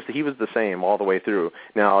 And he was the same all the way through.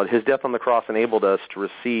 Now, His death on the cross enabled us to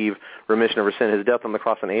receive remission of our sin. His death on the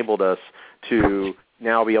cross enabled us to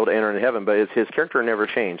now be able to enter into heaven. But His character never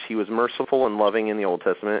changed. He was merciful and loving in the Old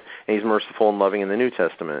Testament, and He's merciful and loving in the New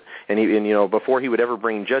Testament. And before He would ever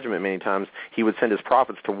bring judgment, many times He would send His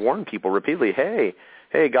prophets to warn people repeatedly, hey,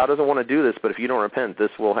 hey, God doesn't want to do this, but if you don't repent, this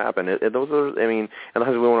will happen. Those are, I mean, and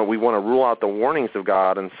we want to rule out the warnings of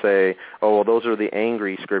God and say, oh, well, those are the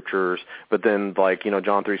angry scriptures, but then, like, you know,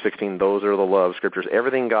 John 3:16, those are the love scriptures.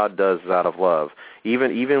 Everything God does is out of love.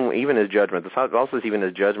 Even His judgment. The Bible says even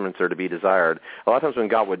His judgments are to be desired. A lot of times when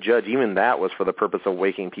God would judge, even that was for the purpose of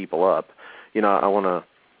waking people up. You know, I want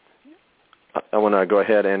to go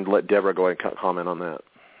ahead and let Deborah go ahead and comment on that.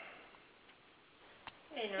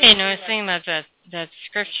 You know, I was thinking about that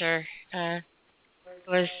scripture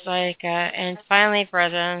was like, and finally,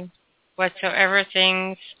 brethren, whatsoever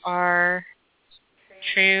things are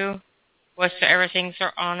true, whatsoever things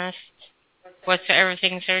are honest, whatsoever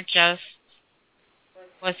things are just,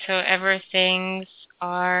 whatsoever things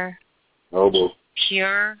are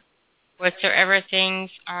pure, whatsoever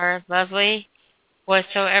things are lovely,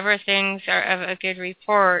 whatsoever things are of a good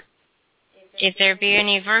report, if there be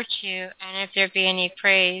any virtue and if there be any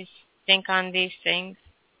praise, think on these things.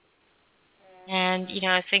 And, you know,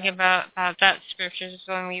 I was thinking about that scripture is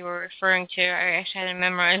one we were referring to. I actually had to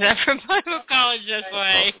memorize that for Bible college. That's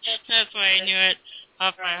why I knew it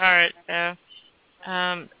off my heart. So,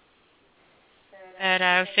 but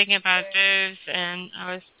I was thinking about those, and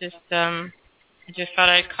I was just, I just thought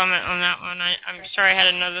I'd comment on that one. I'm sorry I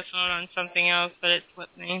had another thought on something else, but it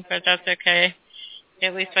slipped me. But that's okay.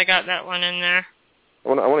 At least I got that one in there. I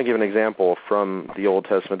want to give an example from the Old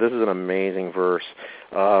Testament. This is an amazing verse,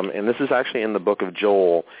 and this is actually in the book of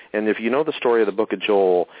Joel. And if you know the story of the book of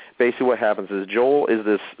Joel, basically what happens is Joel is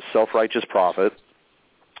this self-righteous prophet,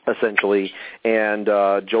 essentially, and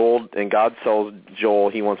God tells Joel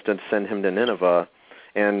he wants to send him to Nineveh.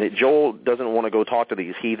 And Joel doesn't want to go talk to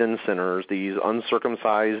these heathen sinners, these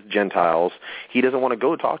uncircumcised Gentiles. He doesn't want to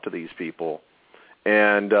go talk to these people.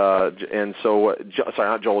 And so, sorry,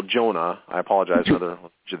 not Joel, Jonah. I apologize for the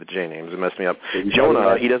J names. It messed me up.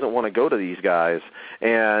 Jonah, he doesn't want to go to these guys.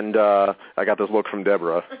 And I got this look from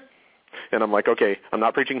Deborah. And I'm like, okay, I'm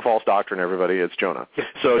not preaching false doctrine, everybody. It's Jonah.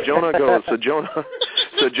 So Jonah goes.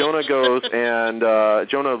 Jonah goes, and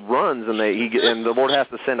Jonah runs, and the Lord has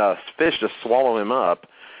to send a fish to swallow him up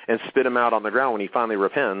and spit him out on the ground when he finally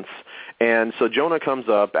repents. And so Jonah comes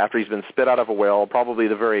up after he's been spit out of a whale. Probably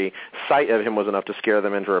the very sight of him was enough to scare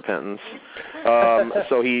them into repentance.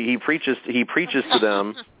 So he preaches to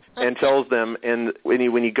them and tells them, and when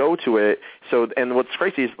you go to it, and what's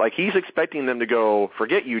crazy is, like, he's expecting them to go,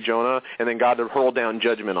 forget you, Jonah, and then God to hurl down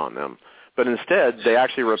judgment on them. But instead, they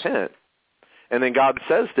actually repent. And then God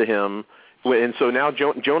says to him, and so now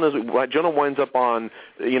Jonah winds up on,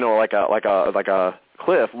 you know, like a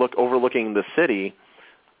cliff overlooking the city,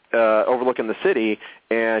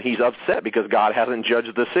 and he's upset because God hasn't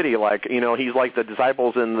judged the city. Like, you know, he's like the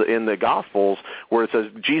disciples in the Gospels where it says,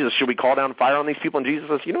 Jesus, should we call down fire on these people? And Jesus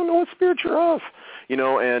says, you don't know what spirit you're of. You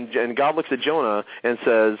know, and God looks at Jonah and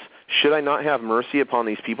says, should I not have mercy upon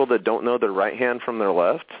these people that don't know their right hand from their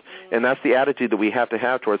left? And that's the attitude that we have to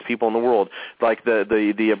have towards people in the world, like the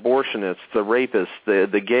abortionists, the rapists,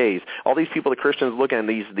 the gays, all these people that Christians look at,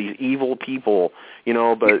 these evil people, you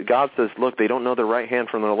know, but God says, look, they don't know their right hand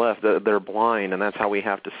from their left. They're blind, and that's how we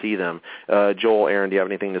have to see them. Joel, Aaron, do you have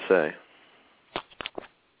anything to say?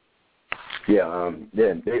 Yeah,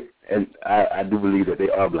 and I do believe that they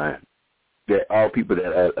are blind. That all people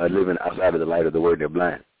that are living outside of the light of the word, they're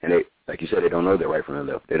blind. And they, like you said, they don't know their right from their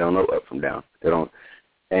left. They don't know up from down. They don't.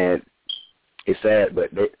 And it's sad, but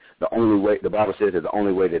the only way, the Bible says that the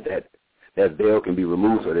only way that veil can be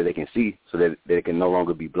removed so that they can see, so that they can no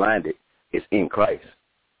longer be blinded, is in Christ.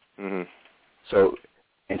 Mm-hmm. So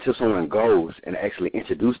until someone goes and actually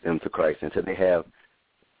introduce them to Christ, until they have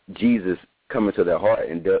Jesus come into their heart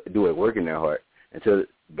and do a work in their heart, until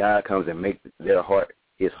God comes and make their heart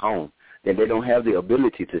his home, then they don't have the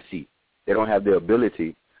ability to see. They don't have the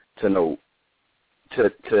ability to know,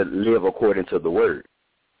 to live according to the word.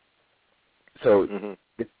 So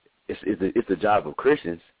it's the job of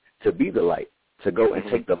Christians to be the light, to go and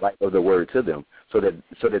take the light of the word to them, so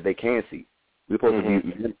that they can see. We're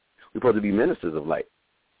supposed to be ministers of light,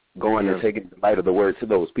 going and taking the light of the word to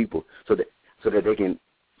those people, so that they can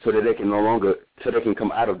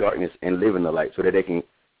come out of darkness and live in the light, so that they can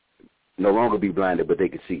no longer be blinded, but they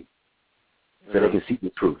can see, so they can see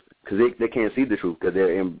the truth, because they can't see the truth because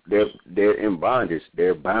they're in bondage,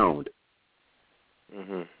 they're bound.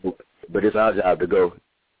 Mm-hmm. But it's our job to go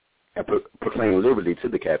and proclaim liberty to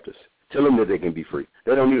the captives. Tell them that they can be free.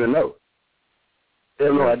 They don't even know. They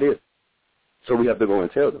have no idea. So we have to go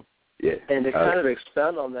and tell them. Yeah. And to kind of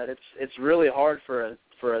expound on that, it's really hard for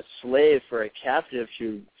a slave, for a captive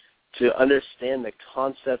to understand the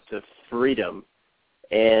concept of freedom,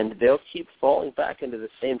 and they'll keep falling back into the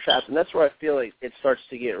same traps. And that's where I feel like it starts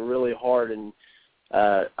to get really hard. And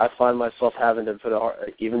I find myself having to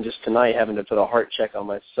even just tonight, having to put a heart check on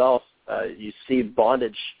myself. You see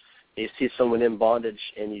bondage, you see someone in bondage,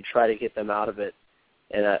 and you try to get them out of it.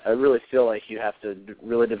 And I really feel like you have to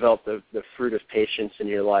really develop the fruit of patience in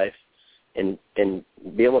your life and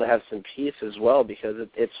be able to have some peace as well, because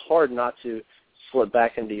it's hard not to slip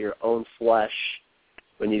back into your own flesh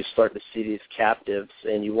when you start to see these captives,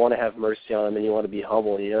 and you want to have mercy on them, and you want to be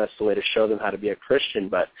humble, and that's the way to show them how to be a Christian.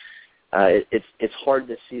 But it's hard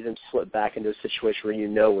to see them slip back into a situation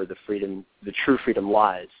where the true freedom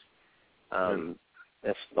lies.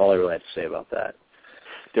 That's all I really have to say about that.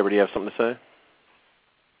 Deborah, do you have something to say?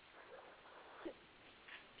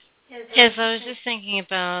 Yes, I was just thinking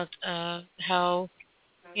about how,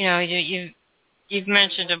 you've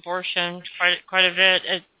mentioned abortion quite a bit.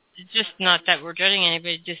 It's just not that we're judging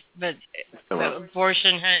anybody, but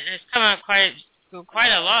abortion has come up quite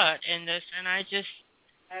a lot in this, and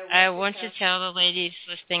I want to tell the ladies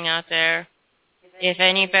listening out there, if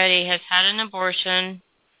anybody has had an abortion,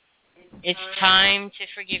 it's time to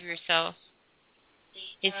forgive yourself.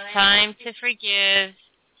 It's time to forgive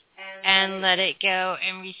and let it go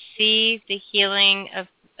and receive the healing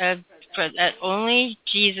that only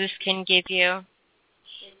Jesus can give you.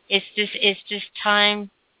 It's just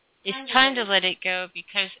time. It's time to let it go,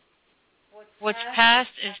 because what's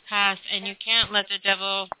past is past, and you can't let the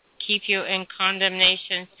devil keep you in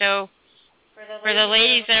condemnation. So for the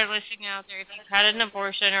ladies that are listening out there, if you've had an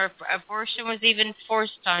abortion, or if abortion was even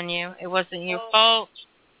forced on you, it wasn't your fault.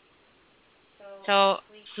 So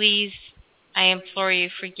please, I implore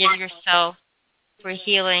you, forgive yourself for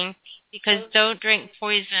healing, because don't drink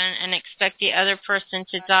poison and expect the other person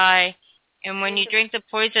to die. And when you drink the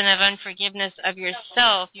poison of unforgiveness of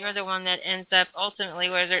yourself, you're the one that ends up ultimately,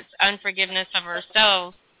 whether it's unforgiveness of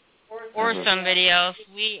ourselves or somebody else,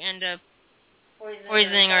 we end up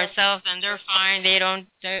poisoning ourselves, and they're fine.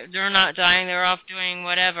 They're not dying. They're off doing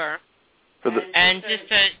whatever. And to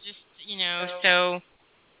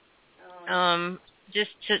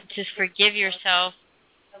forgive yourself,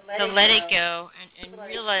 to let it go, and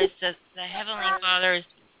realize that the Heavenly Father is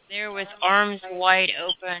there with arms wide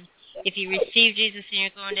open. If you receive Jesus and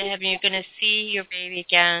you're going to heaven, you're going to see your baby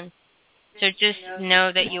again. So just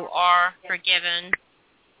know that you are forgiven,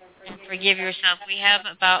 and forgive yourself. We have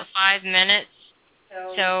about 5 minutes.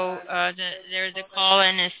 So the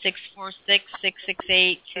call-in is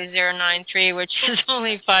 646-668-2093, which is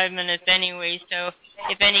only 5 minutes anyway. So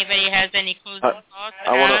if anybody has any closing thoughts,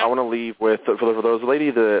 I want to leave with for those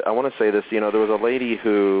ladies. I want to say this. There was a lady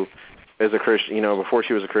who, as a Christian, before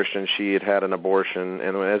she was a Christian, she had an abortion,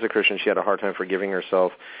 and as a Christian, she had a hard time forgiving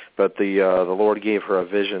herself. But the Lord gave her a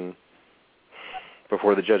vision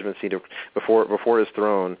before the judgment seat before His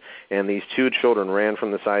throne, and these 2 children ran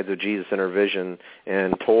from the sides of Jesus in her vision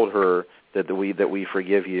and told her that we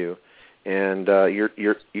forgive you. And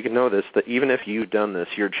you can know this, that even if you've done this,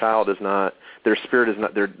 your child is not, their spirit is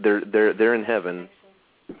not, they're in heaven.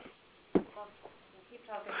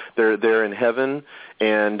 They're in heaven,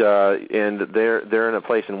 and they're in a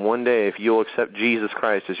place. And one day, if you'll accept Jesus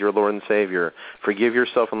Christ as your Lord and Savior, forgive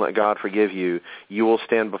yourself and let God forgive you, you will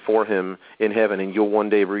stand before Him in heaven, and you'll one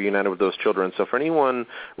day be reunited with those children. So for anyone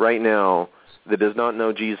right now that does not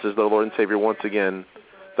know Jesus as their Lord and Savior, once again,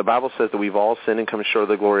 the Bible says that we've all sinned and come short of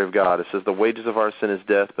the glory of God. It says the wages of our sin is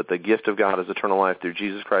death, but the gift of God is eternal life through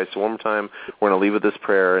Jesus Christ. So one more time, we're going to leave with this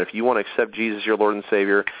prayer. If you want to accept Jesus, your Lord and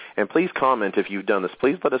Savior, and please comment if you've done this.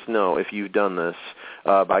 Please let us know if you've done this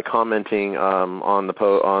by commenting on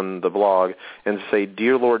the blog, and say,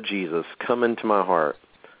 "Dear Lord Jesus, come into my heart.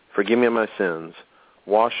 Forgive me of my sins.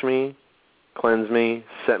 Wash me, cleanse me,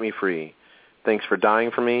 set me free. Thanks for dying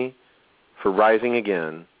for me, for rising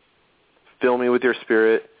again. Fill me with your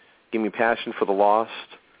Spirit. Give me passion for the lost,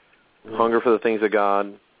 hunger for the things of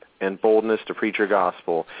God, and boldness to preach your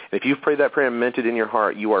gospel." And if you've prayed that prayer and meant it in your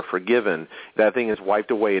heart, you are forgiven. That thing is wiped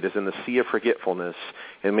away. It is in the sea of forgetfulness.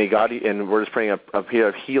 And may God, and we're just praying a prayer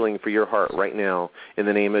of healing for your heart right now in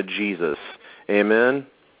the name of Jesus. Amen.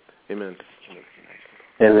 Amen.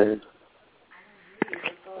 Amen.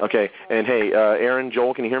 Okay. And hey, Aaron,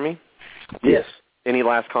 Joel, can you hear me? Yes. Any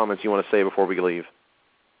last comments you want to say before we leave?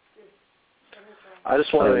 I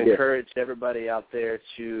just want to encourage everybody out there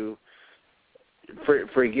to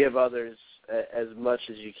forgive others as much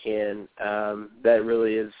as you can. That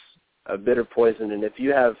really is a bitter poison. And if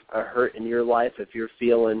you have a hurt in your life, if you're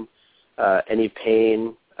feeling any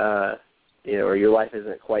pain, or your life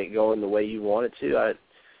isn't quite going the way you want it to,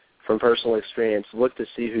 from personal experience, look to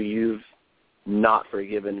see who you've not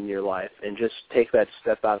forgiven in your life, and just take that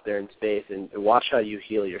step out there in faith and watch how you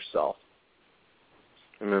heal yourself.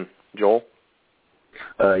 Amen. Joel?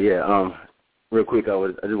 real quick, I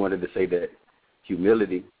just wanted to say that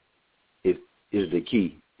humility is the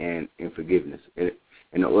key in forgiveness.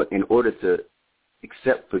 In order to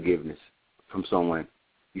accept forgiveness from someone,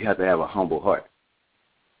 you have to have a humble heart.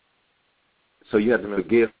 So you have to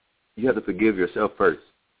forgive. You have to forgive yourself first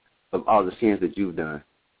of all the sins that you've done,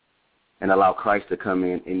 and allow Christ to come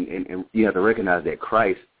in. And you have to recognize that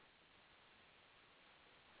Christ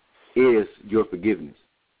is your forgiveness.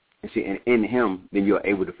 And see, and in Him, then you're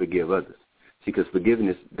able to forgive others. See, because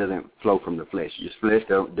forgiveness doesn't flow from the flesh. Your flesh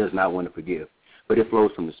does not want to forgive, but it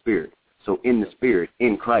flows from the Spirit. So in the Spirit,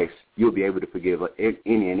 in Christ, you'll be able to forgive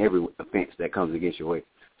any and every offense that comes against your way.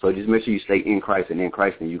 So just make sure you stay in Christ, and in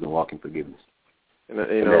Christ, then you can walk in forgiveness. And,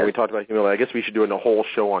 we talked about humility. I guess we should do a whole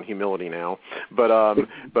show on humility now. But I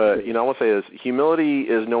want to say this. Humility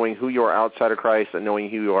is knowing who you are outside of Christ and knowing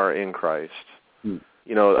who you are in Christ.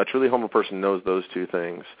 A truly humble person knows those two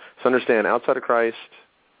things. So understand, outside of Christ,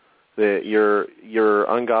 that you're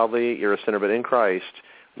ungodly, you're a sinner, but in Christ,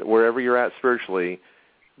 wherever you're at spiritually,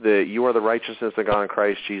 that you are the righteousness of God in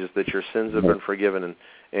Christ Jesus, that your sins have been forgiven,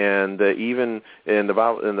 and that even in the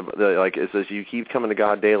Bible, like it says, you keep coming to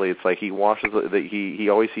God daily. It's like He washes. That He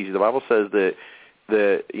always sees you. The Bible says that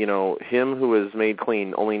him who is made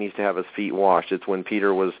clean only needs to have his feet washed. It's when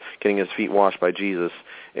Peter was getting his feet washed by Jesus,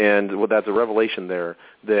 and that's a revelation there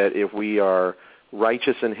that if we are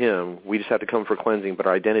righteous in Him, we just have to come for cleansing, but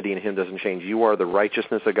our identity in Him doesn't change. You are the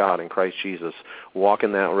righteousness of God in Christ Jesus. Walk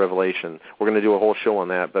in that revelation. We're going to do a whole show on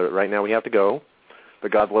that, but right now we have to go.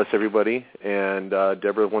 But God bless everybody, and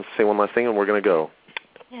Deborah wants to say one last thing, and we're going to go.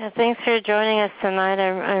 Yeah, thanks for joining us tonight.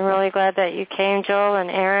 I'm really glad that you came, Joel and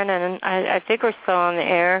Aaron, and I think we're still on the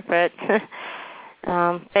air, but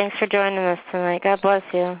thanks for joining us tonight. God bless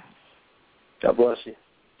you. God bless you.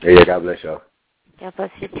 Yeah, God bless y'all. God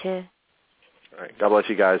bless you, too. All right. God bless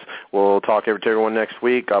you guys. We'll talk to everyone next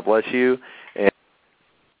week. God bless you.